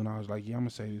going to, and I was like, yeah, I'm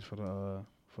gonna say this for the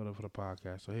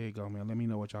podcast. So here you go, man. Let me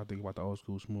know what y'all think about the old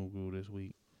school smooth groove this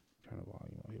week. Turn the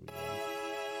volume on. Here we go.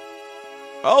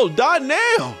 Oh,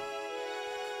 Donnell.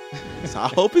 So I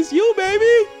hope it's you,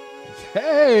 baby.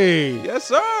 Hey, Yes,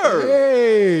 sir.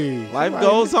 hey, Life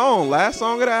goes on. Last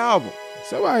song of the album.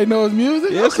 Somebody knows music.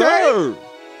 Yes, Okay. sir.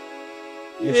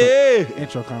 Yeah.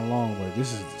 Intro kind of long, but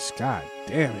this is God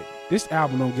damn it. This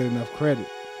album don't get enough credit.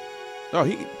 Oh,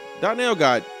 Donnell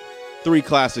got 3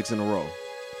 classics in a row.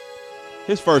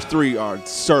 His first 3 are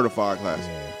certified classics.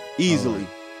 Yeah. Easily.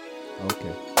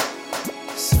 Okay.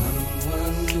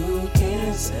 Someone who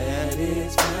can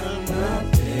satisfy my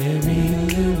very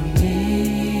little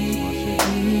need.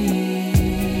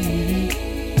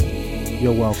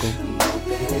 You're welcome.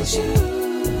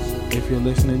 If you're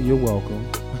listening, you're welcome.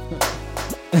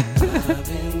 I've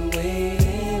been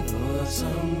waiting for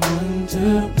someone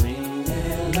to bring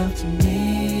their love to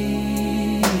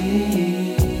me.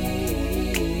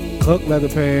 Cook leather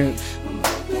pants.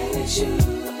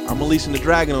 I'm releasing the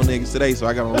dragon on niggas today, so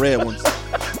I got on red ones.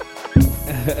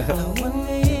 I wonder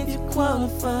if you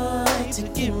qualify to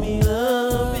give me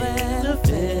love and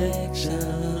affection.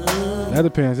 Leather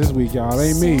pants this week, y'all.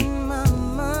 Ain't me. In my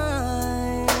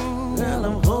mind, girl,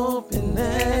 I'm hoping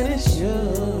that it's you.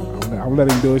 I'm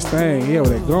letting him do his thing. Yeah,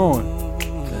 where they going?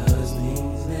 'Cause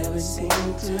things never seem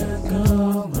to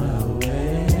go my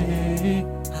way.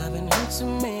 I've been hurt so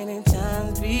many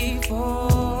times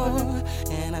before,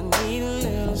 and I need a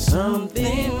little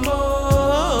something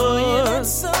more. Yeah,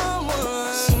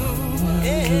 someone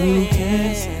who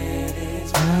can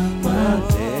satisfy my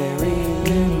very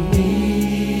little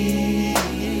need.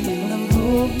 I'm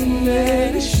hoping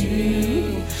that it's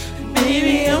you,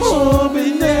 baby. I'm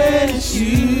hoping that it's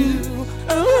you.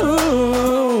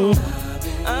 Oh,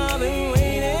 I've been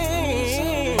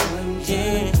waiting.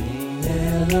 Yeah,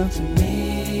 their love to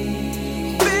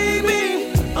me,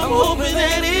 baby. I'm hoping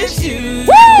that it's you.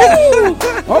 Woo!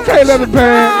 Okay, leather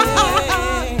pants.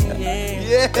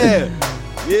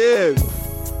 Yeah.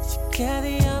 Got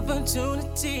the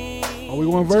opportunity. Oh, we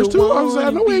going verse 2? I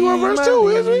know we ain't going verse 2,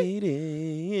 is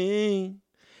we?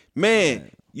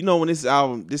 Man, you know when this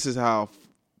is how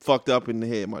fucked up in the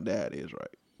head my dad is, right?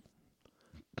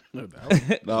 No.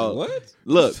 What?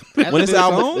 Look, After when this this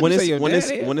album song, when you this say your when dad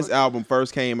this is? when this album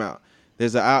first came out,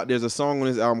 there's a song on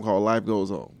this album called Life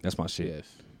Goes On. That's my shit. Yes.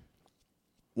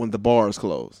 When the bars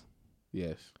closed,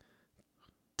 Yes.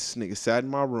 this nigga sat in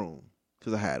my room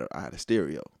because I had a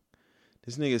stereo.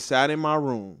 This nigga sat in my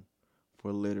room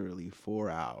for literally 4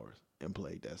 hours and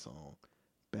played that song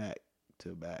back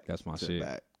to back. That's my to shit.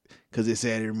 back. Because it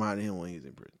said it reminded him when he was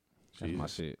in prison. That's my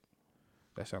Jesus. shit.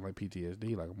 That sound like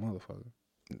PTSD, like a motherfucker.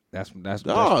 Oh, That's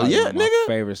probably yeah, one of my nigga.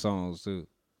 favorite songs too.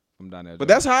 From down there. But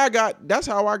that's how I got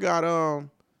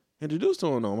introduced to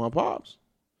him on my pops.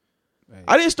 Hey.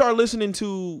 I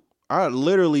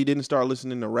literally didn't start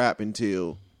listening to rap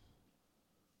until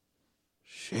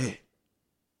shit.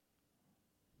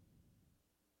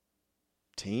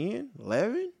 10,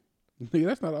 11? Nigga,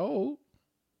 that's not old.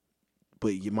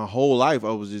 But my whole life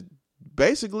I was just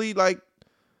basically like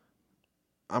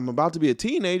I'm about to be a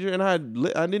teenager, and I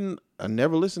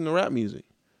never listened to rap music.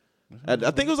 I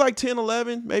think it was like 10,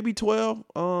 11, maybe 12.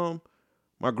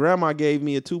 My grandma gave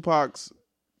me a Tupac's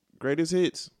Greatest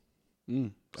Hits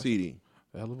CD.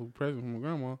 A hell of a present from my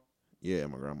grandma. Yeah,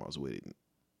 my grandma was with it.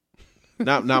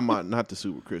 Not the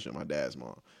super Christian. My dad's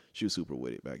mom. She was super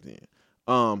with it back then.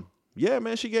 Yeah,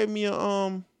 man, she gave me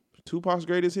a Tupac's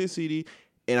Greatest Hits CD,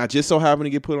 and I just so happened to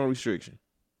get put on restriction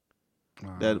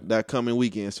that coming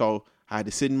weekend. So I had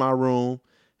to sit in my room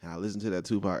and I listened to that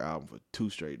Tupac album for 2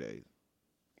 straight days.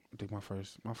 I think my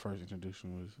first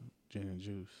introduction was Gin and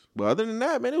Juice. But other than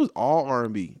that, man, it was all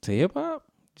R&B. To hip hop,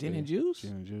 Gin and Juice.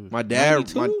 Gin and Juice. My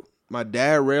dad, my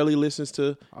dad rarely listens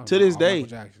to this day.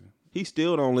 He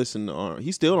still don't listen to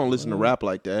he still don't listen to rap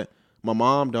like that. My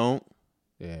mom don't.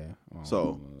 Yeah.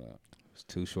 So it's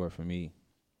too short for me.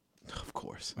 Of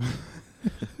course.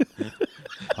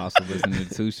 Also listening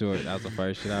to Too Short. That was the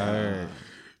first shit I heard.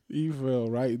 You fell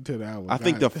right into that one. I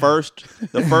think the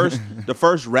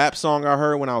first rap song I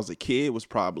heard when I was a kid was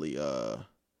probably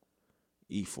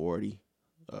E40,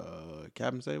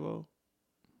 Captain Sabo.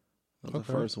 That was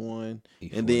the first one.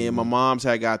 E40. And then my mom's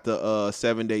had got the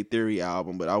 7 Day Theory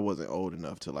album, but I wasn't old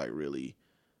enough to like really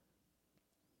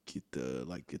get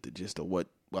the gist of what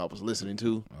I was listening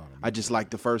to. I just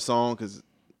liked the first song because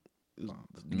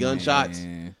gunshots.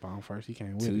 Bomb first, he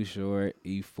came with Too it. Short,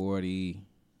 E40.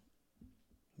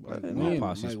 But My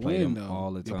pops used to play them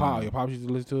all the time. Your pops used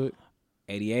to listen to it?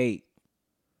 88.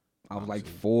 I was like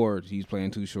 4. He's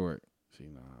playing Too Short. See,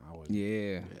 nah, I wasn't.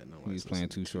 Yeah. He was playing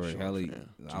Too Short.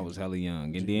 I was hella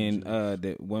young. And then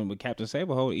the one with Captain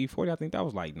Saberhold, E40, I think that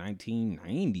was like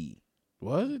 1990.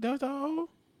 Was it? That was that old?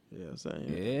 Yeah, same.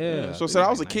 Yeah. So I said I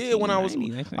was a kid when I was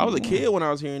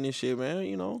hearing this shit, man.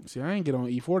 You know. See, I ain't get on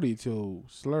E40 till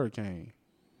Slur came.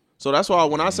 So that's why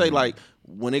when I say like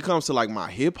when it comes to like my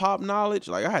hip hop knowledge,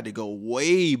 like I had to go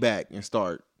way back and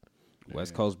start.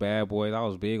 West Coast Bad Boys. I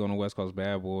was big on the West Coast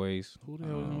Bad Boys. Who the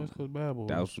hell was in West Coast Bad Boys?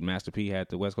 That was Master P had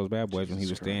the West Coast Bad Boys when he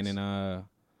was staying in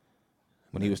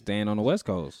when he was staying on the West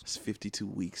Coast. It's 52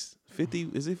 weeks. 50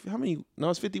 is it how many? No,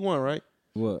 it's 51, right?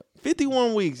 What?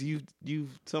 51 weeks.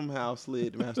 You've somehow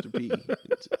slid Master P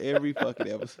every fucking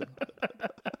episode.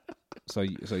 So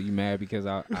you mad because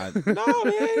I No, man,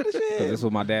 this shit. Cause that's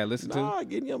what my dad listened to. Nah,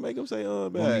 getting you make him say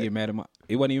Want me to bad. get mad at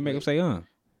it wasn't even make him say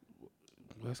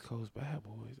West Coast Bad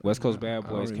Boys. West Coast Bad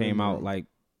Boys came out like,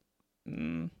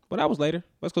 but that was later.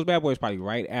 West Coast Bad Boys probably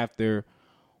right after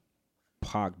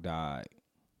Pac died.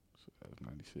 So that was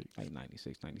 96. Like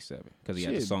 96, 97. Because he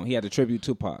had the song. He had the tribute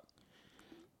to Pac.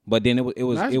 But then it was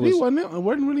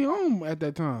wasn't really on at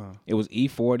that time. It was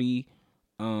E40,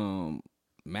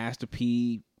 Master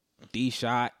P, D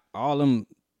Shot, all them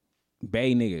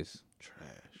Bay niggas. Trash.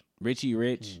 Richie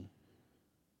Rich.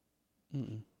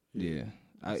 Yeah.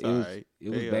 It was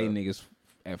Bay niggas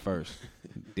at first.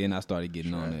 Then I started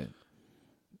getting on that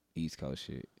East Coast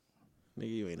shit. Nigga,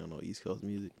 you ain't on no East Coast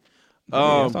music.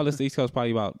 I started listening to East Coast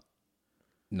probably about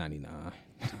 99.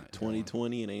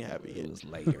 2020 and ain't happy yet. It was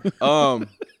later.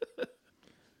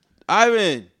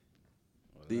 Ivan,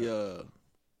 did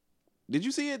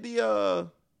you see it? The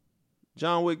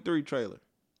John Wick 3 trailer.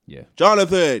 Yeah.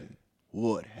 Jonathan,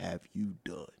 what have you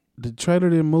done? The trailer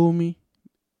didn't move me.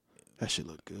 That shit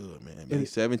look good, man. May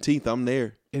 17th, I'm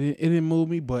there. It didn't move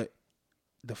me, but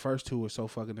the first two were so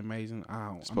fucking amazing.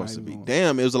 It's supposed to be.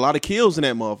 Damn, it was a lot of kills in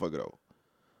that motherfucker though.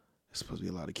 It's supposed to be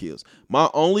a lot of kills. My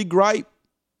only gripe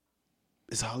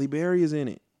is Halle Berry is in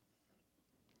it.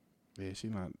 Yeah,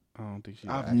 she's not. I don't think she's.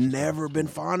 I've never been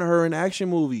fond of her in action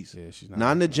movies. Yeah, she's not.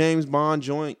 Not in the James Bond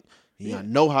joint. Yeah, I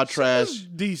know how trash. She was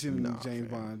decent in the James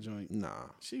Bond joint. Nah,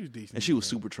 she was decent, and she was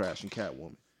super trash in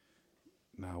Catwoman.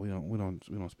 Nah, we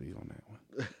don't speak on that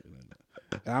one.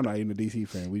 And I'm not even a DC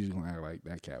fan. We just gonna act like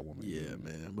that Catwoman. Yeah,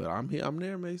 man. But I'm here. I'm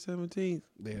there May 17th.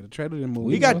 Yeah, the trailer didn't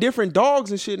move. He got different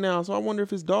dogs and shit now, so I wonder if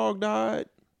his dog died.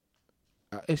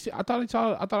 I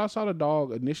thought I saw the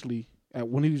dog initially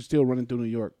when he was still running through New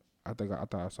York. I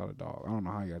thought I saw the dog. I don't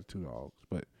know how he got 2 dogs,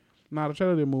 but the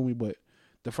trailer didn't move me. But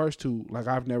the first two, like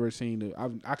I've never seen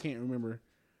I can't remember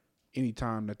any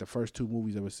time that the first 2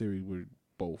 movies of a series were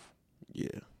both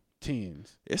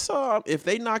 10s. It's if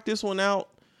they knock this one out,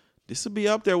 this will be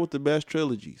up there with the best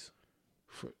trilogies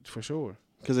for sure.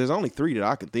 Because there's only 3 that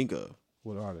I can think of.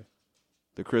 What are they?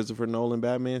 The Christopher Nolan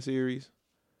Batman series,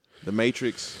 The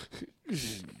Matrix.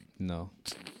 No.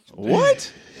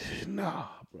 What? Nah,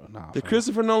 bro. Nah. The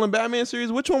Christopher Nolan Batman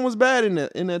series. Which one was bad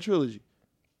in that trilogy?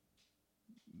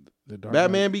 The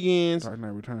Batman Begins. Dark Knight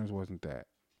Returns wasn't that.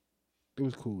 It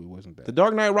was cool. It wasn't that. The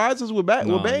Dark Knight Rises with Bane.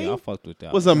 Yeah, I fucked with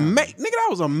that. Was amazing. Nigga, that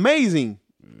was amazing.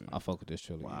 Yeah, I fuck with this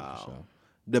trilogy. Wow. So.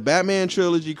 The Batman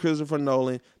trilogy, Christopher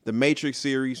Nolan, the Matrix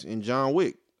series, and John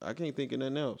Wick. I can't think of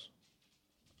nothing else.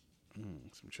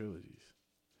 Some trilogies.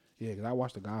 Yeah, because I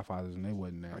watched The Godfathers and they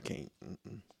wasn't that. I can't.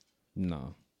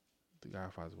 No. The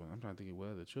Godfathers wasn't. I'm trying to think of what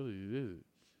other trilogy it is.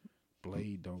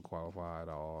 Blade don't qualify at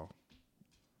all.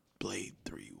 Blade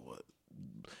 3, what?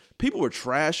 People were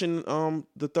trashing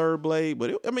the third Blade, but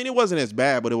it wasn't as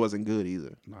bad, but it wasn't good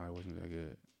either. No, it wasn't that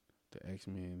good. The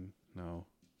X-Men, no.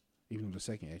 Even though the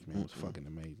second X-Men was fucking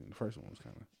amazing. The first one was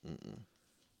kind of...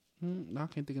 No, I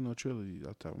can't think of no trilogy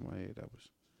off the top of my head. That was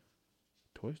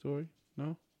Toy Story?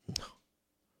 No?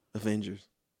 Avengers.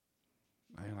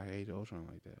 I ain't like Age of Ultron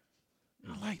like that.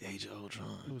 I liked Age of It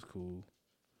Ultron. was cool.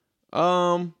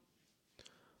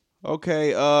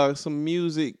 Okay, some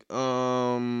music.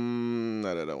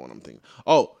 Not that one I'm thinking.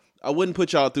 Oh, I wouldn't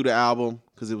put y'all through the album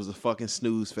because it was a fucking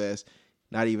snooze fest.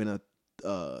 Not even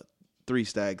a 3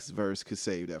 Stacks verse could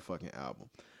save that fucking album.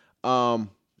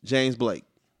 James Blake.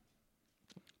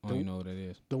 I don't even know what that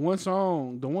is. The one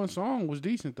song was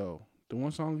decent though. The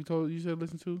one song you said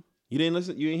listen to? You didn't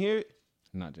listen? You didn't hear it?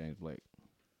 Not James Blake.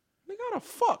 Nigga, how the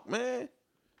fuck, man?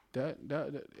 That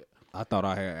I thought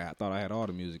I had all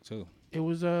the music too. it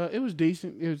was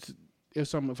decent. It was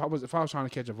something. If I was trying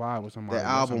to catch a vibe with somebody, That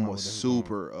album was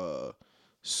super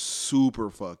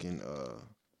fucking.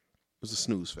 It was a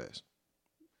snooze fest.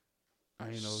 I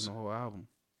didn't know it was the whole album,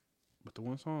 but the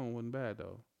one song wasn't bad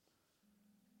though.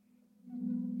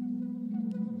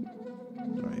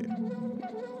 Right here.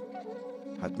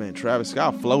 Man, Travis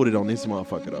Scott floated on this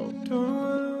motherfucker though.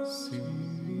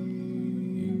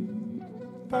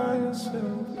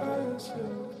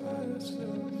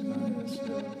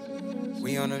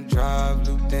 We on a drive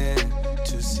looped in,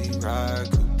 2C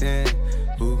ride cooped in.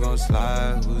 Who gon'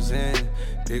 slide, who's in?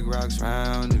 Big rocks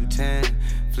round, new 10.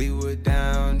 Fleetwood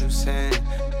down, new sand.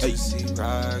 2C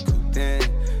ride cooped in.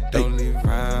 Don't leave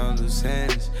round loose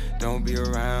ends. Don't be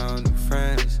around new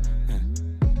friends.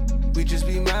 We just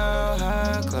be mile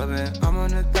high clubbing. I'm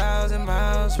on 1,000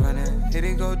 miles running. Hit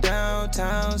it go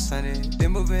downtown Sunday.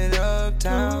 Then moving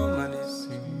uptown Monday.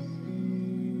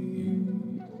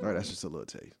 All right, that's just a little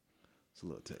taste. It's a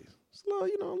little taste. It's a little,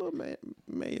 a little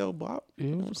mayo bop.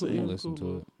 Yeah, it was cool. saying? Listen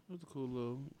to it. It was a cool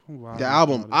little vibe. The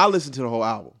album, I listened to the whole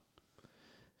album.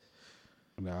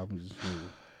 The album just smooth.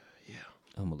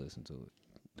 I'm gonna listen to it.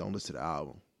 Don't listen to the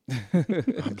album.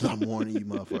 I'm warning you,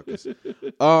 motherfuckers.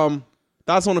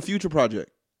 Thoughts on the Future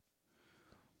project?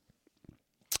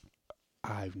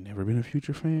 I've never been a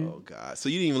Future fan. Oh God! So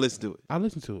you didn't even listen to it? I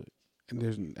listened to it, and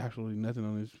there's absolutely nothing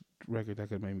on this record that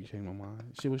could make me change my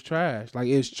mind. Shit was trash. Like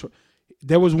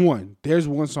there's one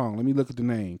song. Let me look at the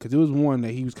name because it was one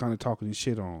that he was kind of talking his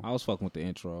shit on. I was fucking with the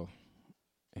intro,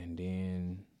 and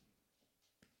then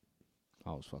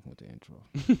I was fucking with the intro.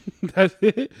 That's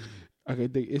it. Okay,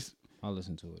 I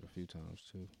listened to it a few times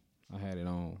too. I had it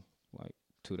on like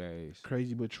 2 days.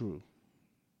 Crazy but true.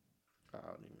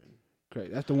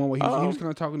 Great. That's the one where he was kind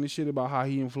of talking this shit about how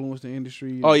he influenced the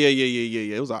industry. Oh yeah.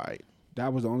 It was all right.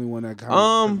 That was the only one that kind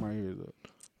of took my ears up.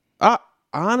 I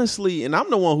honestly, and I'm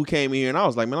the one who came in here and I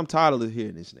was like, man, I'm tired of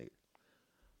hearing this nigga.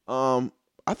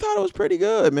 I thought it was pretty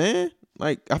good, man.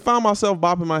 Like I found myself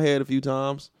bopping my head a few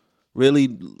times,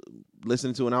 really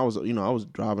listening to it. And I was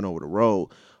driving over the road.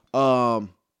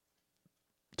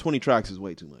 20 tracks is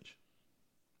way too much.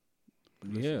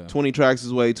 Yeah. 20 tracks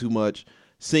is way too much.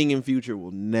 Singing Future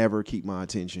will never keep my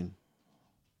attention.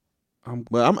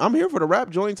 But I'm here for the rap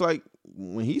joints. Like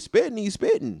when he's spitting, he's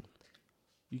spitting.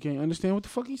 You can't understand what the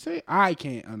fuck he say. I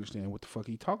can't understand what the fuck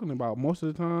he talking about most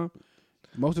of the time.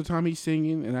 Most of the time he's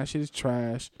singing, and that shit is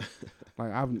trash.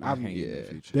 Like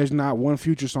there's not one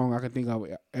Future song I can think of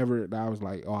ever that I was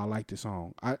like, oh, I like this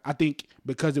song. I think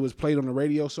because it was played on the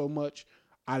radio so much,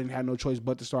 I didn't have no choice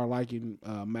but to start liking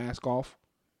Mask Off.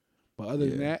 But other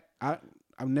than that,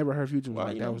 I've never heard Future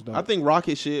was that was dope. I think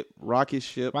Rocket Ship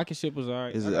was all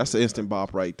right. That's an instant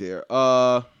bop right there.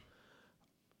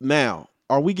 Now,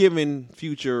 are we giving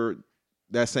Future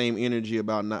that same energy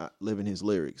about not living his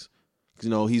lyrics?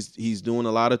 Because he's doing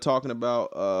a lot of talking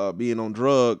about being on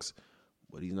drugs,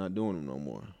 but he's not doing them no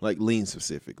more. Like lean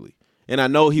specifically. And I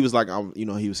know he was like,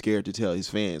 he was scared to tell his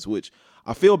fans, which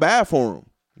I feel bad for him.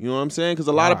 You know what I'm saying? Because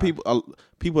a lot of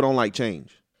people don't like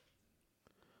change.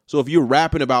 So if you're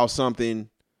rapping about something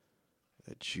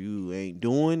that you ain't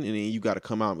doing, and then you got to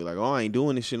come out and be like, oh, I ain't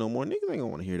doing this shit no more, niggas ain't gonna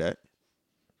want to hear that.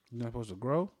 You're not supposed to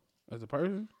grow as a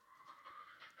person?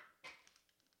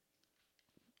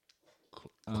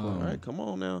 All right, come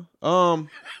on now.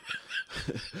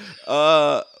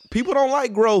 People don't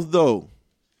like growth though.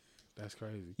 That's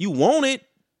crazy. You want it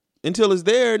until it's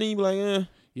there, and then you be like,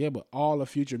 Yeah, but all the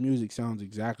Future music sounds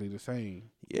exactly the same.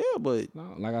 Yeah, but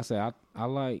No, like I said, I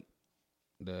like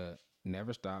the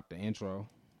Never Stop, the intro.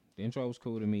 The intro was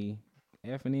cool to me.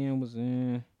 F&M was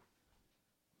in.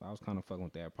 I was kind of fucking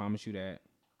with that. Promise You That.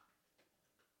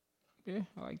 Yeah,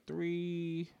 I like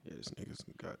three yeah, this nigga's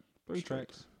got.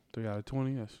 tracks. 3 out of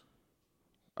 20, yes.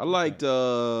 I liked.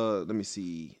 Let me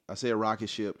see. I said Rocket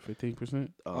Ship. 15%.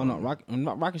 Oh no,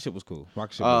 Rocket Ship was cool.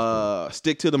 Rocket Ship was cool.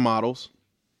 Stick to the Models.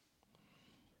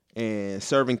 And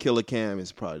Serving Killer Cam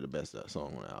is probably the best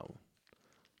song on the album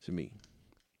to me.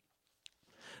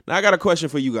 Now I got a question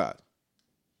for you guys.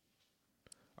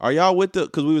 Are y'all with the?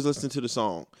 Because we was listening to the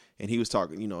song and he was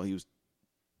talking. He was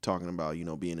talking about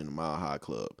being in the Mile High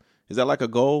Club. Is that like a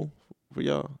goal for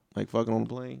y'all? Like fucking on the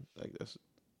plane? Like that's.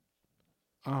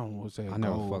 I don't want to say I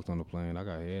never fucked on the plane. I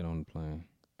got head on the plane.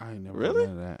 I ain't never Really?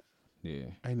 done that. Yeah.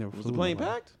 I ain't never Was flew the plane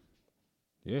nobody. packed?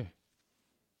 Yeah.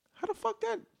 How the fuck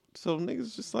that? So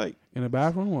niggas just like. In the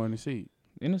bathroom or in the seat?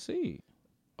 In the seat.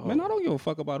 Oh. Man, I don't give a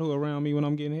fuck about who around me when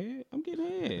I'm getting head. I'm getting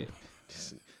head.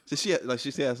 So she had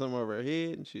something over her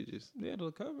head and she just. Yeah,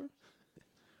 the cover.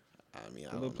 I mean,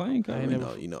 I The don't plane know.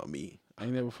 cover. You know me. I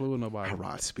ain't never flew with nobody. I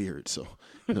ride Spirit, so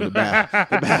the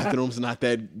bathroom's not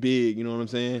that big. You know what I'm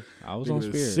saying? I was Nigga, on the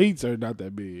Spirit. seats are not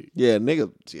that big. Yeah,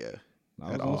 nigga. Yeah, I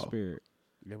was at on all. Spirit.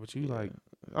 Yeah, but you like,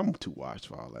 I'm too washed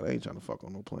for all that. I ain't trying to fuck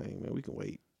on no plane, man. We can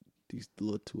wait these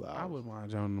little 2 hours. I wouldn't mind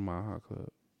joining the Mile High Club.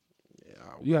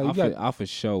 Yeah, You got, I for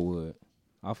sure would.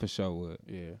 I for sure would.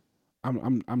 yeah.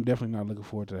 I'm definitely not looking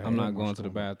forward to that. I'm not going to the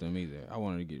bathroom either. I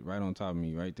wanted to get right on top of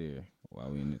me right there while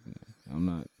we in it. I'm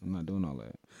not doing all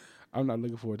that. I'm not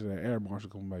looking forward to that air marshal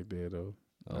coming back there though.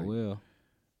 Oh Like, well.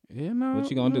 Yeah, no. What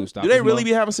you gonna do? Stop? Do they this really motherf-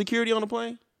 be having security on the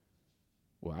plane?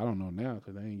 Well, I don't know now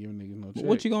because they ain't giving niggas no check.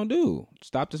 What you gonna do?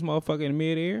 Stop this motherfucker in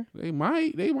midair? They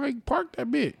might park that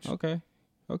bitch. Okay.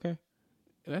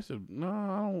 That's I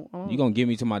don't. You gonna get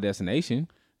me to my destination?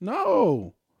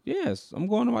 No, Yes, I'm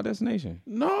going to my destination.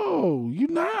 no, you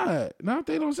not. Not if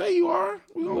they don't say you are.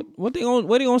 What they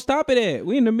gonna stop it at?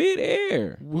 We in the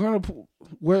midair. We're gonna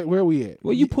where we at?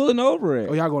 Where you pulling over at?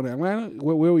 Oh, y'all going to Atlanta?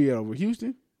 Where we at over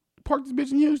Houston? Park this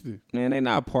bitch in Houston. Man, they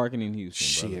not parking in Houston.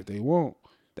 Shit, Brother. they won't.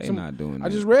 They not doing that. I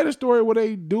just read a story where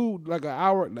they do like an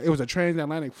hour. It was a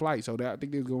transatlantic flight, so I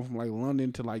think they was going from like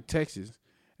London to like Texas,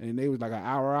 and then they was like an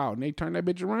hour out, and they turned that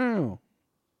bitch around.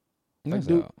 That's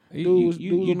dude- all. dudes on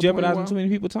You the jeopardizing plane too many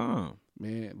people's time.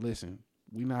 Man, listen,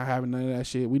 we not having none of that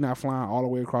shit. We not flying all the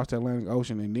way across the Atlantic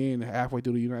Ocean, and then halfway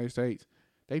through the United States,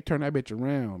 they turned that bitch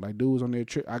around. Like dude was on their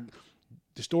trip.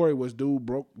 The story was dude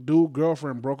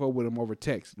girlfriend broke up with him over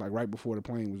text, like right before the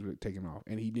plane was taking off,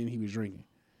 and he was drinking.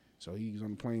 So he was on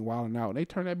the plane wilding out. They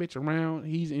turned that bitch around.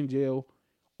 He's in jail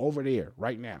over there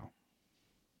right now.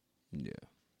 Yeah.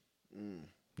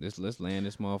 Let's land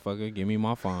this motherfucker. Give me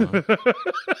my phone.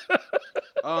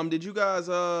 Did you guys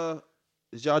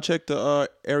did y'all check the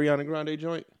Ariana Grande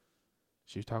joint?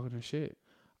 She's talking her shit.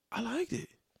 I liked it.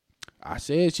 I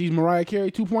said she's Mariah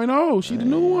Carey 2.0. She the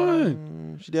new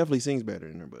one. She definitely sings better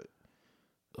than her, but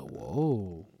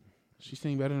Whoa. She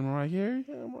sing better than Mariah Carey?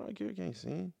 yeah, Mariah Carey can't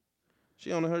sing.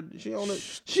 She on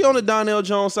the Donnell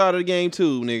Jones side of the game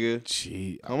too, nigga.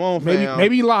 She Come on, fam.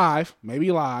 maybe live,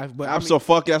 but I'm so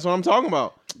fuck. That's what I'm talking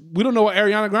about. we don't know what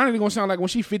Ariana Grande is gonna sound like when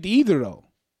she 50 either though.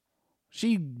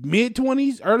 She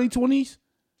mid-20s, early 20s.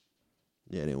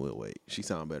 Yeah, then we'll wait. She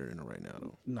sound better than her right now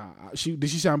though. Nah, did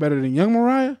she sound better than young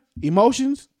Mariah?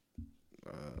 Emotions?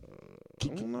 I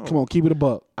don't know. Come on, keep it a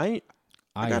buck. I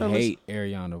I gotta hate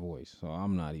Ariana voice, so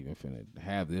I'm not even finna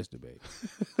have this debate.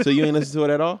 So you ain't listen to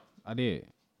it at all? I did.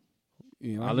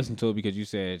 You know, I listened to it because you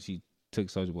said she took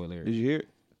Soulja Boy lyrics. Did you hear it?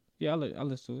 Yeah, I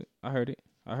listened to it. I heard it.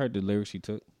 I heard the lyrics she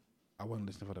took. I wasn't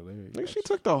listening for the lyrics. Nigga, she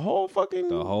took the whole fucking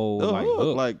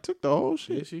hook. like took the whole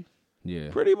shit. Did she?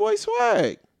 Yeah. Pretty Boy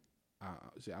Swag.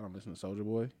 See, I don't listen to Soulja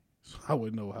Boy, so I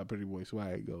wouldn't know how Pretty Boy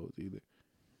Swag goes either.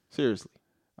 Seriously.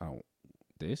 I don't.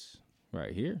 This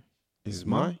right here Is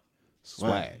mine?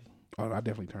 swag. Oh, I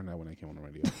definitely turned that when they came on the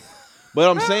radio. But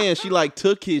I'm saying she like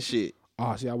took his shit.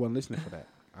 Oh, see, I wasn't listening for that.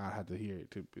 I had to hear it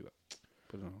to be like,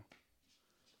 put it on.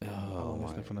 I wasn't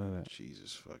listening for none of that.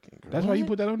 Jesus fucking Christ. That's why you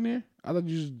put that on there? I thought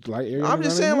you just like Ariana I'm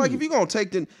just Grande saying, like, if music. you gonna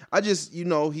take the, I just,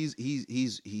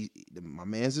 my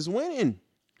man's is winning.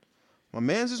 My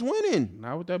man's is winning.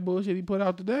 Not with that bullshit he put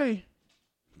out today.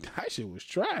 That shit was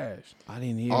trash. I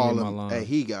didn't hear All it in of my them. line. Hey,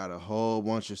 he got a whole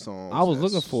bunch of songs. I was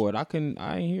looking for it. I didn't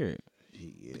hear it.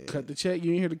 Yeah. Cut the check.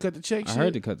 You ain't hear the cut the check I shit?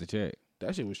 heard to cut the check.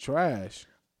 That shit was trash.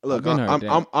 Look, been heard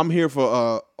that. I'm here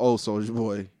for old Soulja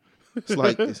Boy.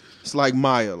 It's like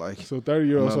Maya. Like, So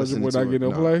 30-year-old I'm not Soulja Boy listening to not it. getting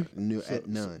no Nah, play?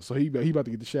 none. So he about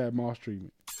to get the Shad Moss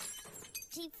treatment.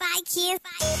 G5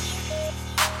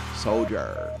 kids.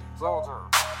 Soldier.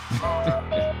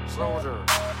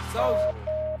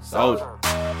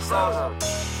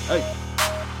 Hey.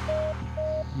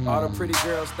 All the pretty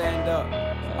girls stand up.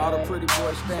 All the pretty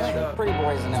boys stand up. Pretty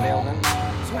boys in the building.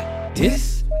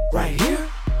 This right here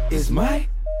is my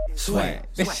swag.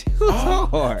 All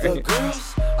the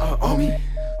girls are on me.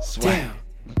 Swag.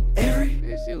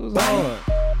 Everybody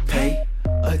pay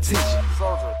attention.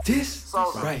 This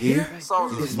right here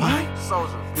is my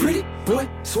pretty boy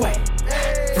swag.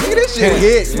 Look at this shit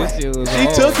hit. This shit was She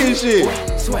hard. took his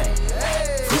shit. Swag.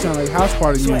 It sound like house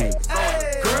party music.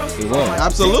 It was.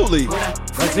 Absolutely.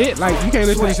 That's it. Like you can't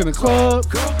listen to this in the club.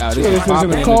 Oh, this Yeah, was this was in popping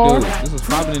the in car. the dudes. This was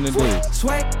popping in the dudes.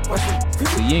 Swag.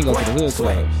 So you ain't go to the hood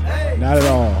clubs. Not at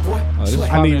all. Oh, this was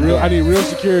I need popping. real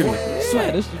security.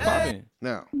 Yeah, this was popping.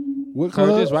 Now, What Heard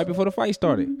club? this right before the fight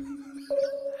started.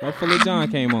 Right before Lil Jon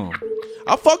came on.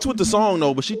 I fucked with the song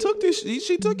though, but she took this.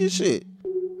 She took his shit.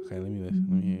 Okay, let me listen.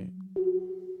 Let me hear it.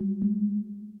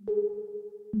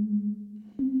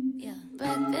 Yeah.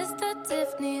 Breakfast at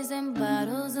Tiffany's and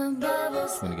bottles of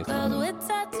bubbles. Let me get Girls some. with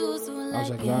tattoos who was like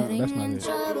like, nah, getting that's not in it.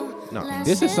 trouble. No.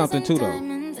 This is something too though.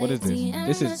 What is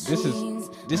this?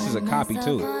 This is a copy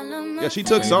too. Yeah, she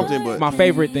took something, but My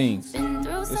favorite thing.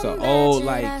 It's an old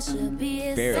like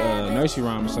nursery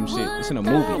rhyme or some shit. It's in a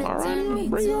movie.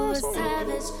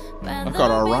 I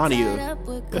called her Arania.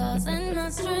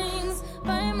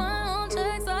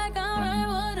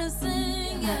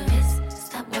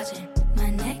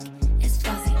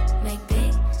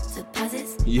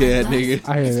 Yeah, nigga.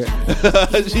 I hear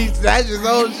it. She snatched his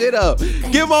own shit up.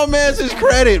 Give my man his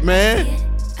credit, man.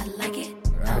 I like it.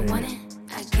 I want it.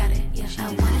 I got it. Yeah, I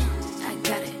want it. I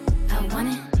got it. I want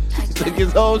it. I got Took it.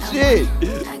 his whole shit.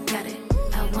 I got it.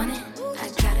 I want it. I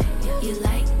got it. Yeah. You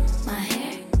like my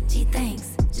hair? Gee,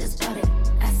 thanks. Just bought it.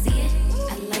 I see it.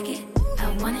 I like it.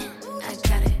 I want it. I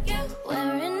got it. Yeah.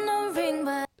 Wearing a ring,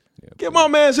 but Give my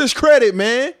man his credit,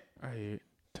 man. I hear it.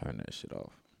 Turn that shit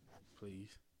off. Please.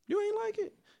 You ain't like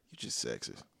it? You just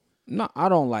sexist. No, I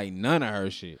don't like none of her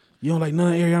shit. You don't like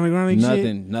none of Ariana Grande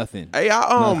shit? Nothing. Hey,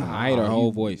 Nothing. I hate her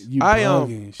whole voice. You I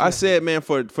bugging. I said, man,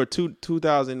 for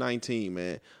 2019,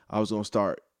 man, I was gonna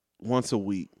start once a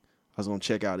week. I was gonna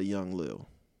check out a Young Lil.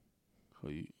 Who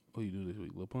you do this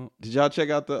week, Lil Pump? Did y'all check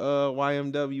out the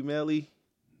YMW Melly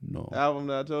No. album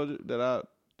that I told you that I?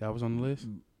 That was on the list?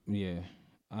 Yeah.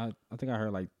 I think I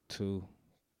heard like 2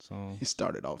 songs. He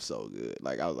started off so good.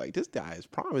 Like I was like, this guy is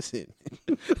promising.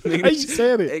 How you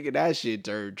said it? Nigga, that shit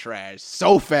turned trash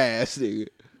so fast, nigga.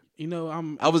 You know,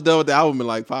 I was done with the album in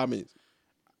like 5 minutes.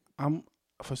 I'm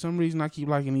for some reason I keep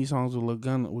liking these songs with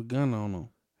gun on them.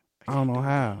 I don't know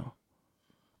how.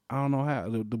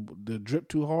 The drip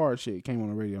too hard shit came on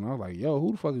the radio and I was like, yo,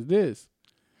 who the fuck is this?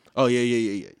 Oh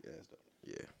yeah.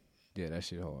 Yeah, that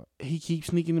shit hard. He keeps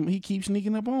sneaking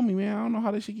up on me, man. I don't know how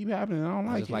this shit keep happening. I don't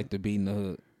I like just it. like the beat in the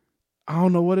hood. I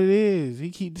don't know what it is. This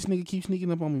nigga keeps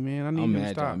sneaking up on me, man. I need I'm him to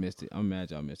mad y'all stop. missed it. I'm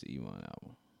mad y'all missed the Iman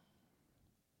album.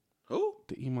 Who?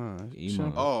 The Iman.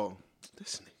 Iman. Oh,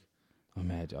 this nigga. I'm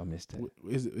mad y'all missed it.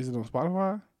 Is it on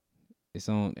Spotify? It's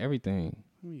on everything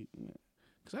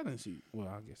Because I didn't see. Well,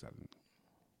 I guess I didn't.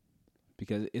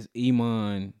 because it's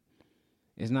Iman.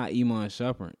 It's not Iman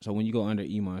Shumpert. So when you go under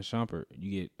Iman Shumpert,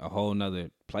 you get a whole nother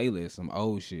playlist, some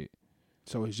old shit.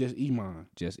 So it's just Iman.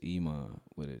 Just Iman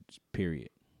with a period.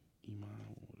 Iman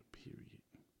with a period.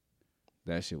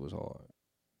 That shit was hard.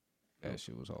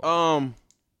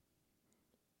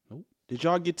 Nope. Did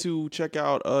y'all get to check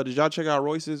out? Did y'all check out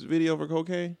Royce's video for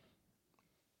Cocaine?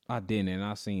 I didn't, and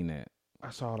I seen that. I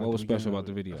saw it. What was special about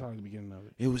the video? I saw the beginning of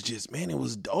it. It was just, man, it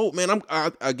was dope, man.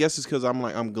 I guess it's because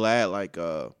I'm glad like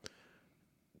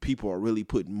people are really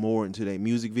putting more into their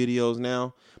music videos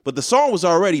now. But the song was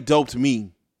already dope to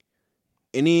me,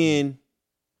 and then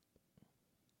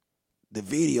the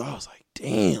video, I was like,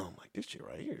 damn, like this shit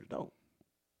right here is dope.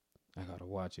 I gotta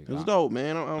watch it. It was dope,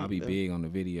 man. I'll be big on the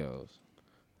videos.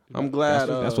 I'm glad.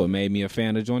 That's what made me a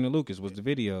fan of Joyner Lucas was the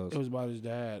videos. It was about his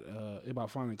dad. About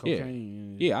finding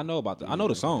cocaine. Yeah, I know about that. I know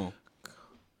the song.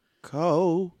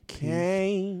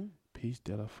 Cocaine. Peace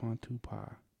de la Fontu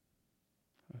Pie.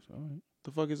 That's all right.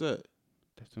 The fuck is that?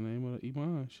 That's the name of the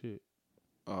Iman shit.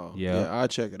 Oh Yeah. I'll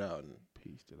check it out.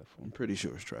 Peace de la I'm Fontu. pretty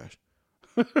sure it's trash.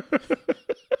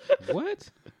 What?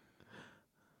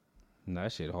 Nah,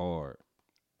 that shit hard.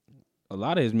 A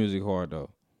lot of his music hard though.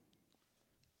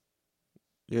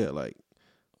 Yeah, like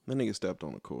that nigga stepped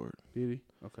on the chord. Did he?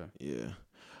 Okay. Yeah.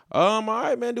 All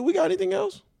right, man. Do we got anything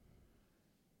else?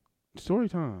 Story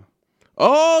time.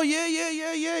 Oh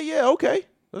yeah. Okay,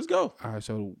 let's go. All right,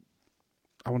 so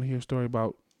I want to hear a story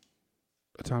about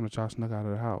a time that y'all snuck out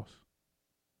of the house.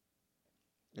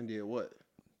 And did what?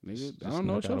 Nigga, Just I don't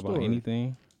know snuck what your out about story.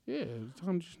 anything. Yeah, the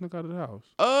time you snuck out of the house.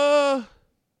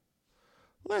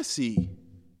 Let's see.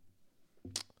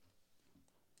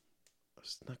 I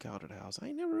snuck out of the house. I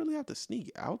ain't never really have to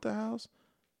sneak out the house.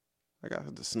 I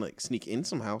got to sneak in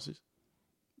some houses.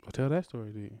 Well, tell that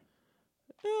story then.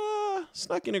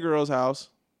 Snuck in a girl's house.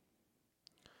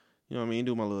 You know what I mean?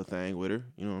 Do my little thing with her.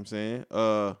 You know what I'm saying?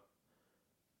 I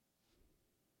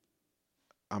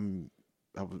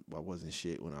wasn't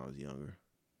shit when I was younger.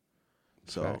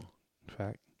 So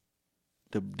Fact.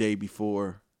 the day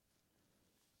before,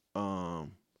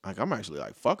 like I'm actually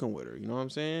like fucking with her. You know what I'm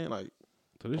saying? Like,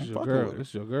 So this I'm is your fucking girl. with her. This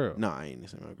is your girl. nah, I ain't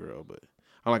this ain't my girl, but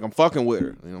I'm fucking with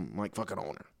her. You know, I'm like fucking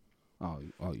on her. Oh,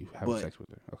 you having But- sex with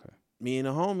her? Okay. Me and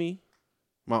the homie,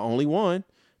 my only one,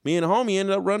 me and the homie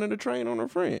ended up running the train on her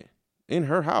friend in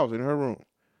her house, in her room.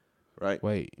 Right?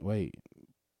 Wait.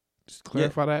 Just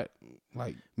clarify that.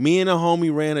 Like, Me and the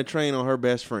homie ran a train on her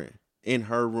best friend in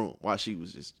her room while she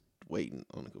was just waiting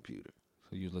on the computer.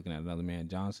 So you was looking at another man,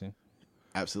 Johnson.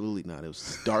 Absolutely not. It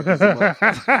was dark as a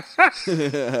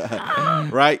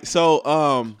motherfucker. Right? So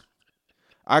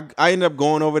I ended up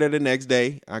going over there the next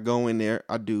day. I go in there,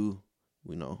 I do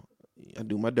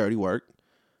my dirty work.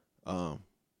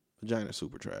 Vagina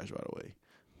super trash, by the way.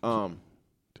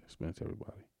 dispense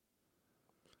everybody.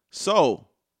 So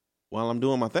while I'm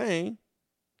doing my thing,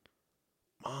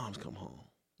 mom's come home.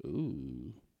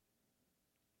 Ooh.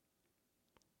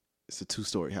 It's a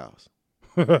 2-story house.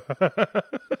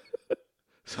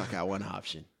 So I got one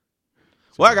option.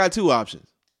 Well, I got 2 options.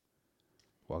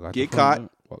 Walk out Get the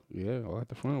front, caught. Walk out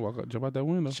the front. Jump out that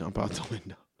window. Jump out the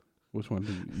window. Which one?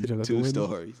 You jump out the 2 window?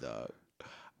 stories, dog.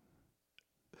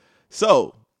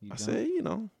 So You I done? said,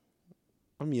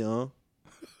 I'm young.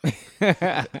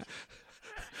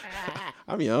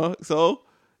 I'm young. So,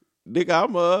 nigga,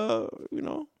 I'm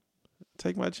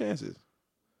take my chances.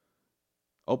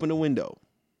 Open the window.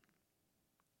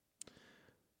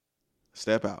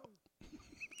 Step out.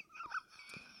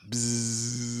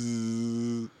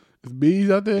 Bzzz. There's bees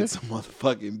out there? It's a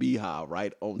motherfucking beehive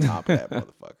right on top of that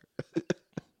motherfucker.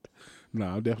 No,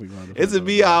 I'm definitely going to. It's a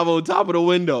beehive on top of the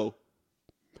window.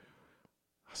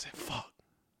 I said, fuck.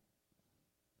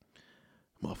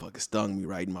 Motherfucker stung me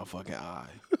right in my fucking eye.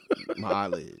 My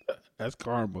eyelid. That's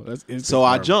karma. That's instant So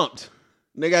I karma. jumped.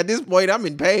 Nigga, at this point, I'm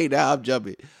in pain. Now I'm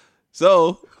jumping.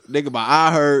 So, nigga, my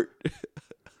eye hurt.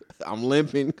 I'm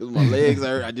limping because my legs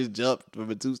hurt. I just jumped from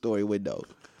a 2-story window.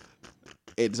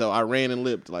 And so I ran and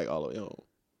limped like all the way home.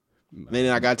 And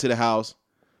then I got to the house,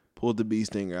 pulled the bee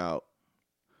stinger out.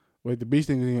 Wait, the bee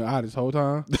sting was in your eye this whole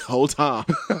time? The whole time.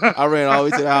 I ran all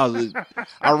the way to the house.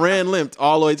 I ran limped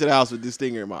all the way to the house with this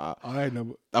stinger in my eye. I ain't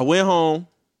know. I went home,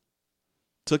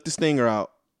 took the stinger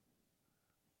out,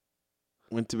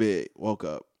 went to bed, woke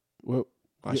up. Well,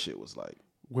 My shit was like,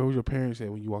 where was your parents at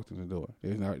when you walked in the door? They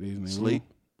was in the sleep.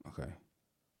 room? Okay.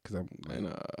 Because I'm like, And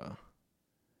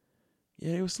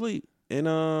yeah, it was sleep. And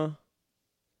the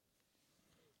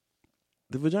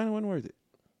vagina wasn't worth it.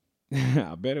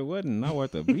 I bet it wasn't. Not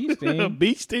worth a bee sting.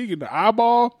 bee sting in the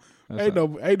eyeball? That's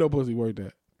Ain't no pussy worth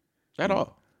that. At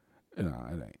all. Nah,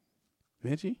 it ain't.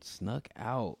 Vinci? Snuck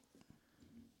out.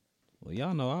 Well,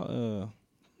 y'all know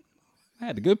I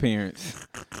had the good parents.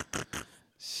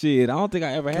 Shit, I don't think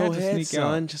I ever had Go to ahead, sneak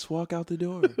son. out. Just walk out the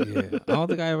door. Yeah, I don't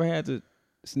think I ever had to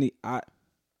sneak. I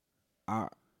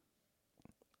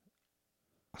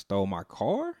stole my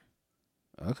car.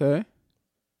 Okay.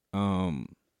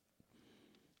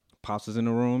 Pops was in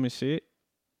the room and shit,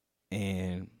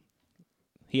 and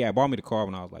he had bought me the car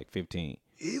when I was like 15.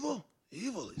 Evil.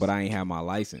 But I ain't have my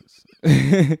license.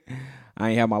 I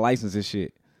ain't have my license and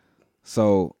shit.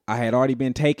 So I had already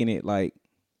been taking it. Like,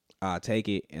 I take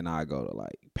it and I go to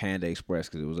like Panda Express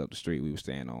because it was up the street. We were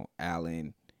staying on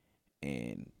Allen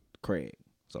and Craig.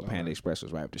 So Panda Express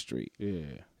was right up the street. Yeah.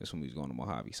 That's when we was going to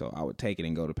Mojave. So I would take it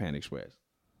and go to Panda Express.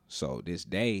 So this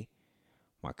day,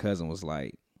 my cousin was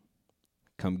like,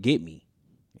 come get me.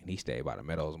 And he stayed by the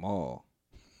Meadows Mall.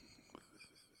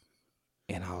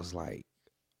 And I was like,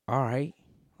 all right,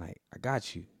 like, I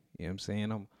got you. You know what I'm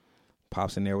saying? I'm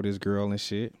Pops in there with his girl and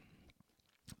shit.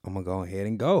 I'm going to go ahead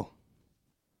and go.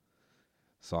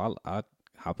 So I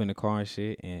hop in the car and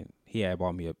shit, and he had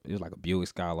bought me it was like a Buick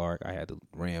Skylark. I had the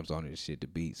Rams on it and shit to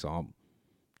beat. So I'm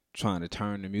trying to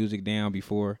turn the music down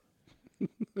before.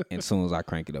 And as soon as I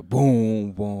crank it up,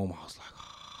 boom, boom, I was like,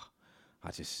 oh,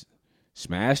 I just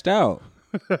smashed out.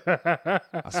 I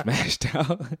smashed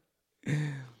out.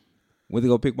 Went to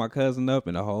go pick my cousin up,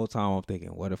 and the whole time I'm thinking,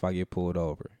 what if I get pulled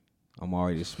over? I'm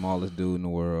already the smallest dude in the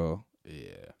world.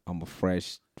 Yeah. I'm a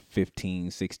fresh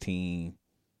 15, 16.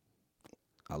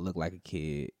 I look like a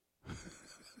kid.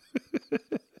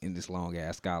 in this long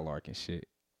ass Skylark and shit.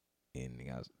 And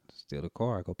nigga, I steal the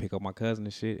car. I go pick up my cousin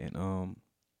and shit, and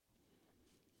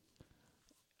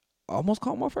almost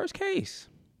caught my first case.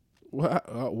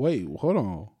 What? Wait, hold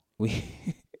on. We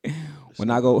when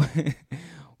I go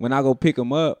pick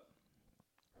him up,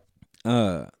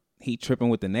 he tripping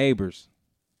with the neighbors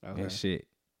and shit,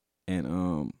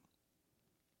 and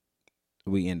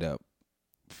we end up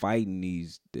fighting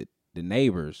the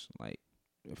neighbors, like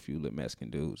a few little Mexican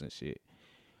dudes and shit.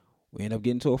 We end up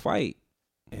getting into a fight,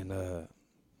 and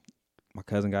my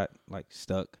cousin got like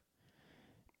stuck,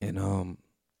 and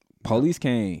police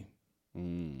came,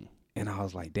 and I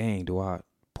was like, dang, do I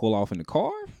pull off in the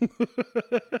car?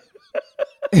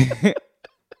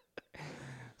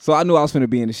 So I knew I was finna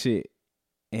be in the shit,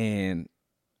 and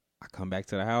I come back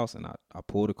to the house and I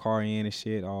pull the car in and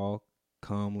shit all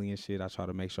calmly and shit. I try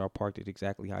to make sure I parked it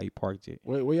exactly how he parked it.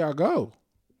 Where y'all go?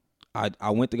 I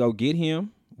went to go get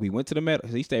him. We went to the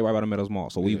Meadows. He stayed right by the Meadows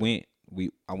Mall. So I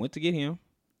went to get him.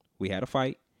 We had a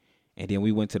fight, and then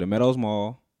we went to the Meadows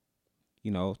Mall.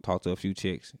 You know, talked to a few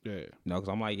chicks. Yeah. You know, because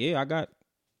I'm like, yeah, I got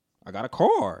a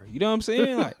car. You know what I'm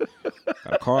saying? Like,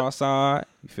 got a car outside.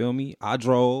 You feel me? I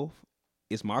drove.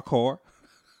 It's my car.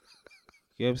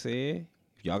 You know what I'm saying?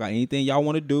 If y'all got anything y'all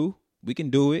want to do, we can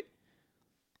do it.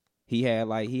 He had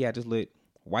this little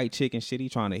white chick and shit. He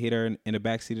trying to hit her in the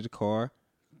back seat of the car.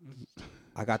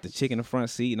 I got the chick in the front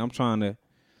seat, and I'm trying to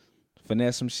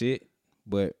finesse some shit,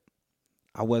 but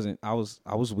I wasn't. I was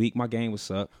weak. My game was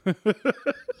sucked.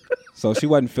 So she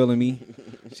wasn't feeling me.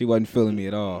 She wasn't feeling me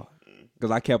at all.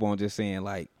 Because I kept on just saying,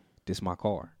 like, this my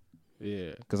car.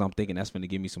 Yeah. Because I'm thinking that's finna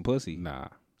give me some pussy. Nah.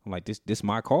 I'm like, this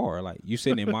my car. Like, you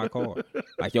sitting in my car.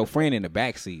 Like, your friend in the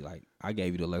back seat. Like, I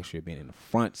gave you the luxury of being in the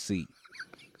front seat.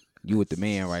 You with the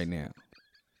man right now.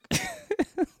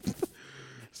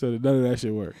 So none of that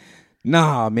shit worked.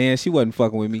 Nah, man, she wasn't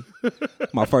fucking with me.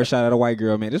 My first shot at a white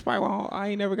girl, man. This probably why I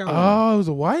ain't never got one. Oh, it was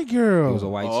a white girl. It was a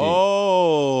white chick.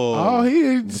 Oh, he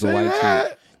didn't was a say white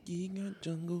that.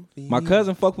 My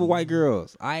cousin fucked with white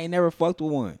girls. I ain't never fucked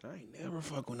with one. I ain't never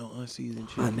fuck with no unseasoned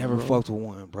chick. I never fucked with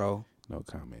one, bro. No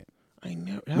comment. I ain't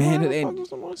never. Man, I and- fucked with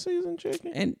some unseasoned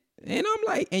chicken. And I'm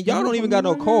like, and y'all don't even got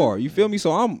no car. You feel me?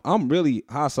 So I'm really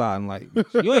high-siding. Like,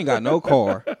 you ain't got no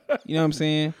car. You know what I'm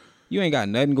saying? You ain't got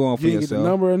nothing going for You didn't get the yourself.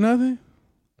 number or nothing?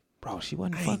 Bro, she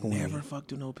wasn't I ain't fucking with never me.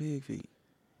 fucked with no pig feet.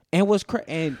 And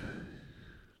and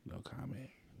No comment.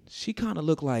 she kind of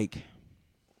looked like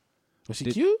Was she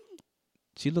Did- cute?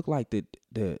 she looked like the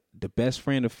best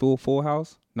friend of Full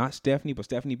House. Not Stephanie, but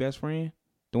Stephanie's best friend.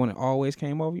 The one that always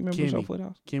came over. You remember the show Kimmy. Full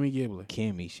House? Kimmy Gibbler.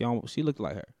 Kimmy. She looked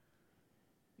like her.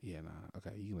 Yeah, nah.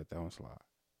 Okay, you can let that one slide.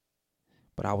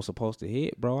 But I was supposed to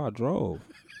hit, bro. I drove.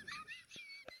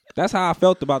 That's how I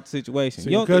felt about the situation. So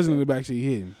You your don't cousin in think the backseat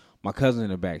hitting. my cousin in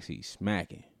the backseat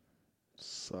smacking.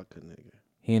 Suck a nigga.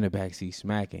 He in the backseat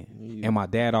smacking. You And my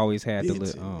dad always had the bitch,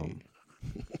 little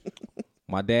nigga.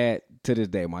 my dad, to this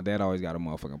day, my dad always got a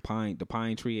motherfucking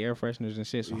pine tree air fresheners and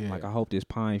shit. So I'm Yeah. like, I hope this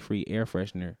pine free air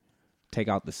freshener take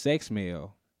out the sex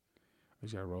smell. You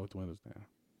gotta roll the windows down.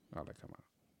 I'll let come out.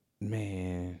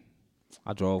 Man,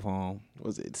 I drove home.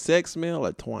 Was it sex smell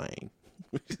or twang?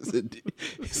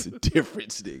 it's a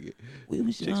difference, nigga. We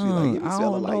was Chicks be young. like, you I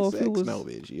smelling don't know like if sex. it was. No,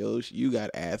 bitch. Yo, you got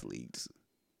athletes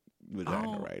vagina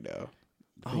don't- right now.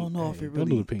 I don't know if it Don't do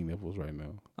really. the pink nipples right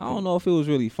now. I don't know if it was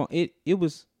really fun. It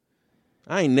was.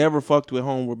 I ain't never fucked with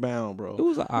Homeward Bound, bro. It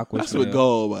was an awkward. That's smell. a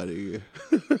goal, my nigga.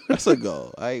 That's a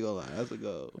goal. I ain't gonna lie. That's a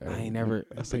goal. I ain't never.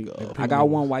 That's a goal. I got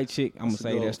one white chick. I'm gonna That's a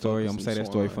say goal. that story. I'm Fucking gonna say that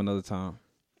some story swine. for another time.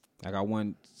 I got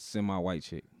one semi-white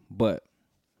chick, but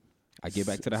I get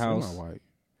back to the house. Semi-white.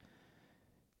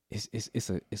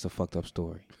 It's a fucked up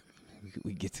story.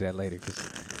 We get to that later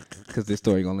because this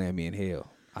story gonna land me in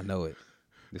hell. I know it.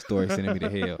 This story sending me to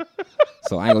hell.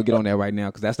 So I ain't gonna get on that right now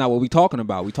because that's not what we talking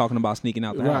about. We talking about sneaking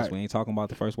out the house. Right. We ain't talking about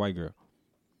the first white girl.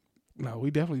 No,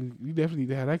 we definitely need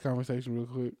to have that conversation real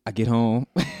quick. I get home.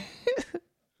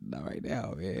 Not right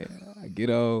now, man. I get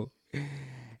home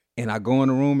and I go in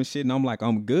the room and shit, and I'm like,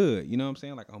 I'm good. You know what I'm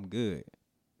saying? Like, I'm good.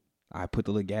 I put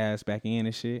the little gas back in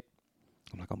and shit.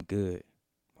 I'm like, I'm good.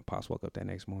 My pops woke up that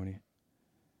next morning.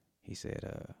 He said,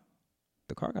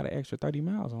 the car got an extra 30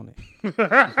 miles on it.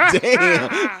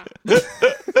 Damn.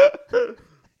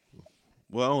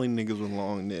 Well, only niggas with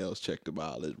long nails check the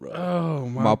mileage, bro. Oh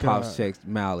my My God. pops checks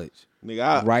mileage.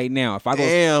 Nigga, Right now, if I go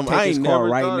Damn, take I his ain't car never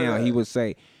right thought of now, that. he would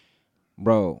say,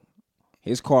 bro,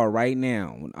 his car right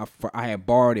now, when I had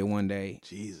borrowed it one day,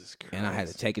 Jesus Christ. and I had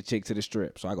to take a chick to the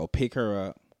strip. So I go pick her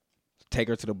up, take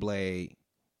her to the Blade,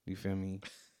 you feel me,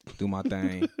 do my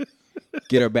thing,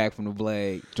 get her back from the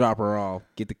Blade, drop her off,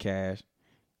 get the cash,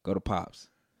 go to Pops.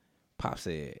 Pops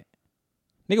said,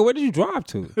 Nigga, where did you drive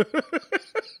to?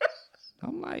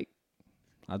 I'm like,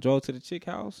 I drove to the chick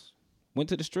house, went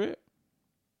to the strip,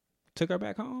 took her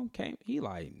back home, came. He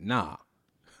like, nah.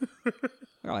 I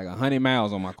got like 100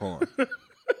 miles on my car.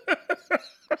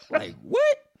 Like,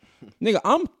 what? Nigga,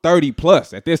 I'm 30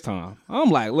 plus at this time. I'm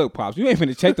like, look, Pops, you ain't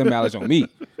finna check the mileage on me.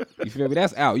 You feel me?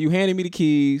 That's out. You handed me the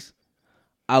keys.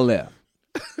 I left.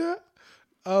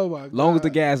 Oh my god. Long as the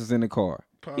gas is in the car.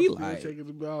 Pops He still like, taking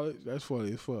the ballot. That's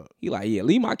funny as fuck. he like, yeah,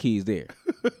 leave my keys there.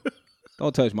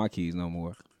 Don't touch my keys no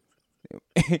more.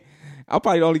 I'm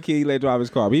probably the only kid he let drive his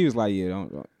car, but he was like, yeah,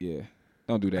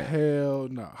 don't do that. Hell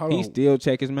no. Hold He on. still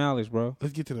check his mileage, bro.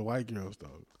 Let's get to the white girls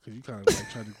though, because you kind of like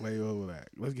trying to play over that.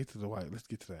 Let's get to the white. Let's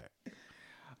get to that.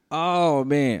 Oh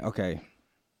man, okay.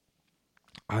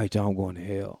 All right, y'all, I'm going to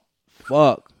hell.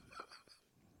 Fuck.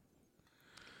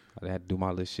 I had to do my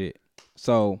little shit.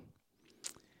 So,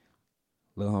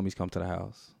 little homies come to the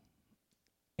house,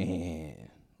 and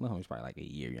little homies probably like a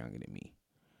year younger than me.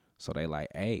 So they like,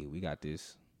 hey, we got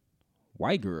this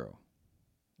white girl,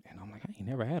 and I'm like, I ain't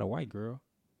never had a white girl,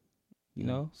 you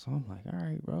know. So I'm like, all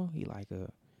right, bro. He like, you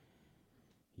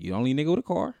the only nigga with a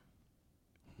car.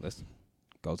 Let's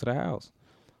go to the house.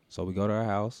 So we go to her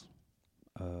house,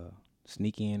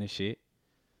 sneak in and shit.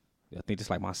 I think it's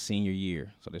like my senior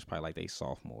year, so this probably like they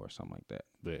sophomore or something like that.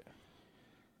 But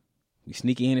We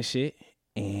sneak in and shit,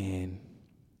 and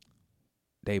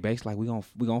they basically like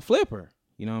we gonna flip her.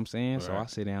 You know what I'm saying? Right. So I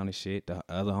sit down and shit. The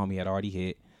other homie had already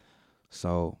hit,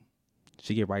 so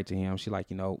she get right to him. She like,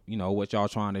 you know what y'all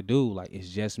trying to do? Like, it's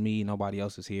just me, nobody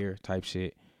else is here, type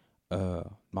shit. My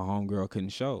homegirl couldn't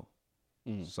show,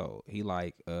 so he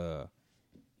like,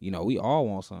 we all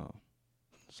want some.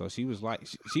 So she was like,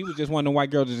 she was just one of the white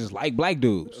girls that just like black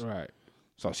dudes. right.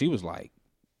 So she was like,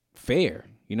 fair.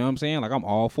 You know what I'm saying? Like, I'm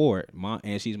all for it.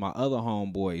 And she's my other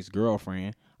homeboy's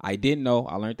girlfriend. I didn't know.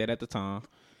 I learned that at the time.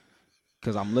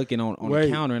 Because I'm looking on the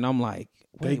counter and I'm like,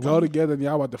 They go together and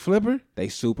y'all about to flip her? They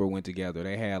super went together.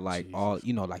 They had like all,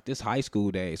 like this high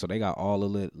school day. So they got all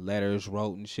the letters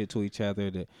wrote and shit to each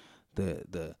other.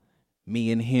 The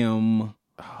me and him,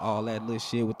 all that little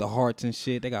shit with the hearts and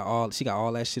shit. She got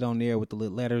all that shit on there with the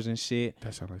little letters and shit.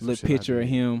 That sound like some Little shit I picture of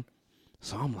did. him.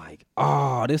 So I'm like,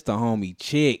 oh, this the homie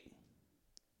chick.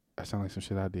 That sound like some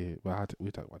shit I did. But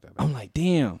we talk about that later. I'm like,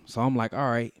 damn. So I'm like,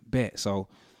 all right, bet. So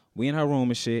we in her room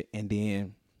and shit, and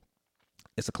then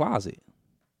it's a closet.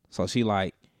 So she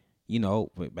like,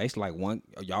 basically like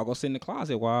y'all go sit in the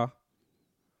closet while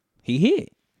he hit.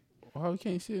 Why we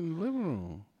can't sit in the living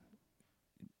room?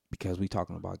 Because we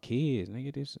talking about kids,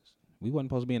 nigga. We wasn't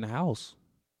supposed to be in the house.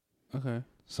 Okay.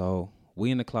 So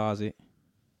we in the closet.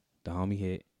 The homie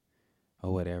hit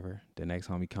or whatever. The next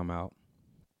homie come out.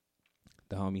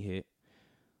 The homie hit.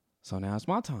 So now it's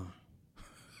my time.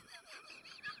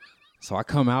 So I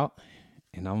come out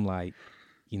and I'm like,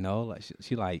 like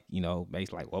she like,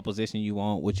 basically like what position you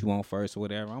want, what you want first or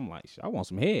whatever. I'm like, I want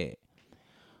some head.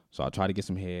 So I tried to get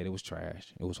some head. It was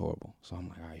trash. It was horrible. So I'm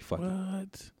like, all right, fuck it.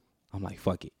 What? I'm like,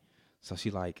 fuck it. So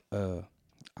she like,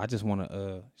 I just want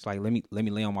to, she's like, let me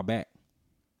lay on my back.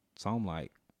 So I'm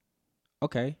like,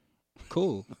 okay,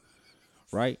 cool.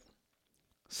 Right?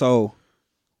 So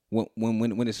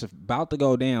when it's about to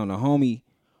go down, the homie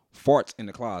farts in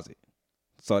the closet.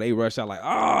 So they rush out like,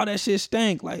 oh, that shit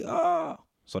stank. Like, oh.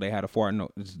 So they had a fart. No,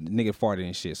 this nigga farted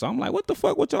and shit. So I'm like, what the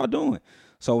fuck? What y'all doing?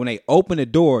 So when they open the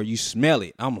door, you smell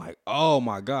it. I'm like, oh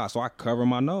my God. So I cover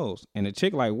my nose. And the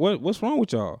chick like, what's wrong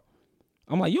with y'all?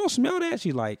 I'm like, you don't smell that?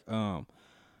 She's like, I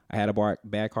had a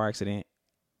bad car accident.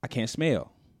 I can't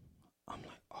smell. I'm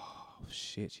like, oh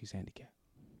shit, she's handicapped.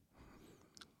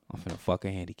 I'm finna fuck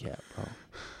a handicap, bro.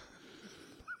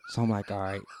 So I'm like, all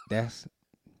right, that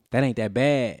ain't that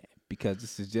bad because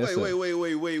this is just Wait.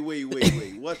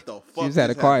 What the fuck? She just had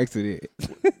a car accident.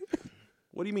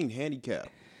 What do you mean handicap?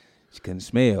 She couldn't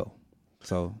smell,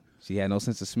 so she had no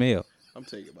sense of smell. I'm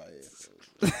taking my head.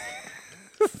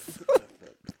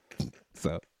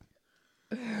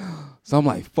 So I'm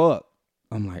like, fuck.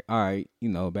 I'm like, all right,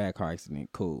 bad car accident,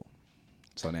 cool.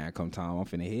 So now come time, I'm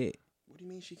finna hit. What do you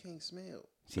mean she can't smell?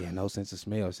 She had no sense of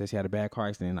smell. Said she had a bad car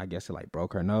accident. I guess it like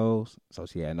broke her nose, so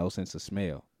she had no sense of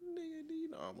smell. Nigga, do you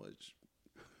know how much?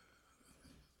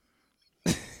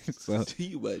 So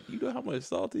You know how much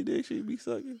salty dick she be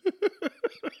sucking?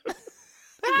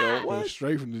 What?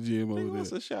 Straight from the gym Nigga over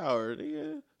wants there. a shower,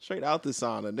 nigga. Straight out the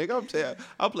sauna, nigga.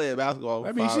 I'm playing basketball. I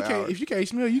For mean, 5 hours. if you can't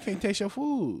smell, you can't taste your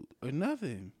food or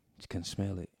nothing. she couldn't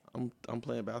smell it. I'm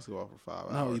playing basketball for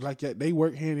 5 No, hours. like that. They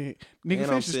work hand in. Nigga,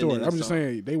 And I'm finish the sitting story. in the I'm just sauna.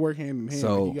 saying they work hand in hand.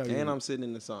 So- Like, you gotta And I'm sitting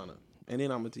in the sauna, and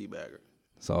then I'm a teabagger.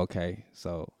 So okay,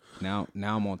 so now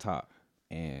I'm on top,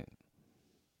 and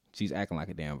she's acting like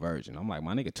a damn virgin. I'm like,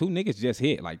 my nigga, 2 niggas just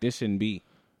hit. Like, this shouldn't be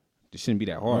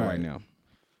that hard right now.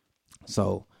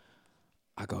 So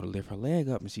I go to lift her leg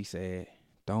up, and she said,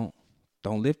 don't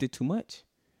lift it too much.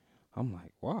 I'm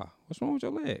like, why? What's wrong with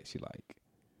your leg? She like,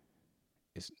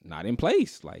 it's not in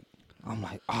place. Like, I'm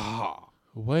like,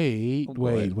 Wait, Oh,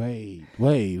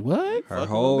 what? her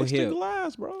whole Mixed in hip,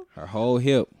 glass, bro. her whole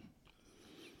hip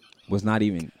was not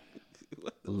even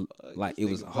like it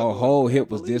was. Her whole hip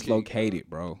was dislocated,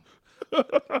 bro.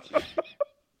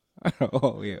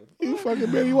 Oh yeah. You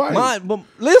fucking Betty White. But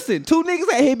listen, 2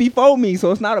 niggas had hit before me,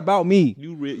 so it's not about me.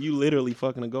 You literally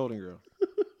fucking a golden girl.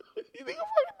 You think I'm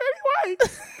fucking Betty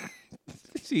White?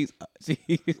 She's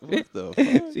What the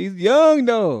fuck? she's young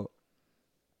though.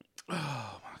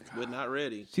 But not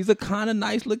ready. She's a kind of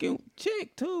nice looking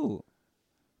chick too.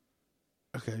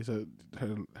 Okay, so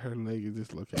her leg is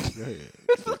dislocated. Go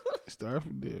ahead. Start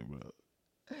from there,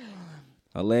 bro.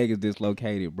 Her leg is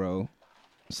dislocated, bro.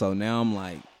 So now I'm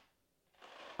like,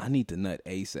 I need to nut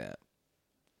ASAP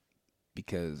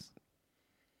because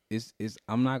it's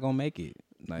I'm not gonna make it.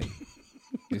 Like,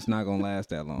 it's not gonna last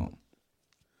that long.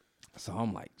 So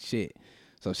I'm like, shit.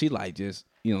 So she like just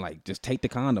take the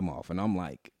condom off, and I'm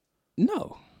like,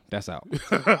 no, that's out.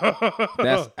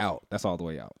 That's out. That's all the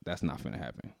way out. That's not finna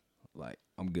happen. Like,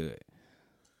 I'm good.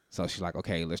 So she's like,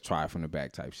 okay, let's try it from the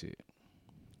back type shit.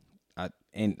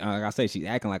 And like I say, she's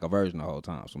acting like a virgin the whole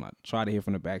time. So I'm like, try to hit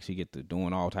from the back. She get to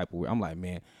doing all type of weird. I'm like,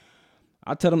 man,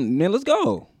 I tell them, man, let's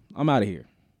go. I'm out of here.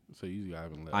 So you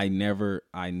haven't left.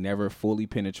 I never fully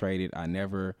penetrated. I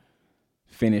never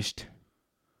finished.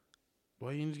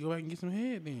 Why you need to go back and get some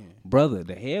head then? Brother,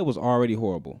 the head was already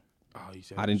horrible. Oh, you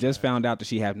said I done just found out that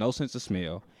she have no sense of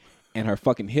smell, and her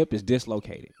fucking hip is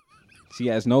dislocated. She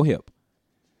has no hip.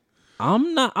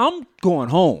 I'm going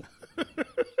home.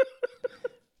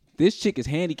 This chick is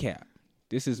handicapped.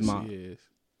 This is my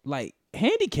like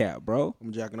handicap, bro.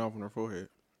 I'm jacking off on her forehead.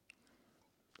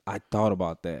 I thought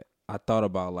about that. I thought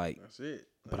about like, That's it.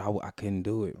 but I couldn't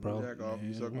do it, bro. Jack off.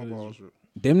 You suck my balls.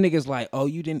 Them niggas like, oh,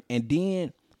 you didn't. And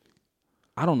then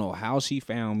I don't know how she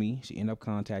found me. She ended up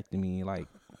contacting me, like,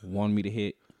 wanted me to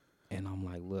hit. And I'm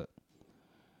like, look,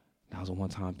 that was a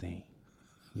one-time thing.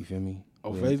 You feel me?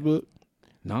 On Facebook?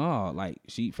 Nah, like,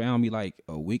 she found me like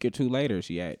a week or 2 later.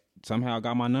 She had somehow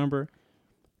got my number.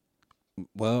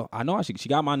 Well, I know she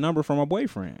got my number from my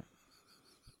boyfriend.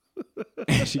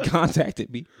 And she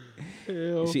contacted me.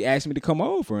 She asked me to come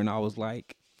over, and I was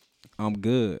like, I'm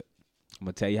good. I'm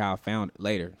going to tell you how I found it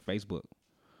later. Facebook.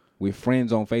 We're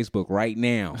friends on Facebook right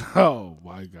now. Oh,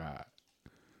 my God.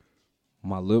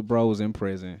 My little bro was in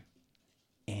prison,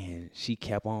 and she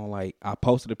kept on, like, I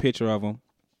posted a picture of him,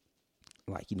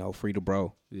 like, you know, free the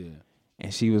bro. Yeah.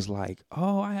 And she was like,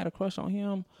 oh, I had a crush on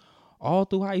him all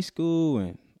through high school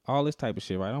and all this type of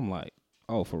shit, right? I'm like,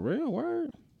 oh, for real?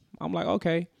 Word? I'm like,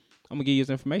 okay, I'm going to give you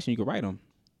his information. You can write him.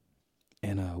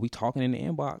 And we talking in the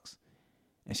inbox.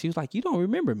 And she was like, you don't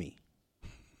remember me.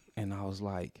 And I was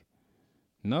like,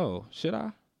 no, should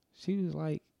I? She was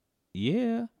like,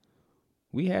 yeah,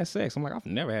 we had sex. I'm like, I've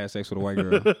never had sex with a white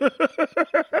girl.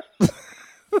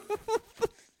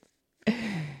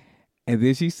 And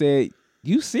then she said,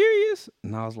 you serious?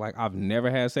 And I was like, I've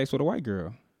never had sex with a white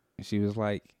girl. And she was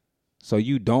like, so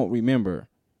you don't remember?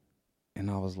 And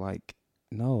I was like,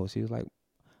 no. She was like,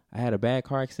 I had a bad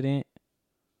car accident.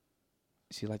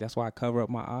 She's like, that's why I cover up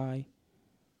my eye.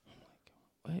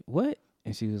 I'm like, what?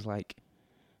 And she was like,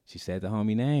 she said the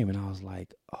homie name. And I was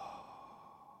like, oh.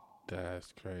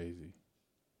 That's crazy.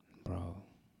 Bro.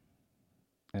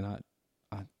 And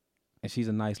and she's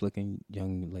a nice looking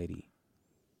young lady.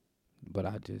 But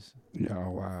I just, Yeah,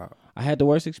 wow. I had the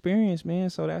worst experience, man.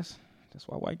 So that's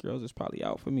why white girls is probably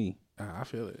out for me. I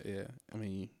feel it, yeah. I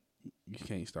mean, you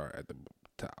can't start at the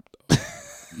top, though.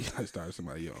 You got to start at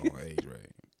somebody your own age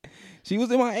range. She was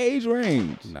in my age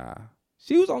range. Nah.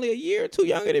 She was only a year or 2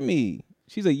 younger than me.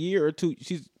 She's a year or 2.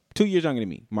 She's 2 years younger than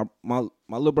me. My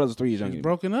little brother's 3 years younger She's than me.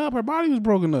 broken up. Her body was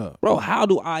broken up. Bro, how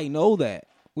do I know that?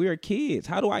 We are kids.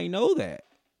 How do I know that?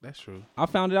 That's true. I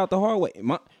found it out the hard way.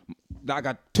 I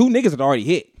got 2 niggas that already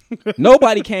hit.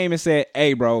 Nobody came and said,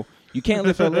 hey, bro, you can't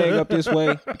lift her leg up this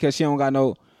way because she don't got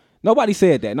no. Nobody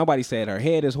said that. Nobody said her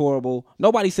head is horrible.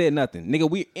 Nobody said nothing. Nigga,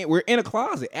 we're in a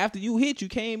closet. After you hit, you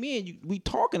came in. We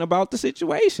talking about the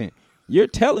situation. You're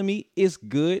telling me it's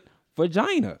good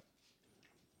vagina.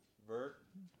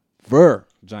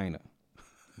 Vagina.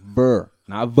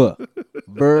 Not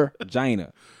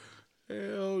vagina.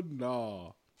 Hell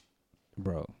no.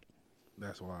 Bro.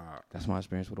 That's wild. That's my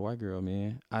experience with a white girl,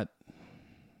 man. I'm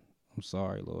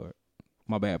sorry, Lord.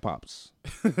 My bad, Pops.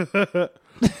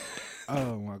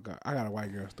 Oh, my God. I got a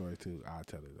white girl story, too. I'll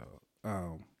tell it,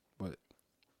 though.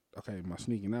 okay, my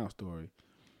sneaking out story.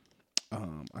 I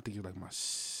think it was like my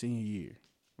senior year.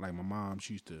 Like my mom,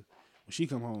 she used to when she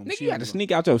come home. Nigga, she you had to was-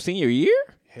 sneak out your senior year?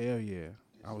 Hell yeah,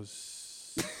 I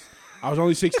was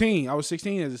only 16. I was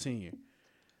 16 as a senior.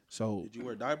 So Did you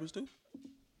wear diapers too?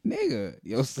 Nigga,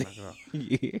 your senior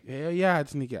year. hell yeah, I had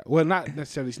to sneak out. Well, not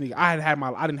necessarily sneak. I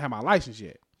didn't have my license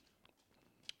yet.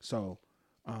 So,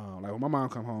 like when my mom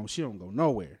come home, she don't go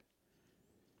nowhere.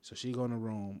 So she go in the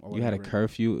room. Or You had a whatever.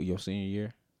 curfew your senior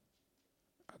year?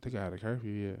 I think I had a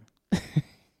curfew. Yeah.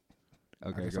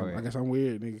 Okay, I guess, go I ahead. guess I'm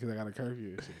weird, nigga, because I got a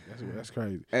curfew. And shit. That's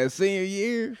crazy. At senior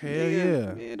year? Hell Nigga,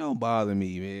 yeah. Man, don't bother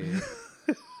me, man.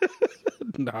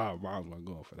 Nah, mom wasn't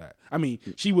going for that. I mean,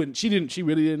 she wouldn't. She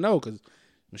really didn't know because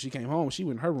when she came home, she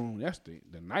went in her room. That's the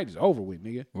night is over with,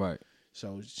 nigga. Right.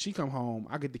 So she come home.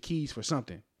 I get the keys for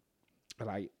something.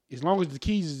 Like as long as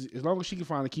she can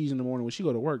find the keys in the morning when she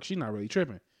go to work, she's not really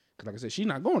tripping. Cause like I said, she's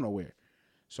not going nowhere.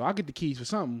 So I get the keys for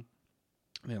something.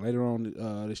 And then later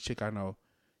on, this chick I know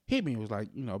hit me and was like,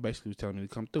 basically was telling me to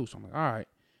come through. So I'm like, all right.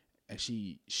 And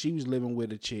she was living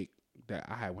with a chick that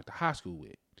I had went to high school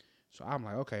with. So I'm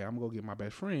like, okay, I'm gonna go get my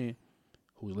best friend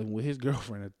who was living with his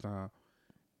girlfriend at the time.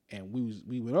 And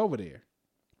we went over there.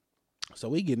 So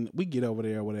we get over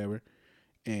there or whatever.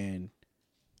 And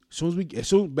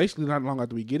basically not long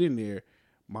after we get in there,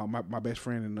 my best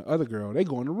friend and the other girl, they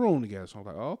go in the room together. So I'm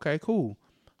like, oh, okay, cool.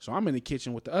 So I'm in the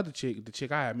kitchen with the other chick, the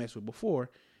chick I had messed with before,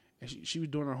 and she was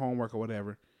doing her homework or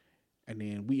whatever. And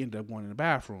then we ended up going in the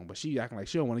bathroom, but she acting like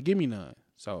she don't want to give me none.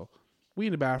 So we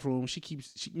in the bathroom. She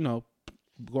keeps,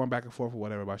 going back and forth or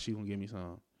whatever about she gonna give me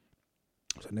some.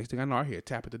 So next thing I know, I hear a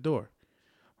tap at the door.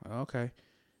 I'm like, okay.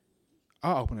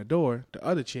 I open the door. The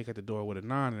other chick at the door with a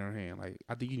 9 in her hand. Like,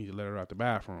 I think you need to let her out the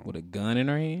bathroom. With a gun in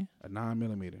her hand? A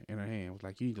 9mm in her hand. Was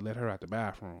like, you need to let her out the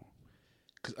bathroom.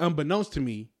 Because unbeknownst to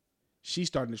me, she's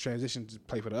starting to transition to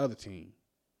play for the other team.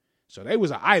 So they was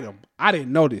an item. I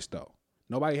didn't know this though.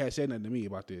 Nobody had said nothing to me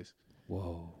about this.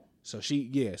 Whoa. So she's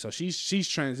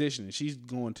transitioning. She's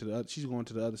going to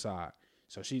the other side.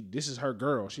 So this is her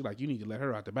girl. She like, you need to let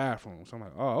her out the bathroom. So I'm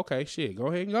like, oh, okay, shit, go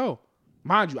ahead and go.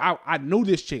 Mind you, I knew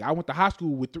this chick. I went to high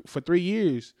school for 3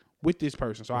 years with this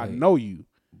person, so I know you.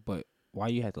 But why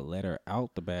you had to let her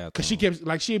out the bathroom? Cause she kept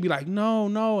like she'd be like,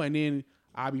 no, and then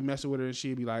I'd be messing with her, and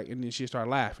she'd be like, and then she'd start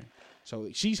laughing. So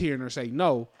she's hearing her say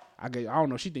no. I don't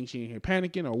know. She thinks she in here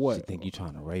panicking or what? She think you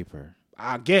trying to rape her.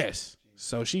 I guess.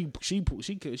 So she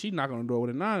knocked on the door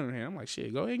with a 9 in her hand. I'm like,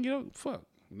 shit, go ahead and get up. Fuck,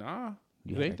 nah,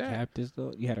 You it had ain't her that. captive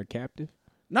though? You had her captive?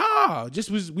 Nah,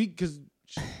 just was we because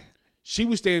she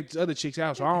was staying at the other chick's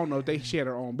house. So I don't know if she had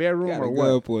her own bedroom or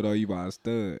what. pulled on you by a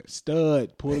stud.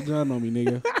 Stud, pull a gun on me,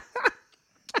 nigga.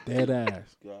 Dead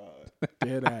ass.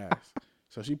 Dead ass.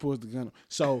 So she pulls the gun.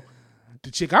 So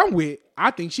the chick I'm with,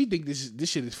 I think she think this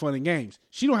shit is fun and games.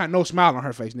 She don't have no smile on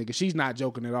her face, nigga. She's not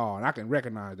joking at all, and I can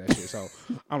recognize that shit. So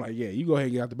I'm like, yeah, you go ahead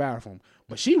and get out the bathroom.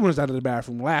 But she runs out of the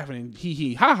bathroom laughing and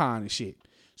hee ha ha and shit.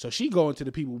 So she go into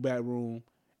the people's bedroom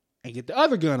and get the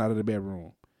other gun out of the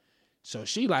bedroom. So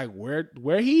she like,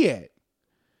 where he at?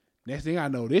 Next thing I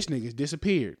know, this nigga's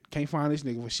disappeared. Can't find this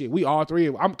nigga for shit. We all three.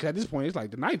 At this point, it's like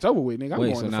the night's over with, nigga. I'm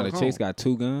Wait, going so the now the fuck chicks home. got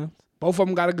 2 guns? Both of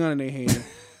them got a gun in their hand.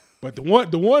 But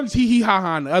the one's hee ha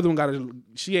ha, and the other one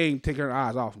she ain't taking her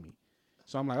eyes off me.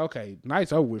 So I'm like, okay,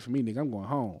 night's over with for me, nigga. I'm going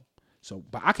home. So,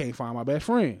 but I can't find my best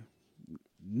friend.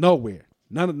 Nowhere.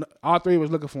 All three of us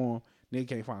looking for him. Nigga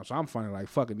can't find him. So I'm funny like,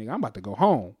 fuck it, nigga. I'm about to go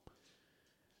home.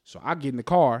 So I get in the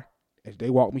car. As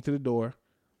they walk me to the door,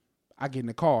 I get in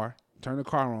the car, turn the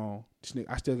car on. This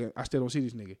nigga, I still don't see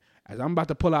this nigga. As I'm about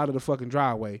to pull out of the fucking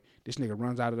driveway, this nigga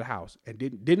runs out of the house and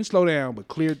didn't slow down, but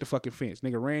cleared the fucking fence.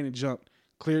 Nigga ran and jumped,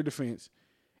 cleared the fence,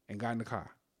 and got in the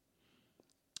car.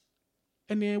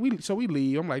 And then we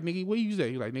leave. I'm like, nigga, where you was at?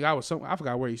 He's like, nigga, I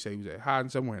forgot where he said he was at, hiding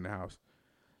somewhere in the house.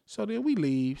 So then we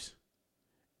leaves.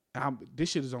 This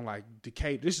shit is on like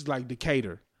Decatur. This is like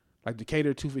Decatur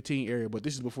 215 area, but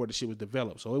this is before the shit was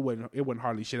developed, so it wasn't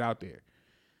hardly shit out there.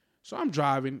 So I'm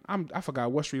driving. I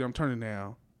forgot what street I'm turning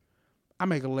down. I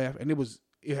make a left, and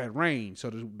it had rained, so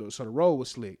the road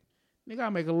was slick. Nigga, I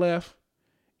make a left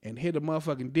and hit a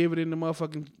motherfucking divot in the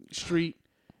motherfucking street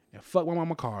and fuck my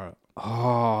mama car up.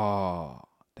 Oh,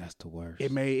 that's the worst.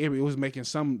 It was making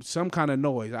some kind of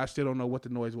noise. I still don't know what the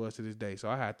noise was to this day. So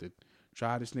I had to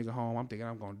drive this nigga home. I'm thinking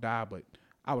I'm gonna die, but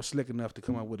I was slick enough to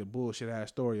come up with a bullshit ass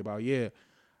story about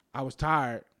I was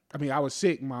tired. I mean, I was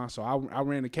sick, man. So I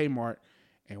ran to Kmart,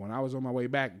 and when I was on my way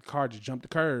back, the car just jumped the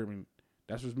curb, and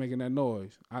that's what's making that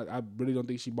noise. I really don't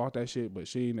think she bought that shit, but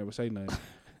she ain't never say nothing.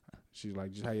 She's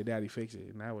like, just how your daddy fix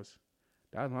it, and that was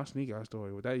my sneak out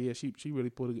story. With that, yeah, she really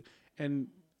pulled it, and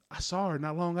I saw her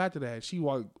not long after that. She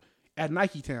walked at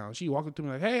Nike Town. She walked up to me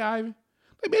like, "Hey, Ivan."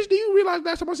 Like, bitch, do you realize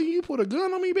last time I seen you put a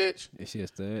gun on me, bitch? Is she a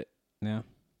stud now?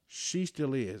 She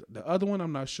still is. The other one,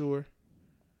 I'm not sure.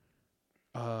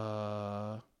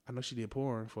 I know she did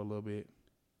porn for a little bit.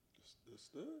 The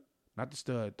stud? Not the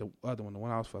stud, the other one, the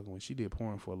one I was fucking with. She did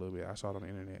porn for a little bit. I saw it on the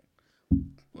internet.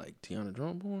 Like Tiana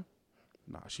Drum porn?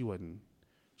 Nah, she wasn't.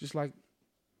 Just like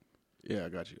Yeah, I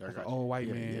got you. an old white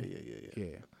man.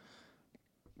 Yeah.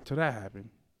 So that happened.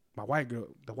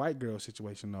 The white girl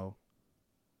situation though.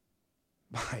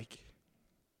 Like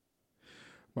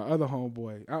my other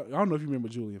homeboy. I don't know if you remember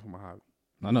Julian from my hobby.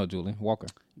 I know Julian Walker.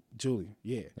 Julian,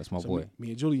 yeah. That's my So boy. Me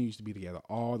and Julian used to be together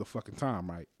all the fucking time,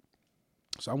 right?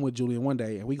 So I'm with Julian one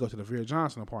day and we go to the Vera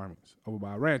Johnson apartments over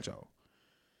by Rancho.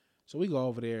 So we go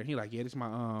over there and he like, yeah, this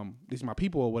is my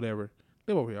people or whatever.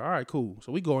 Live over here. All right, cool.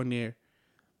 So we go in there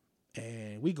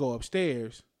and we go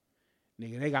upstairs.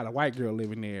 Nigga, they got a white girl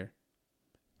living there.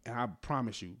 And I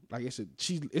promise you, like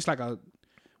it's like a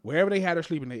wherever they had her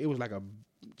sleeping there, it was like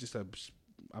just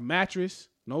a mattress,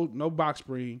 no box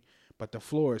spring, but the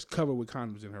floor is covered with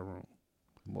condoms in her room.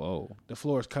 Whoa. The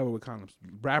floor is covered with condoms.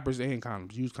 Wrappers and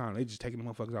condoms, used condoms. They just taking the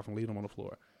motherfuckers off and leaving them on the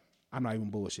floor. I'm not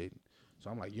even bullshitting. So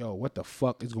I'm like, yo, what the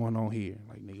fuck is going on here?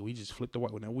 Like, nigga, we just flip the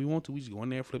white. Whenever we want to, we just go in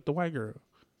there and flip the white girl.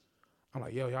 I'm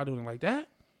like, yo, y'all doing it like that?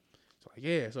 So like,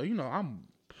 yeah. So, you know, I'm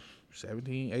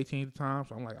 17, 18 at the time.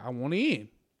 So I'm like, I want in.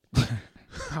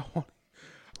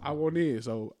 I want in.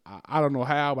 So I don't know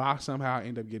how, but I somehow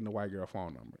end up getting the white girl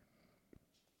phone number.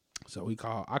 So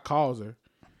I calls her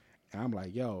and I'm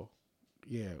like, yo,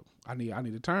 yeah, I need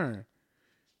a turn.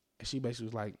 And she basically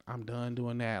was like, I'm done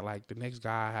doing that. Like the next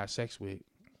guy I had sex with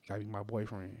gotta be my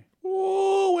boyfriend.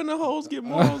 Ooh, when the hoes get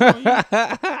morals on you.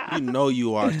 You know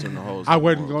you are when the hoes. I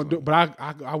wasn't gonna do it, but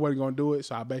I wasn't gonna do it.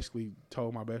 So I basically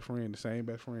told my best friend, the same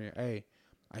best friend, hey,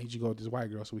 I need you to go with this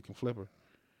white girl so we can flip her.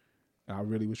 And I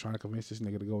really was trying to convince this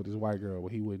nigga to go with this white girl,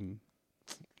 but he wouldn't.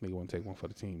 Nigga wouldn't take one for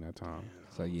the team that time.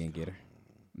 So you didn't get her?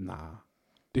 Nah.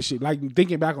 This shit, like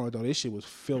thinking back on it though, this shit was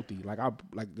filthy. Like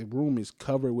the room is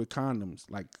covered with condoms.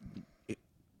 Like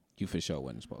You for sure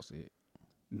wasn't supposed to hit.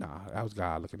 nah, that was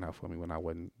God looking out for me when I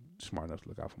wasn't smart enough to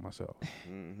look out for myself.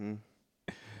 Mm-hmm.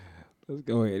 Let's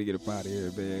go ahead and get up out of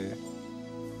here, man.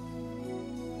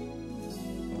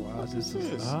 Wow, this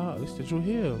is the Drew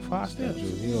Hill 5 steps. Drew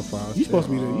Hill 5 You supposed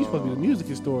to be the music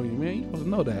historian, man. You supposed to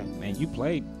know that. Man, you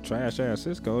played Trash Ass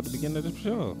Cisco at the beginning of the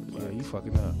show. Yeah, you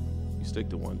fucking up. You stick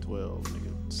to 112,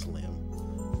 nigga. Slim.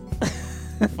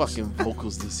 Fucking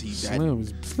vocals does he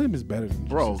that? Slim is better than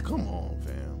Bro, come on,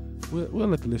 fam. We'll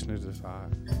let the listeners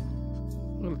decide.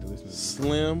 We'll let the listeners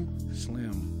Slim.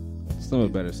 Slim. Slim was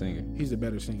a better singer. He's a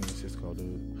better singer than Cisco,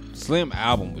 dude. Slim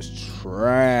album was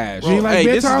trash. You like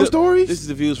bedtime stories? This is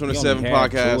the Views from the He Seven only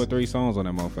had podcast. 2 or 3 songs on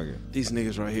that motherfucker. These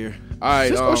niggas right here. All right.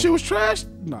 Cisco shit was trash?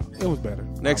 No, it was better.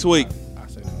 Next week. I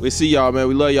say that. We see y'all, man.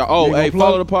 We love y'all. Oh, You gonna hey, plug?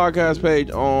 follow the podcast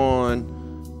page on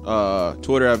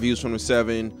Twitter at Views from the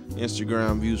 7,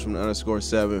 Instagram Views from the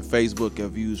 _7, Facebook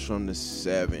at Views from the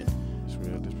 7. It's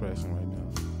real depressing right now.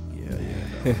 Yeah.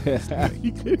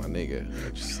 My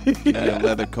nigga, just give me a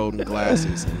leather coat and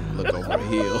glasses and look over the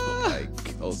hill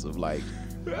like ghosts of like.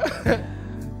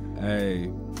 Hey,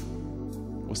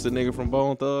 What's the nigga from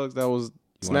Bone Thugs that was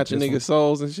You snatching want this niggas'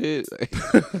 souls and shit?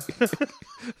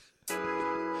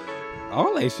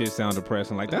 all that shit sound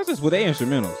depressing. Like, that's just with they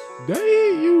instrumentals.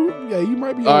 You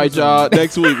might be. All right, on something. y'all.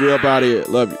 Next week we up out of here.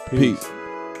 Love you. Peace.